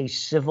in a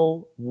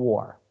civil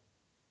war.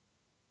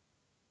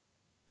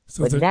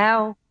 But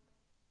now,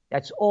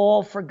 that's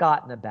all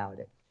forgotten about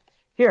it.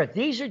 Here,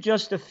 these are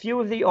just a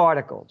few of the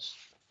articles.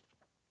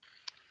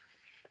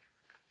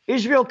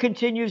 Israel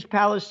continues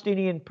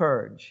Palestinian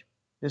purge.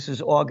 This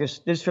is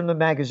August. This is from the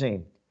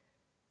magazine.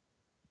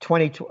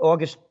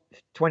 August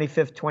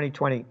 25th,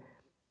 2020.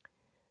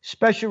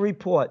 Special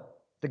report,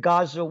 the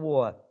Gaza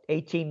War,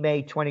 18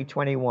 May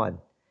 2021.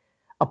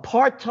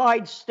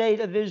 Apartheid state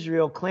of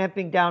Israel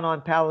clamping down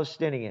on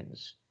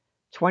Palestinians,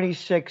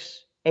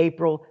 26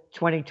 April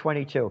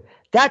 2022.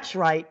 That's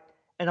right,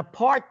 an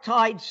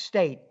apartheid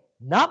state,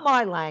 not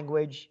my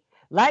language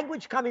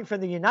coming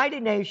from the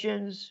United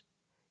Nations,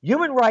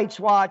 Human Rights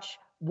Watch,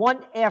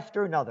 one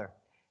after another.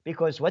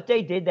 Because what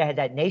they did, they had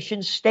that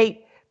nation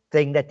state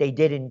thing that they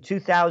did in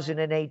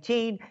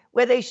 2018,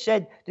 where they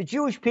said the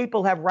Jewish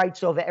people have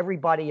rights over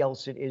everybody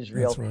else in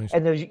Israel. That's right.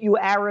 And there's you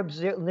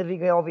Arabs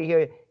living over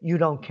here, you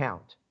don't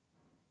count.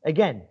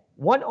 Again,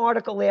 one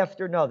article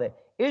after another.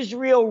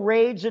 Israel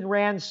raids and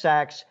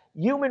ransacks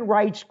human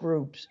rights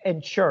groups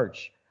and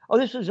church. Oh,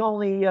 this was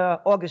only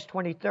August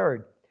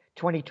 23rd,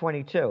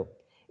 2022.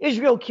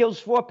 Israel kills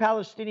 4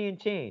 Palestinian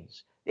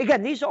teens.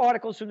 Again, these are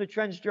articles from the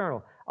Trends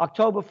Journal,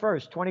 October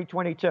 1st,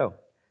 2022.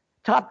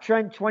 Top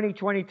trend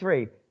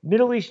 2023,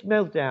 Middle East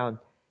meltdown.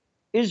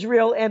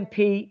 Israel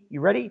MP, you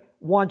ready?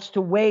 Wants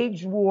to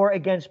wage war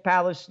against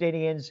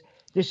Palestinians.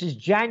 This is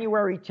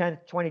January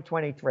 10th,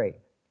 2023.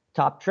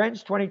 Top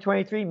trends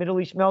 2023, Middle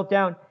East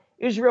meltdown.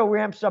 Israel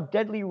ramps up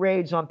deadly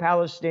raids on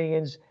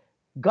Palestinians.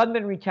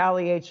 Gunman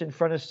retaliates in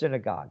front of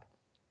synagogue.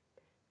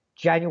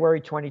 January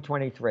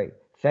 2023.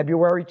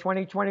 February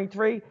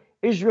 2023,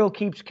 Israel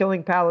keeps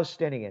killing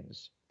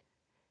Palestinians.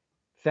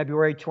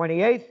 February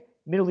 28th,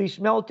 Middle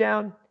East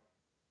meltdown.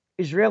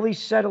 Israeli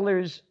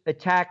settlers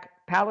attack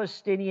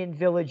Palestinian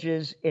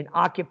villages in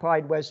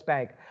occupied West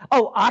Bank.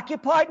 Oh,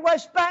 occupied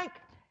West Bank?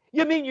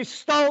 You mean you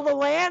stole the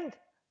land?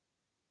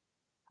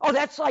 Oh,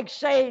 that's like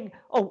saying,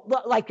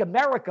 like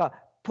America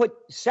put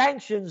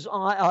sanctions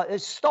on,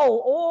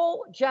 stole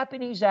all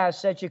Japanese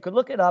assets. You could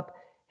look it up,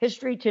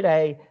 History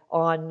Today,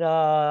 on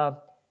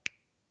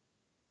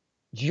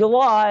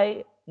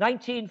July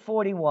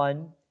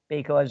 1941,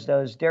 because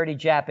those dirty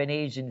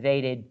Japanese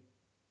invaded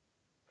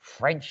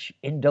French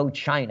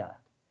Indochina.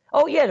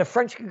 Oh, yeah, the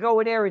French could go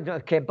in there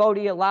in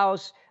Cambodia,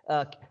 Laos,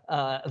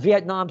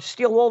 Vietnam,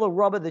 steal all the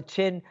rubber, the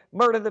tin,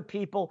 murder the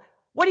people.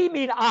 What do you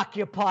mean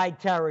occupied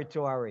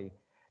territory?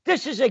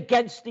 This is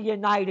against the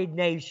United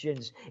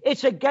Nations.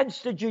 It's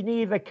against the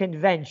Geneva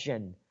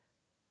Convention.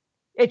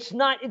 It's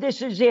not,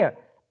 this is here.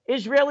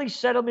 Israeli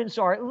settlements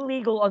are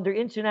illegal under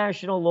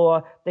international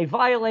law. They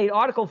violate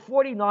Article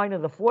 49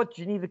 of the Fourth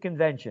Geneva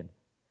Convention.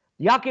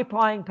 The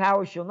occupying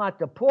power shall not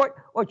deport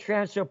or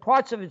transfer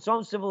parts of its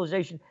own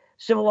civilization,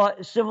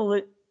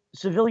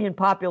 civilian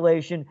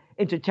population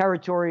into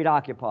territory it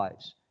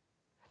occupies.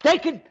 They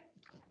can.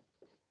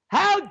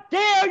 How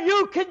dare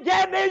you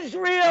condemn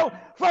Israel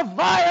for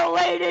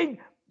violating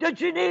the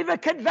Geneva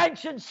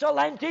Convention,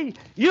 Salenti?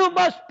 You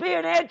must be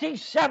an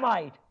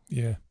anti-Semite.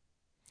 Yeah.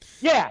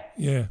 Yeah.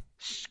 Yeah.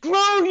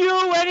 Screw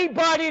you,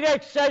 anybody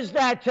that says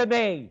that to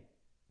me.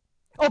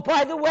 Oh,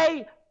 by the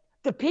way,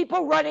 the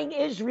people running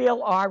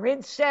Israel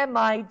aren't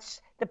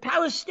Semites. The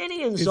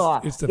Palestinians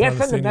are. They're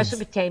from the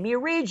Mesopotamia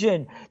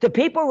region. The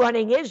people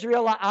running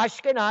Israel are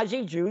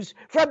Ashkenazi Jews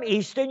from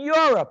Eastern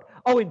Europe.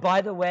 Oh, and by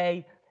the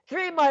way,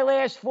 3 of my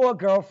last 4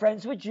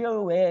 girlfriends were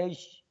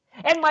Jewish.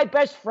 And my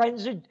best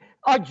friends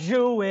are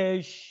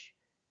Jewish.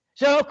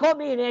 So don't call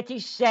me an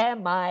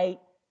anti-Semite.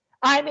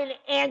 I'm an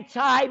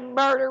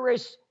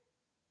anti-murderous.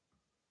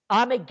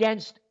 I'm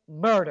against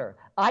murder.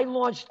 I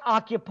launched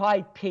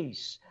Occupy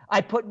Peace.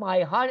 I put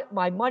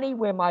my money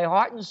where my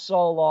heart and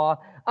soul are.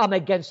 I'm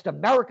against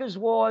America's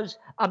wars.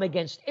 I'm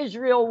against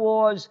Israel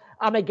wars.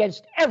 I'm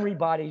against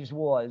everybody's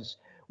wars.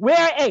 Where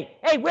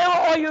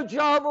are all you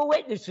Jehovah's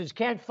Witnesses?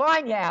 Can't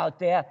find you out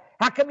there.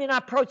 How come you're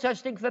not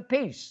protesting for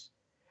peace?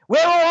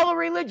 Where are all the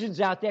religions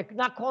out there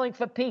not calling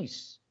for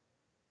peace?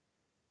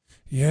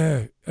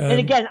 Yeah. And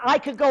again, I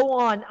could go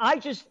on. I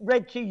just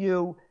read to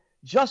you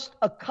just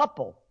a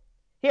couple.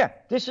 Here,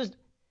 this is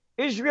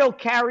Israel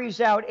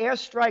carries out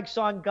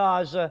airstrikes on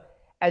Gaza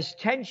as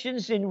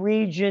tensions in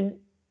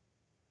region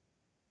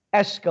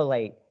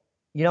escalate.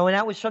 You know when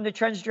that was from the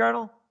Trends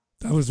Journal?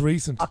 That was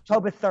recent.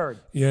 October 3rd.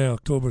 Yeah,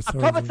 October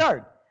 3rd. October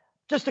 3rd.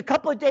 Just a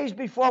couple of days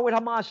before what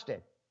Hamas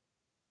did.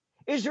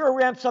 Israel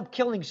ramps up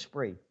killing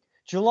spree.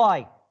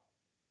 July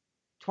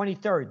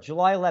 23rd,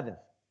 July 11th.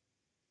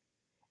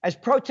 As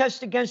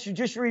protests against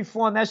judicial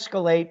reform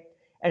escalate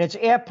and its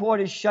airport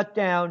is shut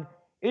down,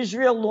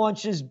 Israel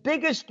launches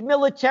biggest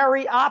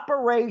military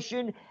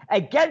operation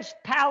against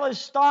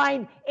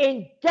Palestine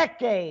in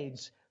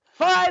decades.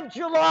 5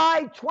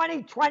 July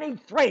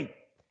 2023.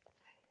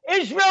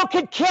 Israel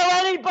can kill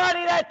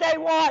anybody that they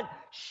want.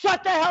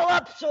 Shut the hell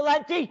up,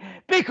 Salenti,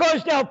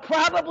 because they'll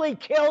probably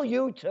kill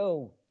you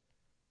too.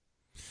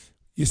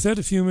 You said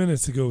a few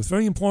minutes ago, it's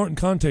very important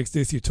context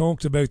this, you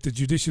talked about the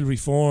judicial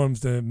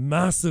reforms, the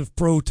massive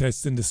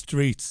protests in the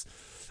streets.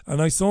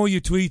 And I saw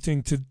you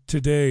tweeting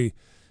today,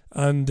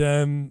 and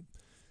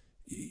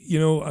you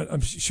know,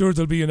 I'm sure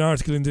there'll be an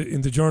article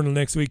in the journal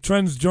next week.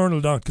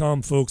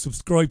 Trendsjournal.com, folks.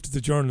 Subscribe to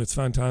the journal. It's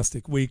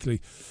fantastic,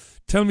 weekly.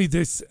 Tell me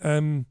this.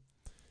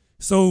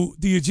 So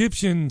the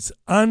Egyptians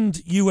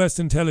and US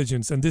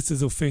intelligence, and this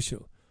is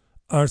official,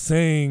 are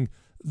saying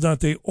that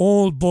they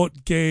all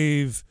but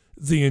gave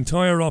the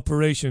entire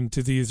operation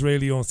to the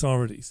Israeli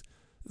authorities,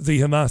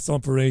 the Hamas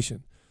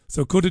operation.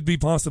 So could it be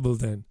possible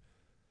then,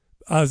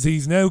 as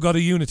he's now got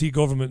a unity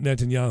government,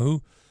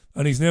 Netanyahu,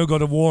 and he's now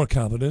got a war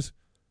cabinet,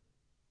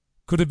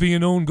 could it be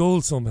an own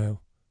goal somehow?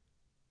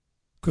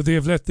 Could they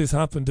have let this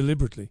happen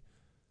deliberately?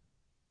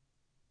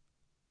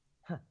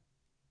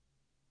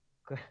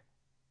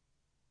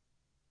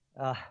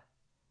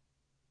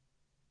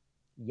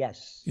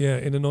 Yes. Yeah,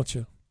 in a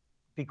nutshell.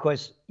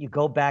 Because you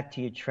go back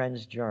to your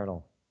Trends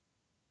Journal.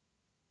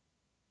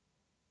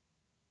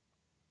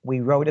 We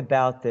wrote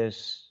about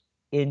this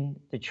in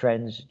the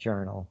Trends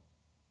Journal,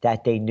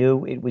 that they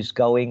knew it was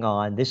going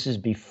on. This is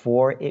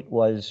before it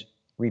was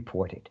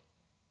reported.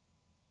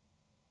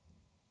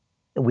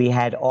 We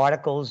had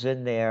articles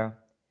in there.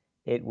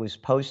 It was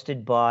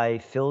posted by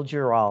Phil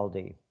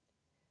Giraldi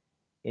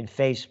in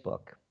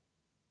Facebook.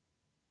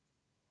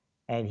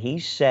 And he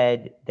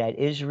said that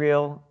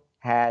Israel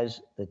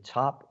has the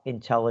top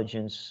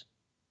intelligence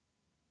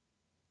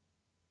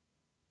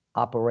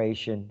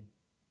operation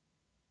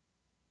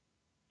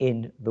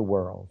in the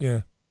world.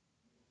 Yeah.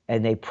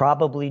 And they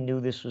probably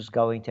knew this was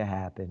going to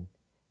happen,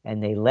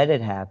 and they let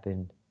it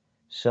happen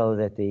so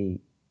that the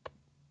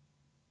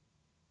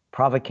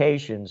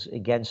provocations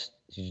against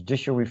the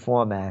Judicial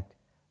Reform Act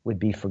would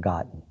be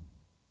forgotten.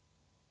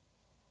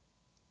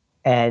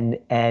 And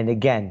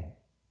again,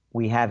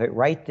 we have it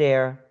right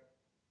there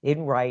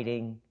in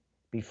writing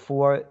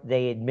before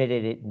they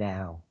admitted it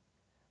now.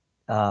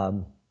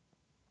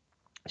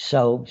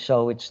 So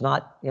it's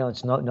not,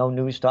 it's no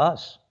news to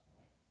us.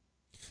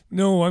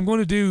 No, I'm going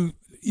to do.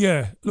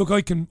 Yeah, look,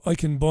 I can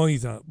buy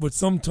that, but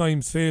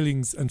sometimes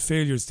failings and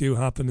failures do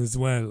happen as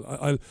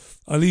well.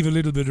 I'll leave a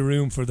little bit of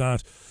room for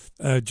that.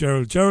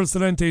 Gerald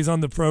Celente is on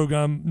the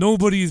program.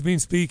 Nobody has been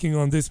speaking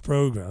on this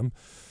program,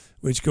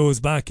 which goes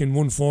back in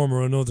one form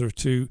or another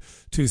to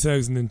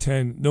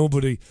 2010.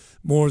 Nobody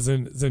more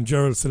than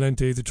Gerald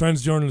Celente. The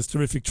Trans Journal is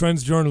terrific.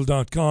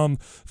 Transjournal.com,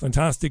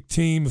 fantastic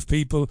team of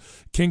people.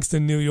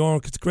 Kingston, New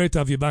York. It's great to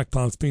have you back,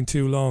 pal. It's been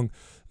too long.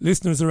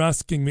 Listeners are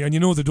asking me, and you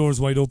know the door's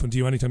wide open to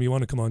you anytime you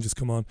want to come on, just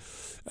come on.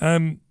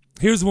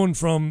 Here's one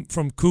from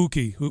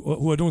Kooky,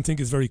 who I don't think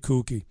is very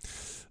kooky.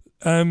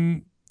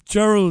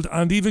 Gerald,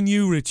 and even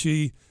you,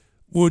 Richie,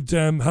 would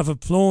have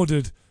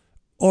applauded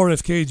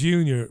RFK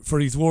Jr. for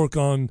his work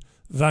on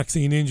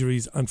vaccine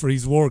injuries and for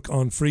his work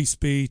on free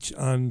speech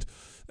and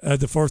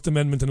the First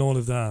Amendment and all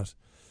of that.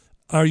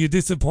 Are you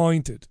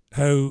disappointed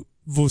how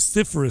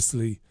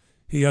vociferously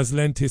he has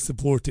lent his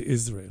support to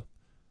Israel?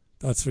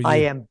 That's for you. I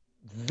am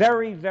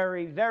very,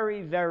 very,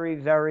 very, very,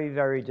 very,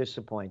 very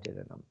disappointed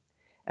in him.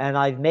 And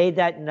I've made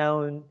that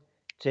known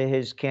to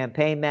his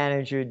campaign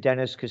manager,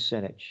 Dennis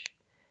Kucinich.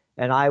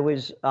 And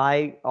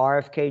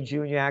RFK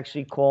Jr.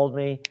 actually called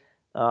me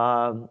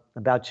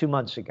about 2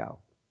 months ago,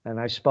 and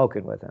I've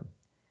spoken with him.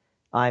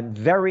 I'm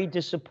very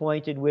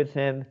disappointed with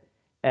him,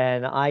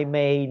 and I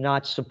may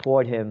not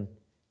support him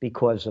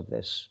because of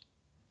this.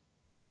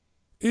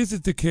 Is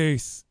it the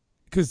case,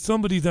 because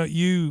somebody that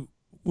you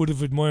would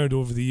have admired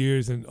over the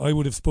years, and I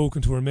would have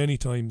spoken to her many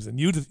times, and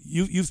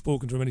you've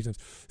spoken to her many times,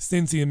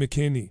 Cynthia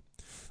McKinney.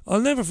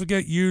 I'll never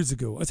forget years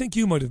ago, I think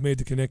you might have made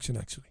the connection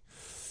actually.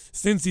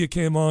 Cynthia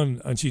came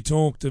on and she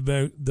talked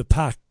about the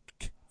pact,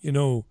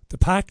 the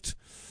pact,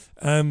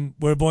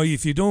 whereby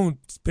if you don't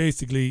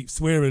basically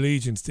swear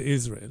allegiance to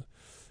Israel,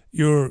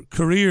 your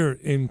career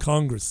in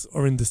Congress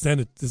or in the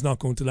Senate is not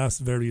going to last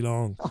very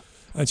long.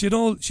 And she had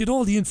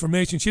all the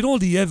information, she had all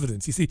the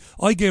evidence. You see,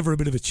 I gave her a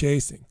bit of a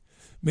chasing.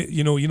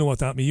 You know what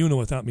that means. You know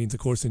what that means, of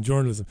course, in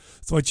journalism.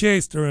 So I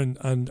chased her,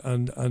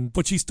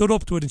 but she stood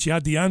up to it and she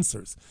had the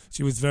answers.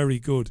 She was very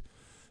good.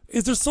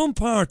 Is there some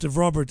part of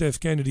Robert F.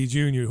 Kennedy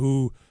Jr.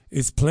 who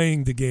is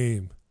playing the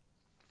game?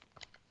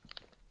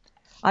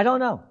 I don't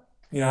know.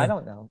 Yeah, I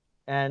don't know.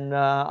 And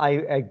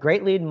I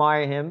greatly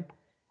admire him.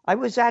 I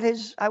was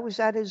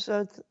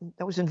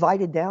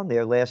invited down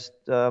there this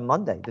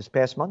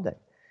past Monday,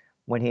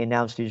 when he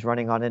announced he's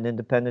running on an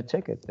independent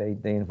ticket. They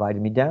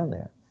invited me down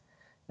there.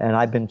 And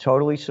I've been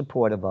totally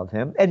supportive of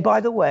him. And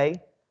by the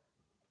way,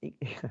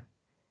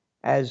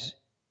 as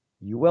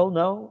you well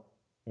know,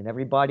 and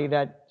everybody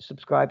that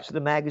subscribes to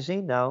the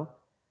magazine know,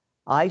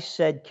 I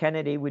said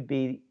Kennedy would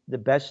be the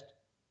best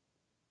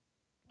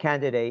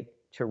candidate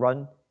to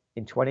run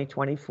in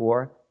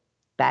 2024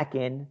 back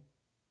in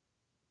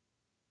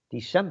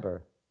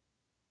December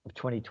of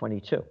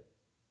 2022.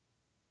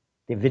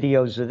 The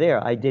videos are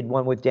there. I did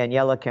one with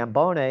Daniela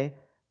Cambone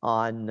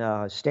on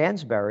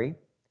Stansberry.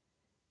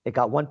 It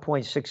got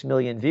 1.6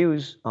 million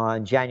views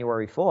on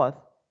January 4th,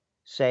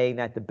 saying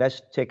that the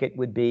best ticket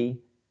would be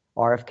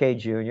RFK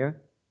Jr.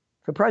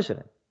 for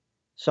president.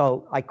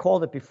 So I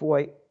called it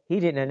before he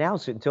didn't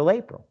announce it until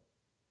April.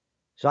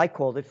 So I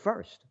called it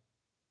first.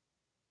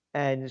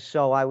 And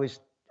so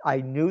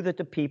I knew that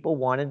the people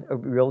wanted a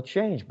real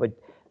change. But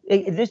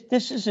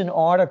this is an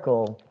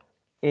article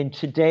in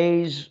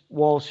today's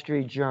Wall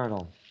Street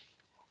Journal.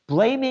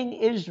 Blaming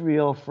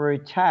Israel for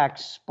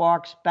attacks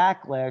sparks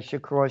backlash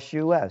across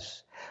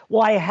U.S.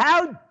 Why,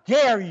 how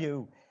dare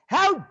you?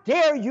 How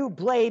dare you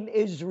blame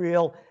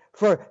Israel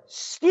for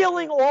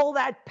stealing all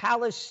that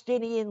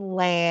Palestinian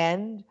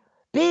land,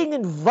 being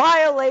in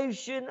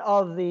violation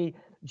of the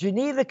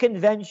Geneva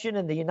Convention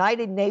and the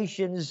United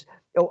Nations,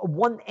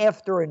 one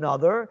after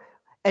another,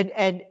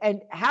 and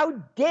how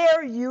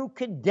dare you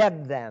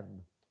condemn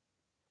them?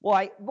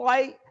 Why,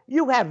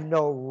 you have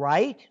no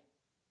right.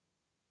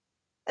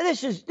 And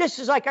this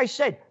is like I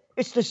said,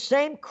 it's the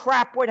same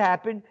crap would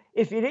happen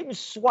if you didn't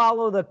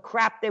swallow the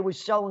crap they were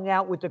selling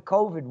out with the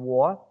COVID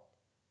war,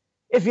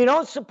 if you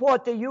don't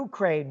support the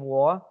Ukraine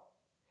war,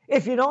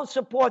 if you don't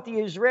support the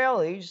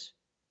Israelis.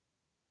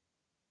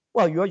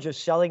 Well, you're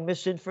just selling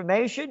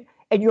misinformation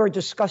and you're a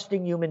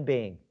disgusting human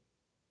being.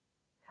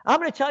 I'm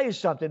going to tell you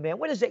something, man.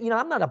 What is it?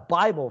 I'm not a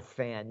Bible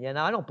fan.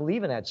 I don't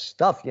believe in that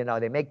stuff.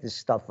 They make this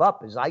stuff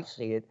up as I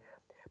see it.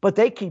 But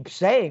they keep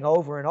saying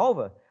over and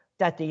over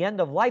that the end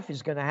of life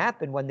is going to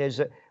happen when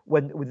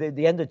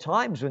the end of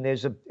times, and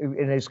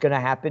it's going to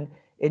happen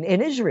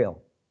in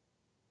Israel.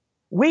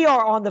 We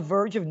are on the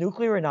verge of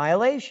nuclear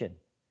annihilation.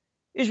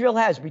 Israel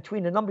has,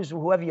 between the numbers of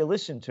whoever you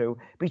listen to,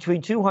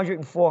 between 200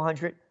 and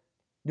 400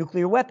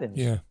 nuclear weapons.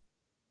 Yeah.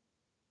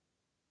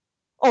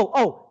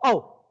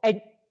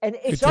 And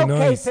it's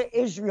okay for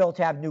Israel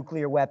to have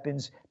nuclear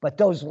weapons, but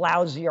those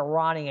lousy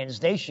Iranians,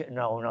 they shouldn't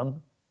own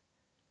them.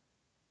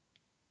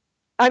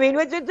 I mean,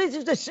 this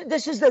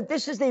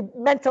is the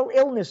mental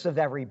illness of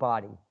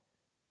everybody.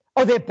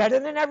 Oh, they're better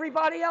than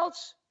everybody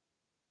else?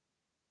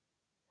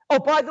 Oh,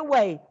 by the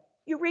way,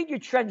 you read your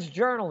Trends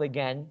Journal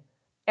again,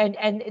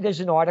 and there's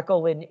an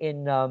article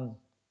in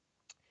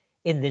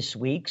this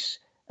week's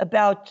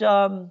about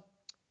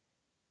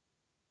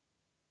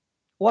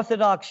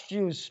Orthodox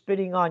Jews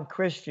spitting on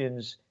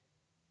Christians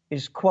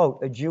is,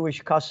 quote, a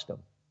Jewish custom.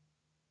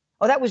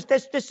 Oh,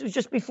 this was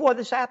just before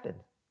this happened.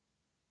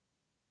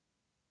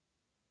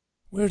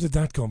 Where did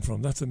that come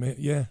from? That's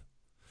amazing. Yeah.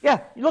 Yeah,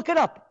 you look it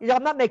up.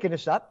 I'm not making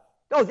this up.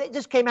 Oh,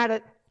 this came out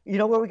of, you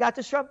know where we got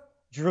this from?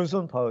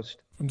 Jerusalem Post.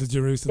 From the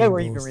Jerusalem Post. They were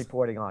even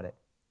reporting on it.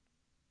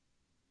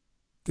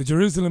 The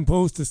Jerusalem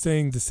Post is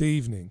saying this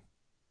evening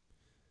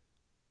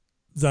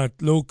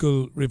that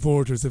local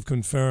reporters have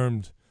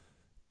confirmed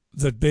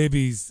that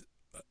babies,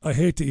 I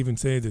hate to even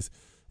say this,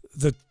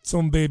 that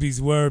some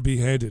babies were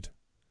beheaded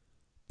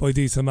by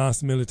these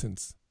Hamas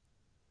militants.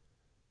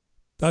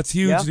 That's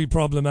hugely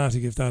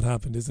problematic if that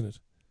happened, isn't it?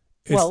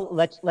 Well,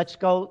 let's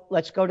go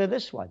to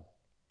this one.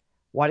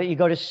 Why don't you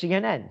go to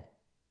CNN?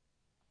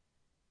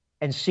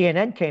 And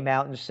CNN came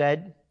out and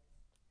said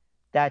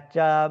that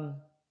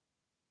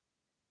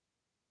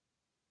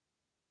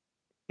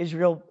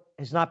Israel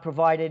has not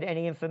provided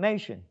any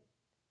information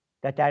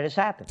that has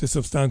happened. To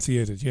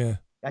substantiate it, yeah.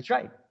 That's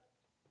right.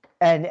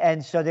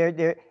 And so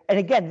they're and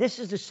again, this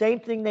is the same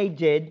thing they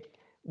did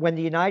when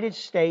the United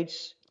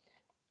States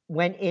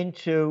went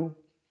into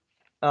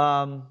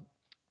the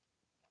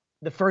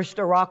first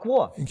Iraq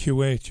War. In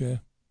Kuwait, yeah.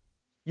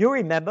 You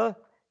remember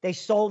they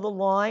sold the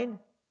line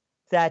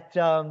that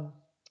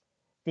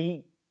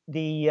the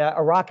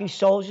Iraqi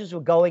soldiers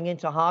were going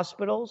into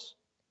hospitals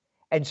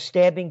and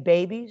stabbing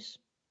babies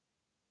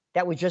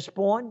that were just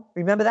born.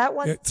 Remember that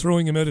one? Yeah,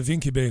 throwing them out of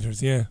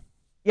incubators, yeah.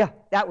 Yeah,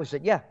 that was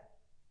it, yeah.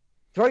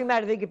 Throwing him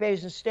out of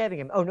incubators and stabbing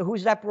him. Oh, no,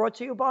 who's that brought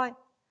to you by?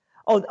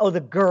 Oh,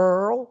 the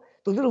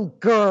little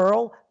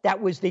girl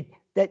that was the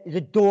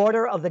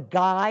daughter of the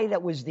guy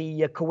that was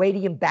the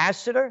Kuwaiti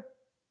ambassador.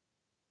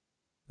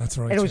 That's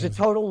right. And it was James.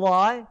 A total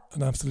lie.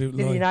 An absolute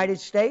lie. In the United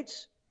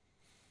States.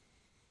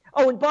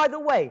 Oh, and by the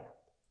way,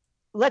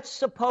 let's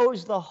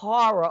suppose the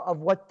horror of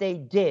what they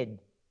did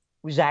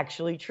was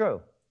actually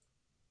true.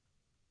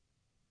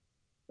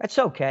 That's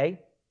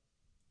okay.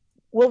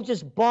 We'll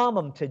just bomb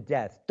them to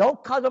death.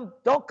 Don't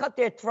cut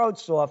their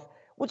throats off.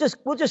 We'll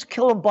just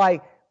kill them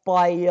by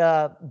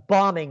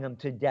bombing them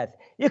to death.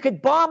 You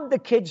could bomb the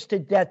kids to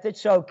death,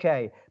 it's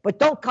okay, but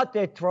don't cut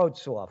their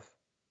throats off.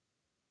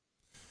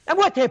 And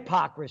what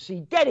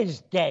hypocrisy? Dead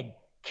is dead.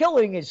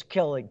 Killing is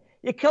killing.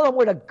 You kill them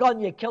with a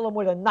gun, you kill them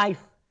with a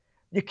knife,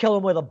 you kill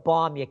them with a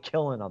bomb, you're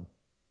killing them.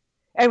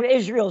 And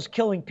Israel's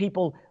killing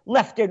people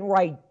left and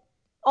right,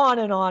 on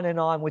and on and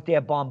on with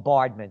their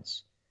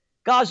bombardments.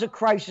 Gaza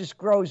crisis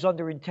grows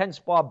under intense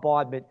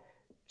bombardment.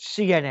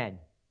 CNN.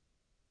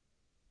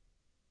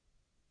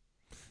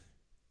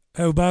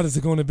 How bad is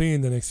it going to be in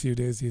the next few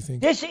days, do you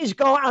think?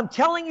 I'm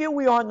telling you,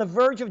 we are on the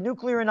verge of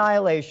nuclear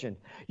annihilation.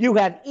 You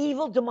have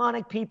evil,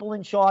 demonic people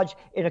in charge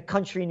in a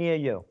country near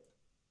you.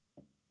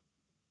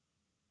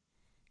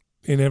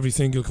 In every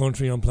single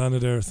country on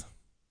planet Earth.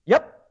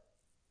 Yep.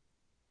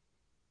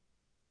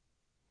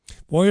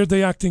 Why are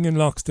they acting in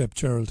lockstep,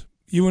 Gerald?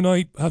 You and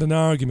I had an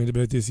argument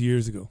about this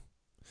years ago.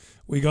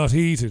 We got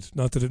heated,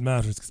 not that it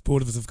matters, because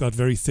both of us have got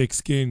very thick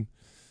skin.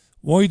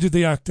 Why did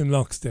they act in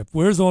lockstep?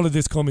 Where's all of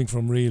this coming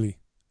from, really?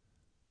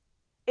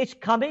 It's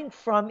coming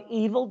from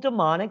evil,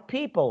 demonic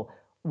people.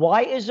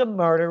 Why is a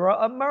murderer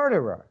a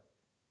murderer?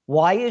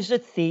 Why is a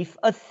thief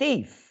a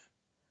thief?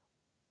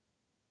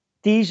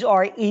 These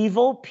are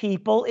evil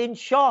people in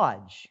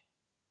charge.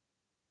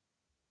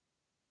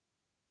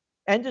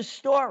 End of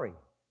story.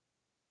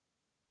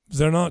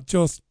 They're not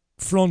just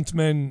front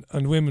men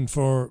and women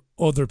for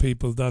other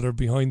people that are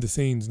behind the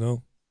scenes,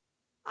 no?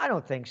 I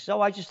don't think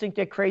so. I just think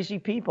they're crazy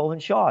people in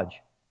charge.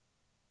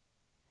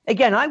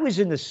 Again, I was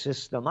in the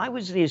system. I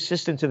was the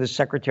assistant to the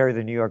Secretary of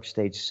the New York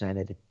State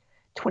Senate at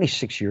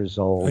 26 years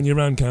old. And you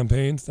ran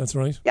campaigns, that's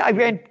right? Yeah, I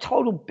ran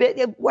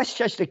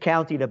Westchester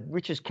County, the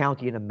richest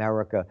county in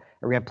America.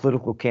 I ran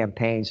political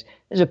campaigns.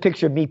 There's a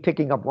picture of me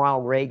picking up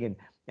Ronald Reagan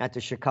at the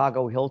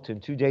Chicago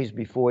Hilton 2 days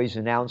before he's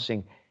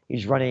announcing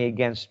he's running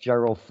against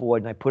Gerald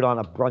Ford, and I put on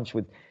a brunch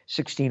with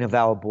 16 of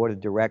our board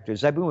of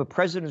directors. I've been with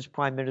presidents,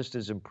 prime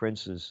ministers, and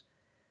princes.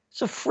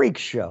 It's a freak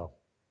show.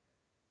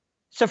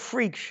 It's a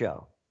freak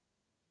show.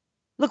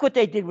 Look what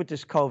they did with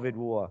this COVID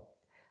war.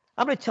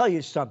 I'm going to tell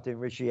you something,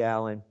 Richie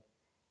Allen.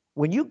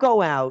 When you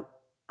go out,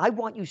 I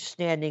want you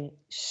standing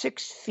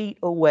 6 feet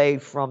away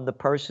from the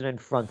person in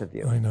front of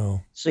you. I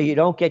know. So you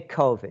don't get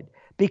COVID.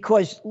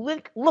 Because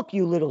look,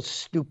 you little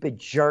stupid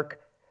jerk.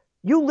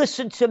 You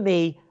listen to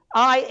me.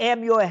 I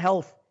am your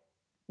health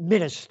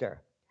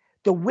minister.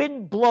 The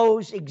wind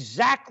blows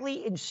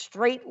exactly in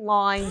straight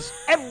lines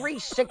every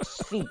 6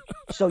 feet.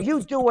 So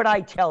you do what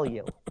I tell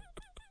you.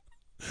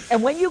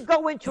 And when you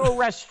go into a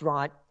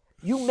restaurant,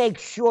 you make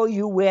sure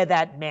you wear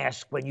that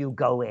mask when you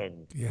go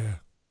in. Yeah.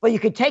 But you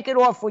can take it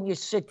off when you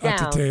sit down.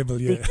 At the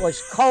table, yeah.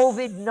 Because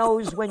COVID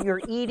knows when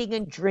you're eating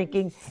and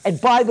drinking. And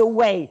by the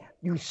way,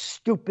 you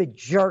stupid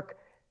jerk,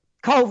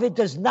 COVID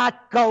does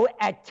not go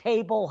at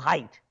table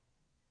height.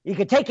 You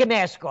can take your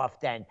mask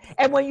off then.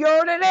 And when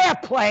you're in an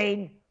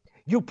airplane,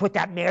 you put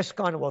that mask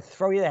on, it will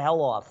throw you the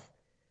hell off.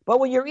 But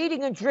when you're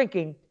eating and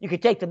drinking, you can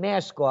take the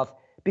mask off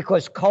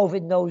because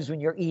COVID knows when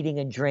you're eating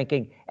and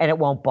drinking and it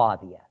won't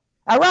bother you.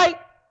 All right?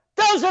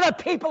 Those are the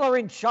people who are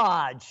in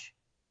charge.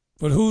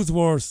 But who's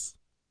worse?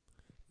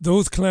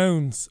 Those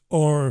clowns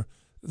or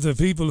the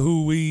people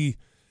who we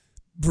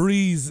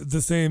breathe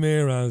the same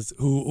air as,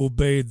 who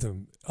obeyed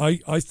them?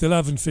 I still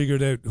haven't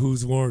figured out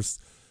who's worse.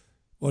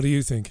 What do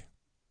you think?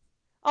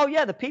 Oh,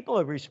 yeah, the people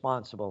are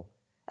responsible.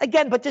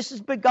 Again, but this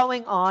has been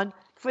going on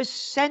for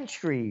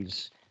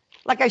centuries.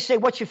 Like I say,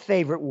 what's your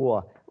favorite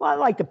war? Well, I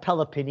like the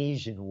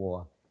Peloponnesian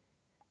War.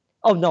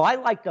 Oh, no, I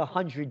like the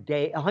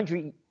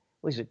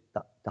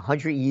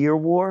 100-Year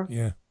War?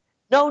 Yeah.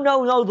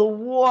 No, the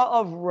War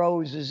of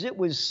Roses. It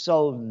was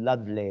so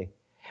lovely.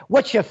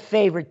 What's your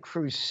favorite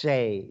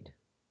crusade?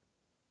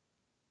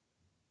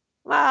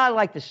 Well, I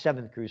like the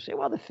 7th Crusade.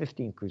 Well, the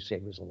 15th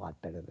Crusade was a lot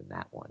better than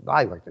that one.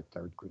 I like the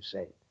 3rd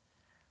Crusade.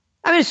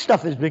 I mean, this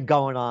stuff has been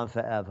going on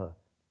forever.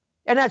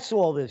 And that's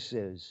all this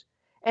is.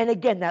 And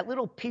again, that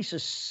little piece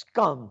of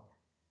scum,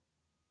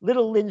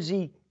 little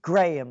Lindsey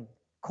Graham,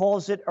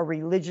 calls it a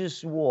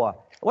religious war.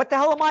 What the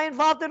hell am I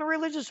involved in a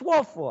religious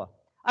war for?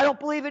 I don't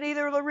believe in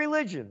either of the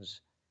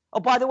religions. Oh,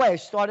 by the way, I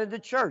started the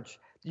church,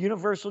 the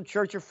Universal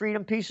Church of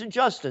Freedom, Peace, and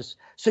Justice.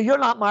 So you're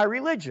not my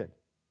religion.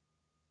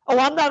 Oh,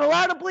 I'm not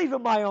allowed to believe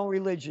in my own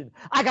religion.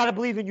 I got to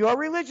believe in your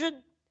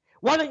religion?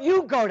 Why don't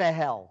you go to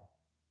hell?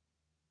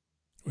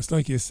 It's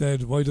like you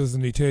said, why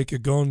doesn't he take a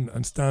gun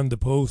and stand a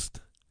post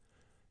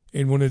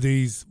in one of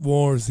these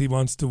wars he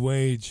wants to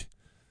wage?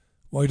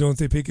 Why don't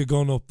they pick a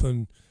gun up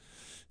and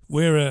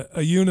wear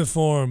a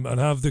uniform and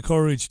have the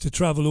courage to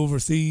travel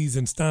overseas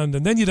and stand?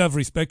 And then you'd have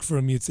respect for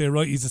him. You'd say,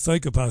 right, he's a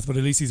psychopath, but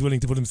at least he's willing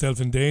to put himself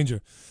in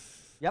danger.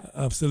 Yep.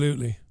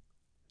 Absolutely.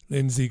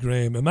 Lindsey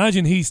Graham.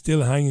 Imagine he's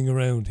still hanging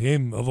around,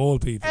 him of all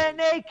people. And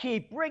they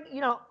keep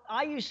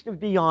I used to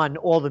be on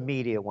all the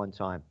media at one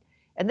time.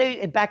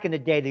 And back in the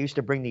day, they used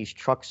to bring these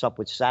trucks up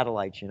with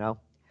satellites,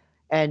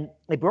 And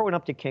they brought one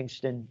up to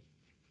Kingston,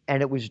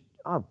 and it was,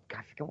 oh, God,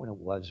 I forget when it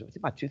was. It was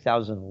about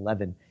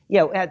 2011.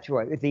 Yeah, that's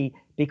right.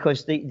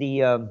 Because they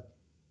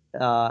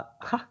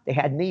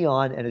had me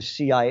on and a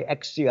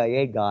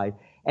ex-CIA guy,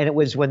 and it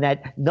was when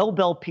that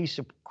Nobel piece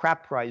of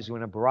crap prize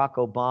winner, Barack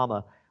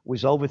Obama,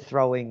 was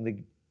overthrowing the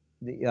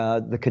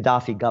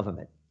Gaddafi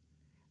government.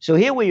 So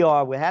here we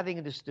are, we're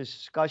having this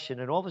discussion,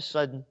 and all of a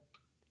sudden,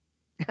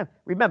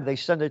 remember, they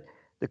sent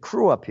the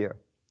crew up here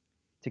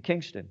to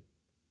Kingston.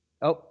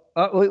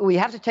 We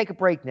have to take a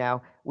break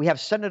now. We have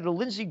Senator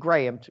Lindsey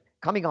Graham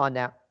coming on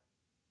now.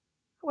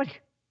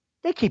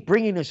 They keep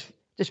bringing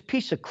this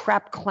piece of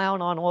crap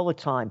clown on all the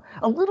time.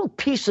 A little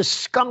piece of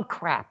scum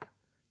crap.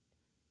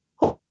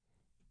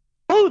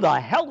 Who the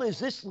hell is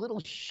this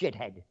little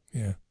shithead?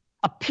 Yeah.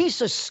 A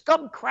piece of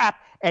scum crap,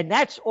 and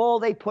that's all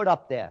they put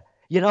up there.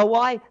 You know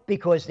why?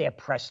 Because they're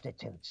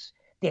prostitutes.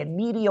 They're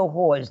media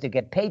whores that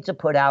get paid to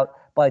put out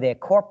by their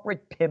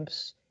corporate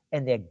pimps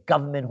and their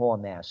government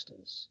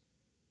whoremasters.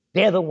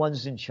 They're the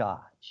ones in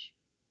charge.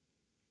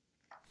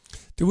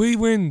 Do we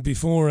win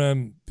before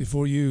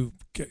you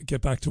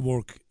get back to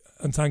work?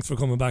 And thanks for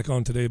coming back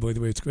on today, by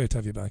the way. It's great to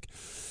have you back.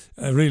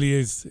 It really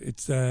is.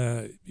 It's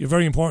you're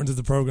very important to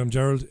the programme,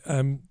 Gerald.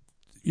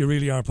 You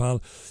really are,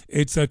 pal.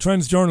 It's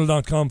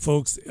trendsjournal.com,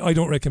 folks. I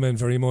don't recommend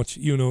very much,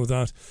 you know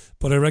that,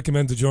 but I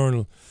recommend the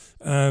journal.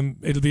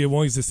 It'll be a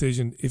wise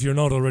decision if you're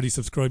not already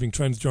subscribing.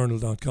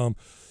 Trendsjournal.com.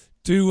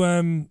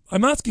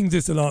 I'm asking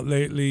this a lot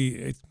lately.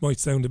 It might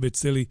sound a bit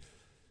silly.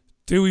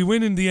 Do we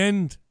win in the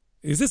end?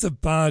 Is this a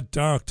bad,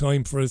 dark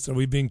time for us? Are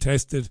we being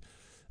tested?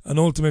 And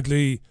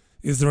ultimately,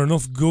 is there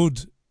enough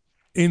good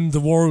in the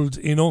world,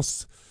 in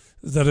us,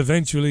 that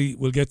eventually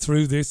we'll get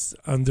through this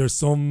and there's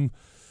some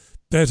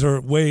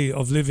better way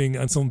of living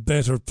and some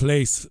better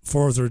place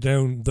further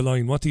down the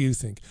line? What do you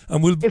think?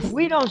 And if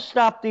we don't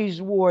stop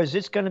these wars,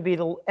 it's going to be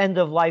the end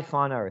of life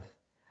on Earth.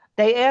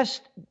 They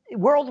asked,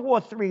 World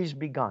War III has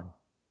begun.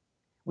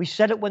 We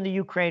said it when the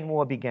Ukraine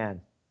war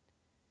began.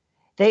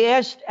 They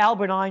asked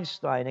Albert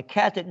Einstein, a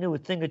cat that knew a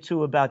thing or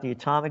two about the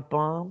atomic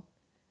bomb,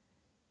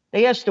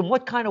 they asked him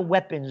what kind of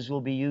weapons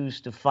will be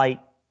used to fight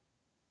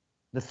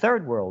the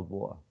Third World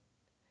War.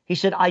 He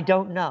said, I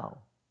don't know,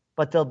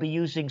 but they'll be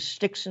using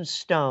sticks and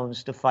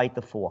stones to fight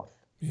the fourth.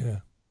 Yeah.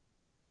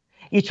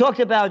 You talked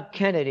about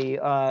Kennedy,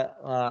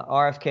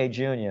 RFK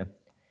Jr.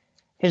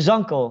 His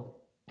uncle,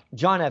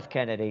 John F.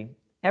 Kennedy,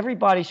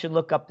 everybody should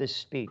look up this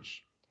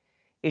speech.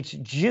 It's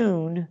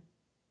June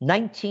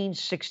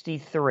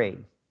 1963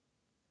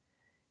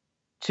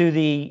 to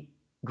the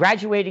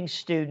graduating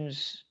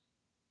students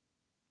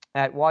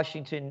at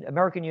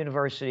American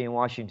University in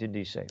Washington,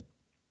 D.C.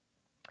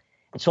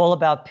 It's all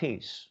about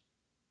peace.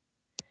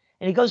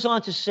 And he goes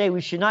on to say we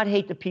should not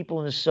hate the people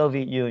in the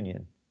Soviet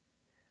Union.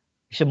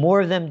 He said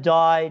more of them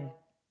died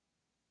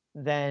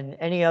than in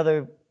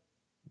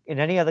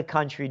any other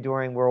country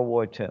during World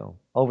War II.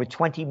 Over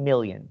 20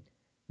 million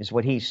is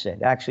what he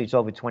said. Actually, it's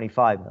over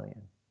 25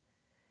 million.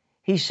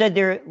 He said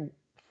there are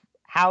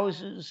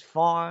houses,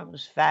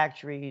 farms,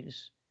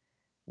 factories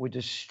would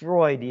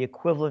destroy the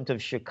equivalent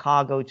of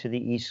Chicago to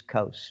the East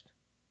Coast.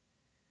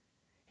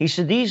 He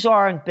said, these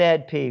aren't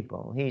bad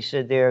people. He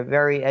said, they're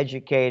very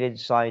educated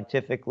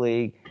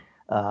scientifically,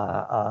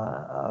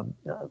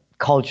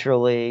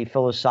 culturally,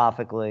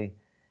 philosophically.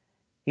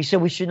 He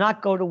said, we should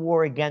not go to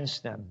war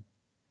against them,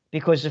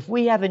 because if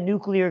we have a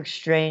nuclear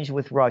exchange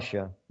with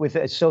Russia, with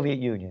the Soviet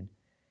Union,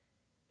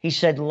 he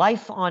said,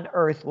 life on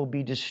Earth will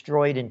be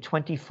destroyed in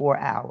 24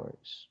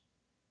 hours.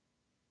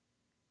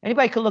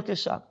 Anybody could look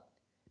this up.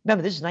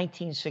 Remember, this is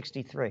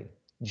 1963,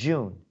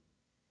 June.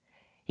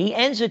 He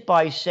ends it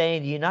by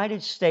saying the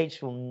United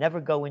States will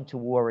never go into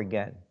war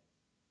again.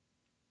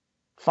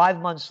 5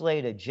 months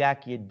later,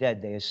 Jack, you're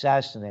dead. They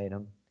assassinate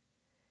him.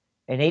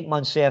 And 8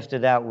 months after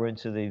that, we're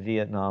into the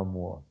Vietnam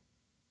War.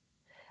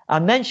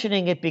 I'm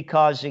mentioning it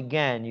because,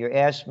 again, you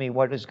asked me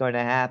what is going to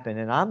happen,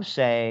 and I'm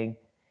saying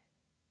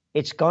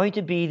it's going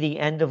to be the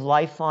end of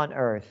life on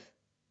Earth,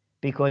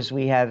 because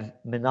we have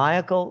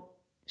maniacal,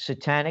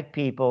 satanic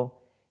people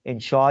in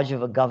charge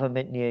of a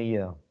government near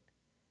you.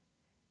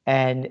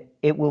 And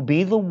it will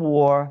be the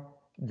war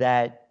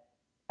that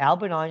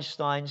Albert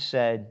Einstein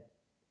said,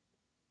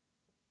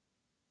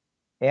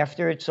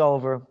 after it's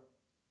over,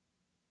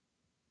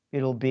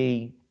 it'll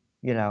be,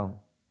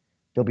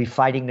 they'll be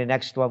fighting the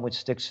next one with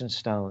sticks and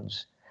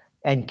stones.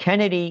 And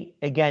Kennedy,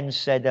 again,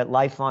 said that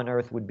life on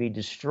Earth would be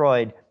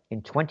destroyed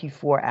in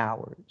 24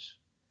 hours.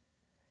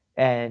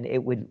 And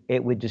it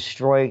would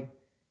destroy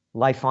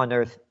life on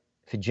Earth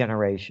for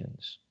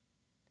generations.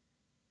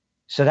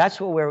 So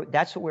that's what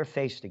we're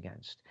faced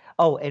against.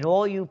 Oh, and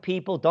all you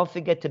people, don't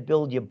forget to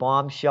build your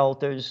bomb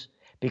shelters,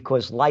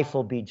 because life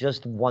will be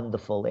just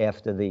wonderful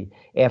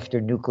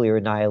after nuclear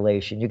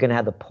annihilation. You're going to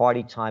have the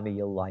party time of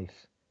your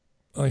life.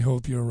 I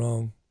hope you're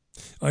wrong.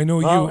 I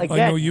know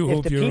again, you hope you're wrong.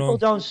 If the people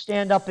don't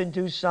stand up and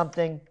do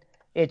something,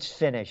 it's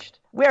finished.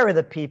 Where are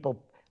the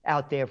people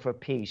out there for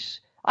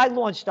peace? I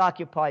launched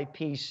Occupy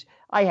Peace.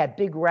 I had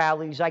big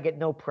rallies. I get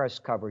no press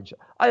coverage.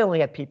 I only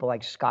have people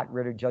like Scott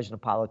Ritter, Judge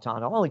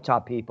Napolitano, only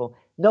top people.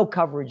 No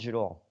coverage at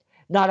all.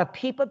 Not a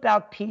peep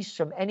about peace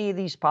from any of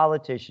these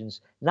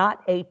politicians.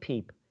 Not a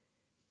peep.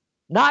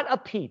 Not a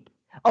peep.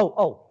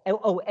 Oh,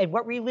 and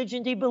what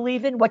religion do you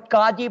believe in? What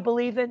God do you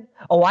believe in?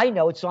 Oh, I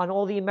know. It's on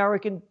all the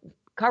American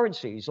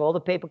currencies, all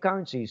the paper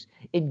currencies.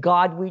 In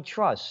God we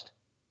trust.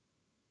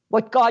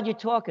 What God you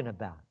talking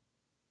about?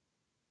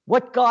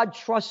 What God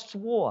trusts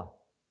war?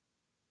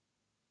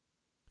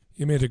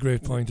 You made a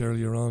great point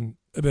earlier on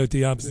about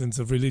the absence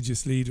of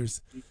religious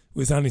leaders.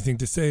 With anything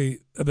to say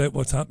about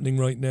what's happening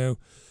right now,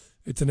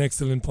 it's an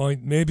excellent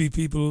point. Maybe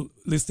people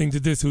listening to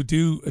this who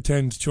do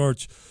attend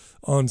church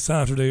on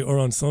Saturday or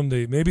on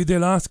Sunday, maybe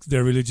they'll ask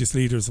their religious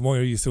leaders, why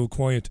are you so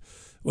quiet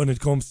when it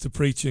comes to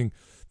preaching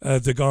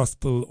the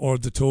gospel or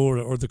the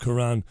Torah or the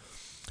Quran?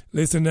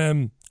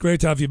 Listen, great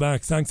to have you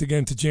back. Thanks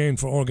again to Jane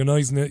for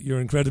organising it. You're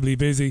incredibly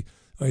busy.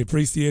 I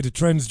appreciate it.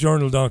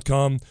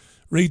 Trendsjournal.com.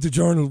 Read the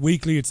journal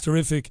weekly. It's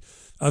terrific.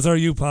 As are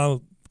you,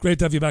 pal. Great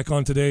to have you back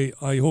on today.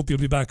 I hope you'll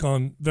be back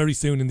on very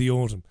soon in the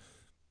autumn.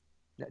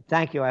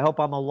 Thank you. I hope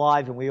I'm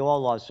alive and we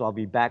all are, so I'll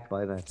be back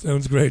by then.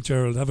 Sounds great,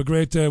 Gerald. Have a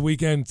great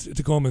weekend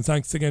to come, and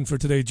thanks again for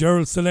today.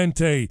 Gerald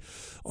Celente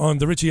on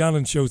The Richie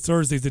Allen Show,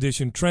 Thursday's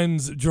edition,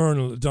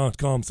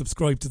 trendsjournal.com.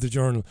 Subscribe to the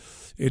journal.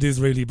 It is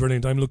really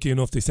brilliant. I'm lucky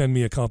enough they send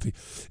me a copy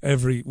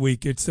every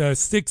week. It's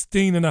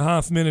 16 and a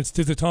half minutes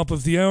to the top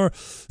of the hour.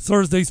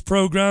 Thursday's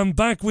programme,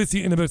 back with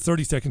you in about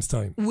 30 seconds'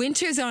 time.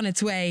 Winter's on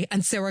its way,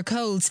 and so are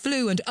colds,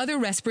 flu and other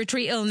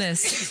respiratory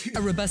illness.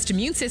 A robust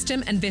immune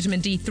system and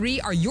vitamin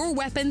D3 are your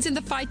weapons in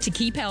the fight to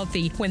keep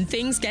healthy when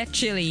things get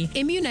chilly.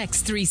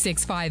 Immunex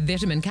 365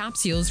 vitamin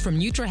capsules from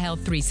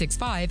NutriHealth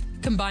 365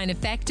 combine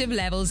effective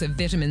levels of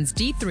vitamins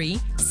D3,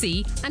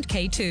 C and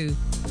K2,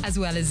 as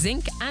well as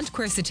zinc and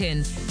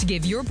quercetin to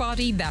give your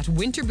body that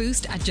winter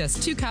boost at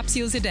just 2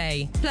 capsules a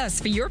day.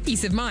 Plus, for your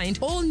peace of mind,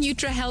 all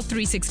NutriHealth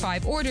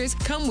 365 orders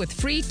come with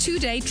free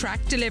 2-day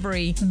track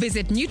delivery.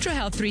 Visit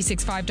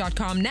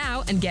NutriHealth365.com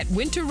now and get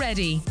winter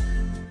ready.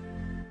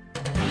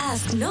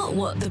 Ask not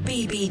what the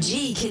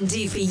BBG can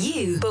do for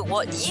you, but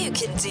what you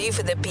can do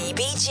for the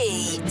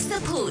BBG.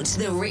 Support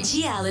The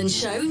Richie Allen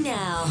Show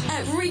now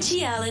at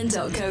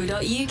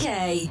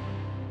richieallen.co.uk.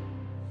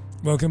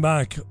 Welcome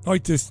back. Hi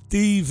to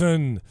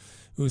Stephen,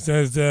 who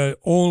says,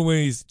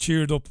 always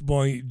cheered up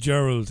by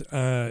Gerald.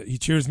 He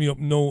cheers me up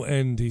no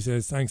end. He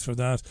says, thanks for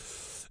that.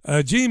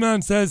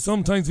 G-Man says,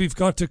 sometimes we've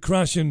got to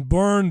crash and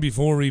burn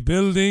before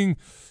rebuilding.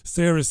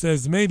 Sarah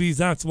says, maybe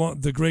that's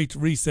what the Great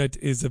Reset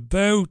is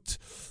about.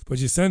 But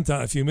you sent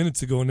that a few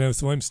minutes ago now,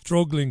 so I'm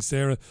struggling,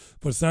 Sarah,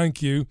 but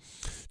thank you.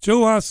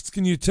 Joe asks,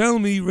 can you tell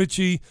me,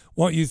 Richie,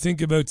 what you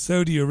think about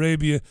Saudi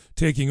Arabia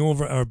taking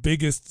over our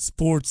biggest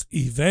sports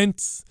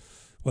events?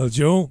 Well,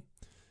 Joe,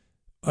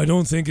 I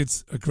don't think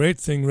it's a great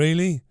thing,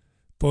 really,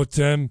 but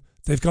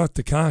they've got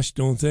the cash,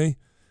 don't they?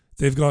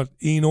 They've got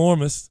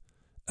enormous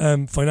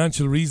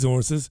financial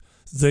resources.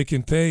 They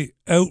can pay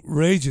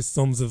outrageous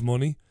sums of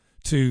money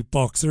to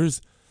boxers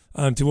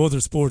and to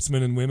other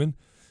sportsmen and women.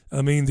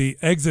 I mean, the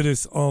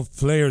exodus of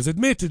players,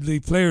 admittedly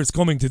players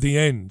coming to the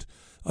end.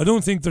 I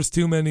don't think there's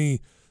too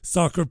many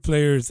soccer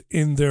players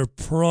in their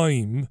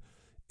prime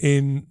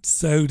in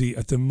Saudi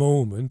at the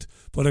moment,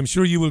 but I'm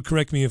sure you will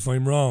correct me if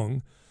I'm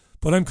wrong.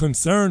 But I'm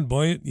concerned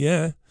by it,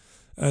 yeah.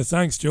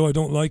 Thanks, Joe. I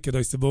don't like it,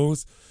 I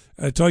suppose.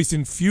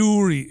 Tyson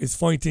Fury is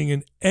fighting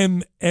an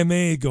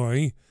MMA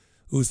guy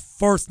whose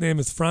first name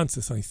is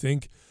Francis, I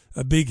think.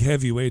 A big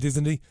heavyweight,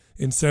 isn't he,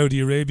 in Saudi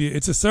Arabia?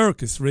 It's a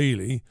circus,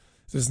 really.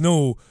 There's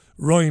no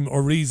rhyme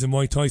or reason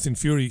why Tyson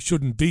Fury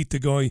shouldn't beat the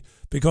guy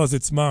because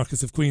it's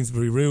Marcus of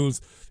Queensberry rules.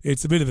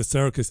 It's a bit of a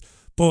circus.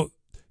 But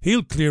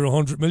he'll clear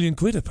 100 million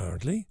quid,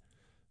 apparently.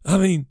 I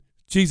mean,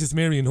 Jesus,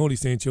 Mary and Holy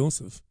St.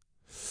 Joseph.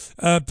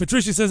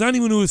 Patricia says,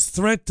 anyone who is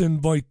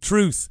threatened by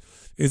truth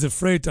is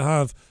afraid to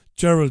have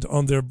Gerald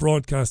on their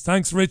broadcast.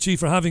 Thanks, Richie,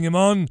 for having him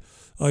on.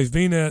 I've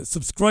been a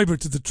subscriber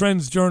to the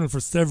Trends Journal for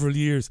several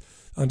years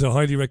and I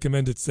highly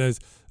recommend it, says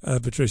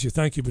Patricia.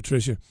 Thank you,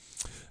 Patricia.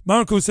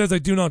 Marco says, I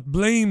do not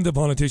blame the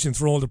politicians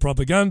for all the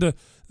propaganda.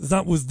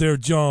 That was their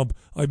job.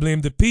 I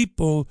blame the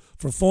people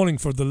for falling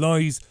for the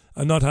lies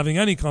and not having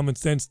any common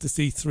sense to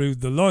see through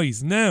the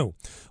lies. Now,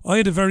 I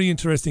had a very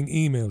interesting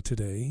email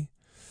today,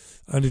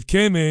 and it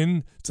came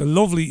in. It's a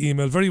lovely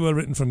email, very well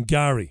written, from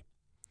Gary.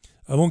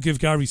 I won't give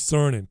Gary's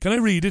surname. Can I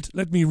read it?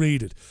 Let me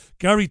read it.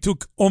 Gary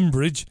took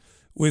umbrage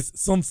with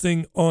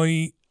something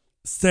I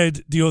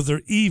said the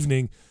other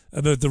evening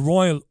about the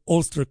Royal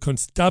Ulster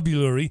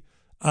Constabulary,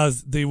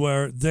 as they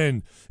were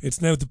then. It's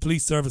now the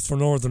Police Service for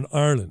Northern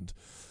Ireland.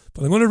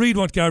 But I'm going to read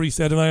what Gary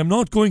said, and I am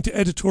not going to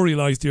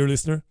editorialise, dear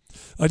listener.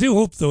 I do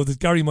hope, though, that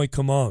Gary might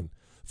come on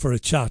for a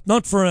chat.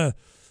 Not for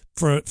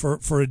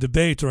a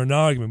debate or an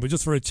argument, but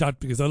just for a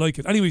chat because I like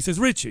it. Anyway, he says,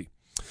 Richie,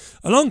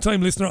 a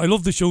long-time listener, I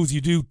love the shows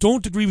you do.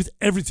 Don't agree with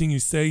everything you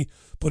say,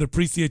 but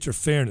appreciate your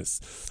fairness.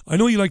 I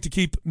know you like to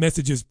keep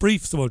messages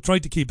brief, so I'll try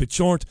to keep it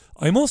short.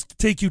 I must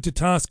take you to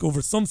task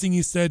over something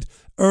you said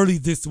early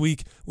this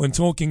week when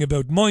talking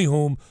about my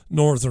home,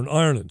 Northern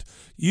Ireland.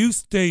 You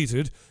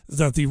stated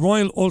that the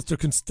Royal Ulster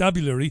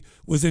Constabulary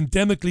was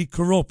endemically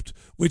corrupt,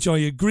 which I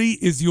agree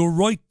is your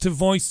right to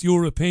voice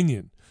your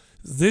opinion.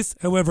 This,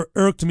 however,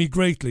 irked me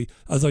greatly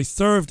as I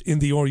served in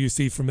the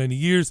RUC for many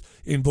years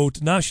in both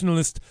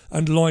nationalist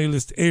and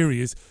loyalist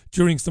areas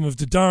during some of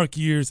the dark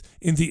years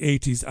in the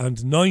 80s and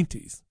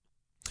 90s.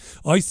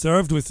 I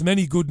served with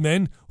many good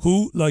men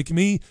who, like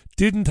me,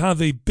 didn't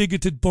have a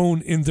bigoted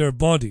bone in their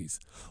bodies,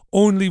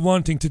 only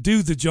wanting to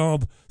do the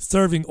job,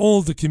 serving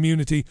all the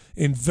community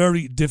in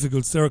very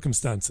difficult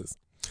circumstances,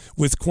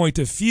 with quite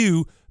a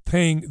few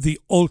paying the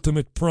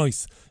ultimate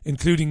price,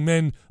 including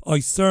men I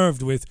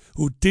served with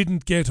who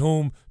didn't get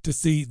home to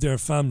see their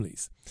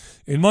families.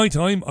 In my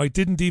time, I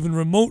didn't even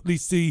remotely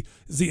see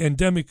the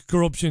endemic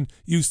corruption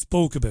you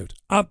spoke about.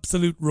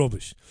 Absolute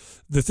rubbish.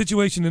 The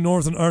situation in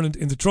Northern Ireland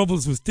in the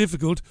Troubles was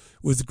difficult,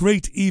 with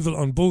great evil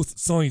on both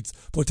sides,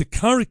 but to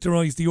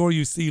characterise the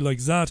RUC like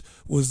that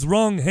was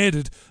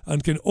wrong-headed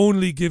and can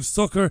only give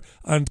succour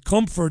and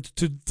comfort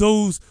to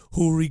those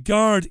who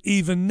regard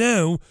even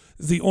now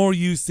the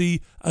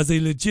RUC as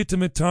a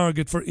legitimate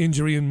target for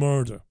injury and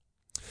murder.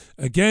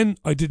 Again,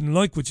 I didn't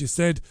like what you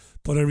said,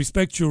 but I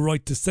respect your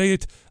right to say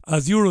it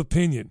as your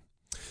opinion.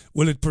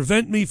 Will it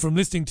prevent me from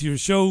listening to your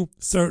show?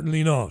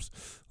 Certainly not.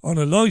 On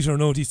a lighter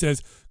note, he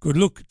says, good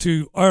luck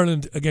to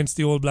Ireland against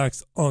the All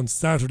Blacks on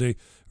Saturday.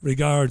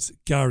 Regards,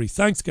 Gary.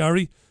 Thanks,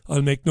 Gary.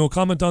 I'll make no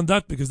comment on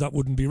that because that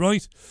wouldn't be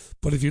right.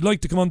 But if you'd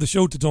like to come on the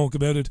show to talk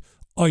about it,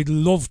 I'd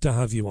love to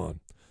have you on.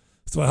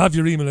 So I have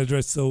your email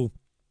address, so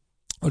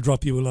I'll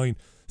drop you a line.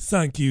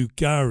 Thank you,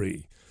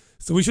 Gary.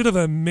 So we should have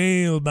a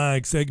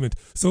mailbag segment.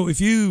 So if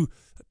you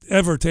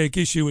ever take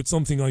issue with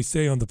something I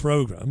say on the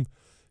programme,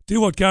 do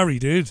what Gary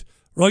did.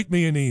 Write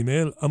me an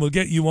email and we'll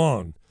get you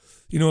on.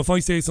 You know, if I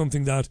say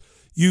something that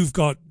you've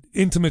got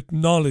intimate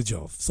knowledge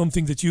of,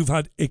 something that you've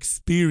had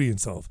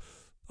experience of,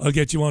 I'll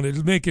get you on.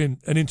 It'll make an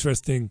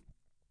interesting,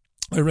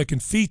 I reckon,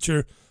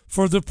 feature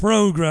for the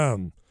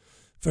programme.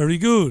 Very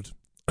good.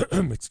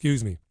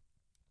 Excuse me.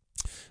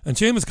 And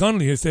Seamus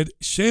Connolly has said,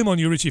 shame on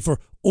you, Richie, for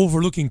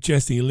overlooking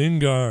Jesse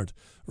Lingard.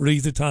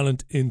 He's a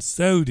talent in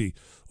Saudi,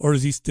 or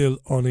is he still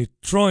on a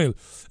trial?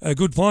 A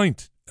good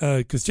point,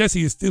 because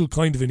Jesse is still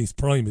kind of in his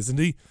prime, isn't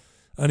he?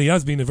 And he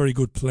has been a very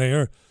good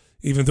player,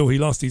 even though he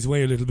lost his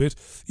way a little bit.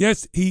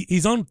 Yes,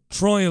 he's on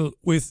trial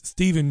with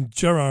Steven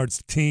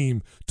Gerrard's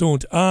team.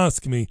 Don't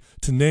ask me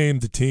to name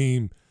the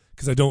team,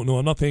 because I don't know.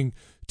 I'm not paying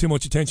too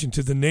much attention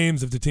to the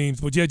names of the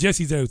teams. But yeah,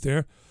 Jesse's out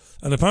there,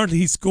 and apparently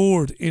he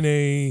scored in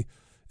a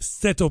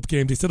set-up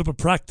game. They set up a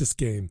practice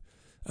game,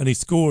 and he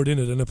scored in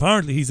it, and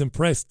apparently he's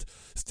impressed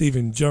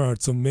Steven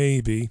Gerrard, so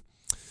maybe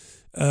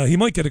he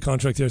might get a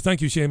contract here.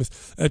 Thank you,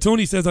 Seamus.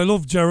 Tony says, I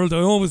love Gerald.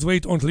 I always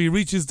wait until he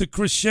reaches the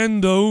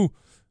crescendo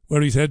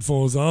where his head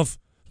falls off.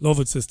 Love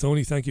it, says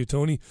Tony. Thank you,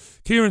 Tony.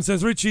 Kieran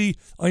says, Richie,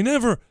 I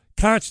never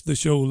catch the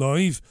show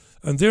live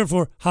and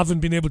therefore haven't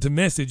been able to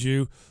message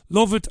you.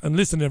 Love it and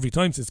listen every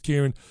time, says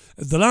Kieran.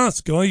 The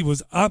last guy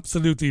was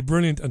absolutely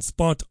brilliant and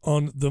spot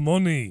on the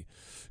money.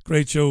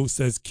 Great show,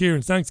 says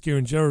Kieran. Thanks,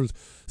 Kieran. Gerald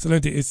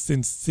Salente is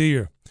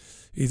sincere.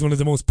 He's one of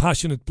the most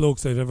passionate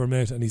blokes I've ever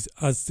met, and he's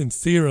as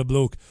sincere a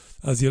bloke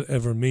as you'll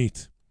ever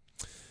meet.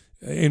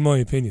 In my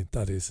opinion,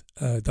 that is.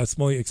 That's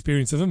my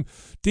experience of him.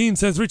 Dean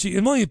says, Richie,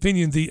 in my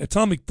opinion, the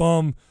atomic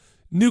bomb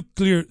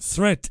nuclear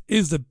threat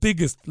is the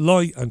biggest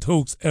lie and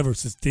hoax ever,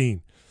 says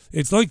Dean.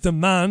 It's like the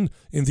man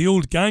in the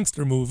old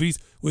gangster movies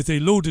with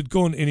a loaded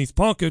gun in his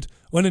pocket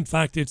when in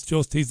fact it's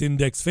just his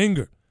index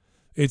finger.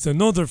 It's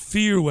another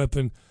fear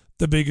weapon,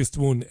 the biggest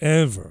one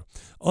ever.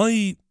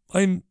 I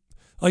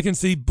can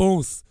see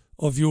both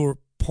of your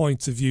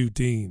points of view,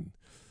 Dean.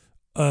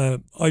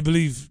 I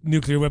believe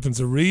nuclear weapons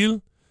are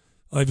real.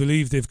 I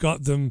believe they've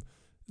got them,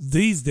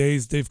 these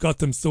days, they've got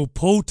them so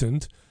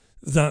potent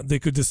that they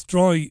could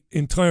destroy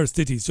entire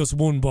cities, just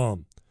one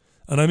bomb.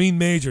 And I mean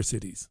major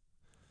cities.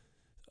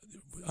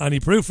 Any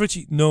proof,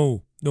 Richie?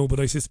 No, but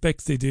I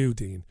suspect they do,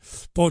 Dean.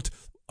 But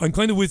I'm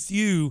kind of with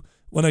you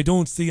when I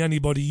don't see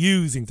anybody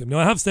using them. Now,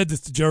 I have said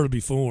this to Gerald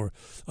before.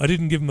 I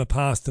didn't give him a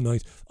pass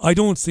tonight. I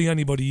don't see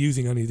anybody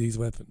using any of these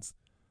weapons.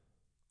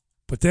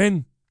 But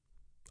then,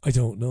 I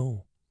don't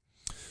know.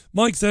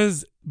 Mike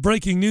says,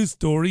 breaking news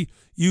story,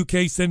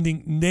 UK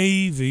sending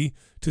Navy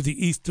to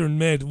the Eastern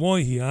Med.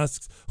 Why, he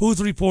asks. Who's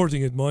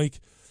reporting it, Mike?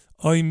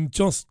 I'm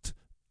just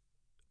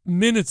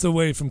minutes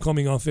away from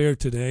coming off air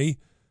today.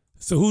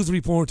 So who's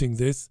reporting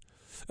this?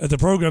 The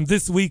programme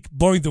this week,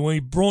 by the way,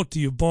 brought to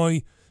you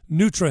by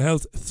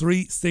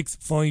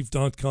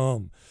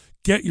NutraHealth365.com.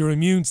 Get your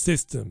immune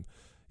system.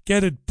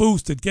 Get it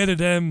boosted. Get it,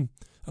 I'm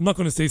not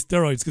going to say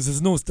steroids because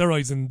there's no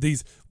steroids in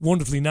these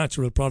wonderfully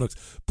natural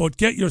products. But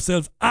get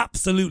yourself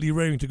absolutely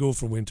raring to go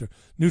for winter.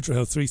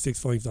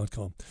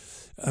 NutraHealth365.com.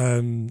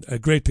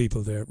 Great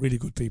people there. Really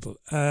good people.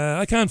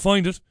 I can't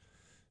find it.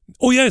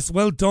 Oh yes,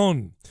 well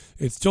done.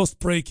 It's just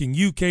breaking.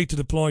 UK to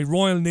deploy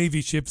Royal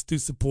Navy ships to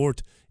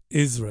support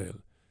Israel.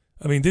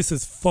 I mean, this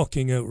is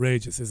fucking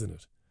outrageous, isn't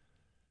it?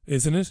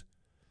 Isn't it?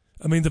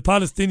 I mean, the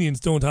Palestinians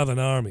don't have an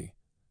army.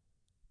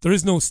 There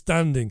is no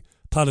standing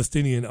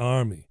Palestinian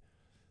army.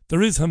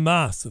 There is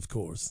Hamas, of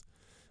course.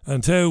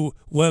 And how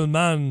well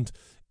manned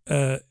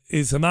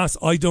is Hamas,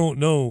 I don't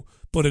know.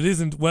 But it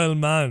isn't well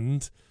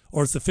manned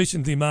or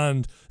sufficiently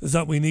manned as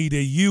that we need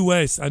a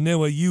US and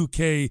now a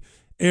UK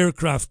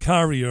aircraft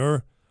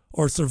carrier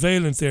or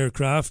surveillance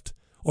aircraft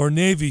or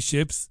Navy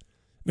ships.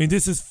 I mean,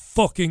 this is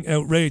fucking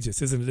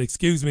outrageous, isn't it?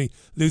 Excuse me,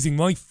 losing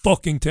my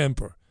fucking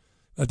temper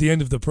at the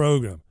end of the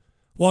programme.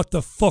 What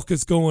the fuck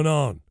is going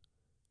on?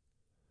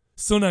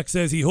 Sunak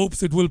says he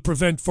hopes it will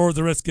prevent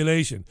further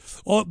escalation.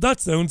 Oh, that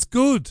sounds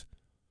good.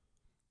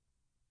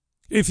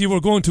 If you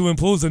were going to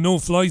impose a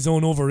no-fly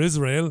zone over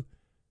Israel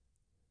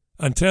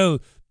and tell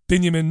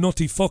Benjamin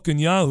Nutty fucking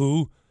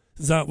Yahoo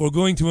that we're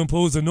going to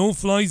impose a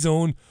no-fly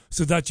zone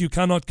so that you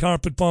cannot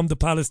carpet bomb the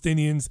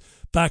Palestinians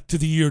back to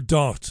the year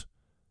dot.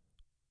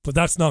 But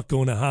that's not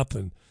going to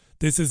happen.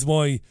 This is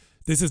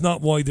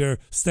not why they're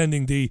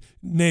sending the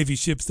Navy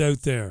ships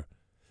out there.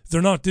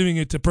 They're not doing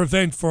it to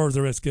prevent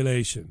further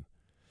escalation.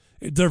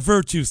 They're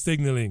virtue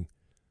signalling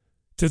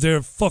to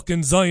their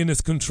fucking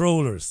Zionist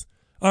controllers,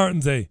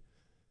 aren't they?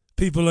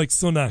 People like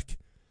Sunak.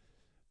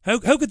 How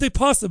could they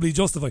possibly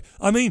justify?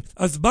 I mean,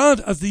 as bad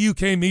as the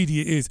UK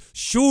media is,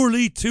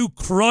 surely to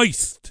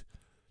Christ,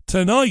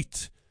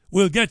 tonight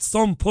we'll get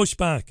some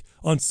pushback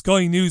on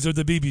Sky News or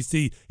the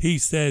BBC, he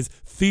says,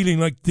 feeling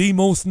like the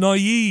most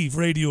naive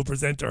radio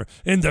presenter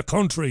in the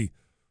country.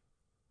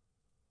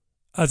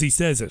 As he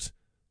says it.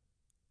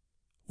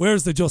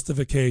 Where's the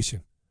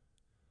justification?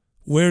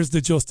 Where's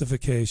the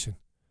justification?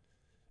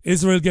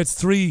 Israel gets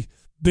 $3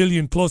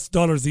 billion plus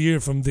a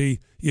year from the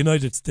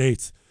United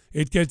States.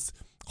 It gets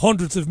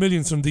hundreds of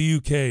millions from the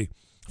UK,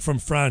 from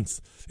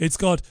France. It's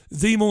got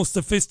the most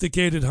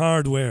sophisticated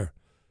hardware.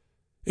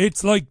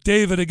 It's like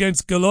David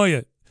against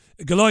Goliath,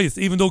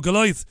 even though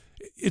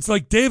it's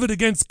like David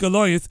against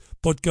Goliath,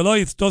 but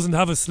Goliath doesn't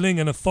have a sling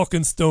and a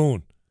fucking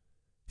stone.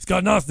 He's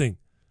got nothing.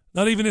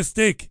 Not even a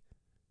stick.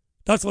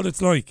 That's what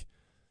it's like.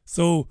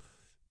 So,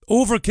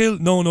 overkill?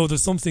 No,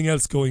 there's something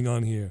else going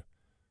on here.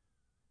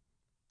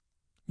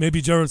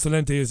 Maybe Gerald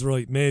Celente is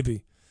right,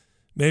 maybe.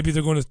 Maybe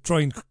they're going to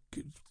try and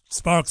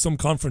spark some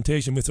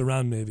confrontation with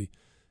Iran, maybe.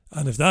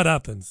 And if that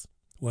happens,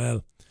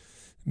 well,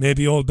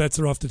 maybe all bets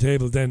are off the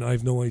table then. I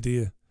have no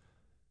idea.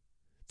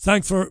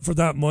 Thanks for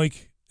that,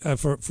 Mike,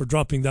 for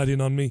dropping that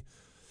in on me.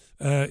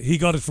 He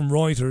got it from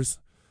Reuters.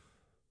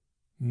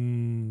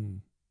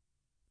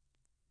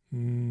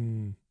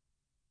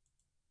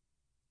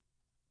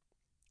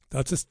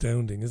 That's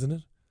astounding, isn't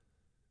it?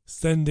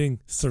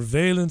 Sending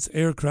surveillance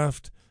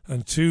aircraft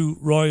and 2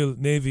 Royal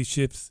Navy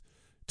ships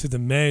to the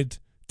Med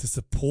to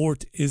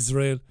support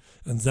Israel,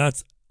 and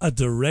that's a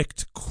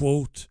direct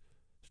quote.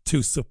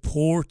 To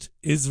support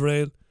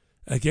Israel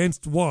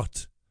against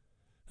what?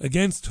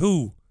 Against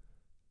who?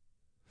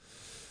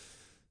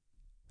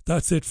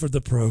 That's it for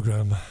the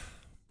programme.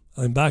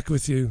 I'm back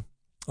with you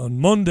on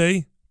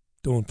Monday.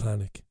 Don't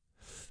panic.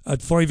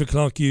 At 5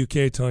 o'clock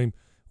UK time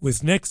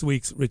with next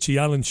week's Richie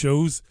Allen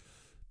shows.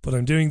 But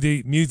I'm doing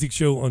the music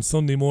show on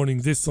Sunday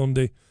morning, this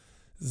Sunday,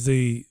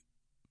 the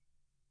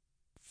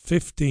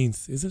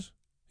 15th, is it?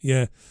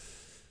 Yeah.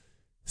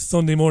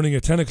 Sunday morning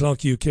at 10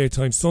 o'clock UK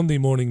time, Sunday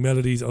morning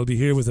melodies. I'll be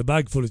here with a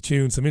bag full of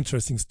tunes, some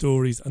interesting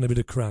stories and a bit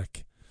of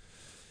crack.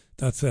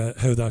 That's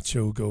how that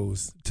show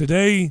goes.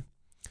 Today,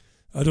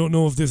 I don't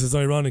know if this is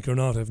ironic or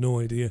not, I have no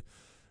idea.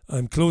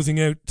 I'm closing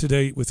out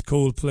today with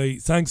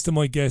Coldplay. Thanks to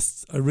my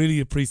guests, I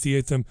really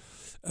appreciate them.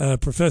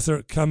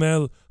 Professor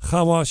Kamel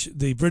Khawash,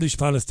 the British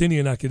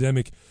Palestinian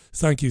academic,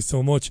 thank you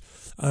so much.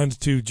 And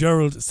to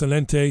Gerald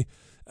Salente,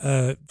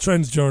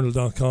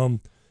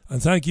 trendsjournal.com.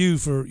 And thank you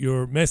for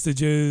your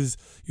messages,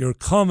 your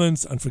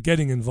comments, and for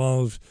getting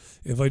involved.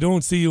 If I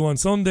don't see you on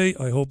Sunday,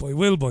 I hope I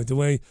will, by the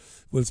way.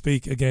 We'll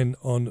speak again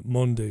on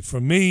Monday.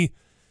 From me,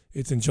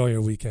 it's enjoy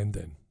your weekend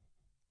then.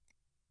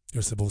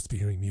 You're supposed to be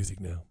hearing music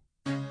now.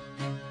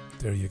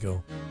 There you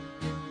go.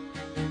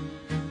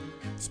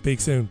 Speak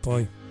soon.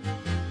 Bye.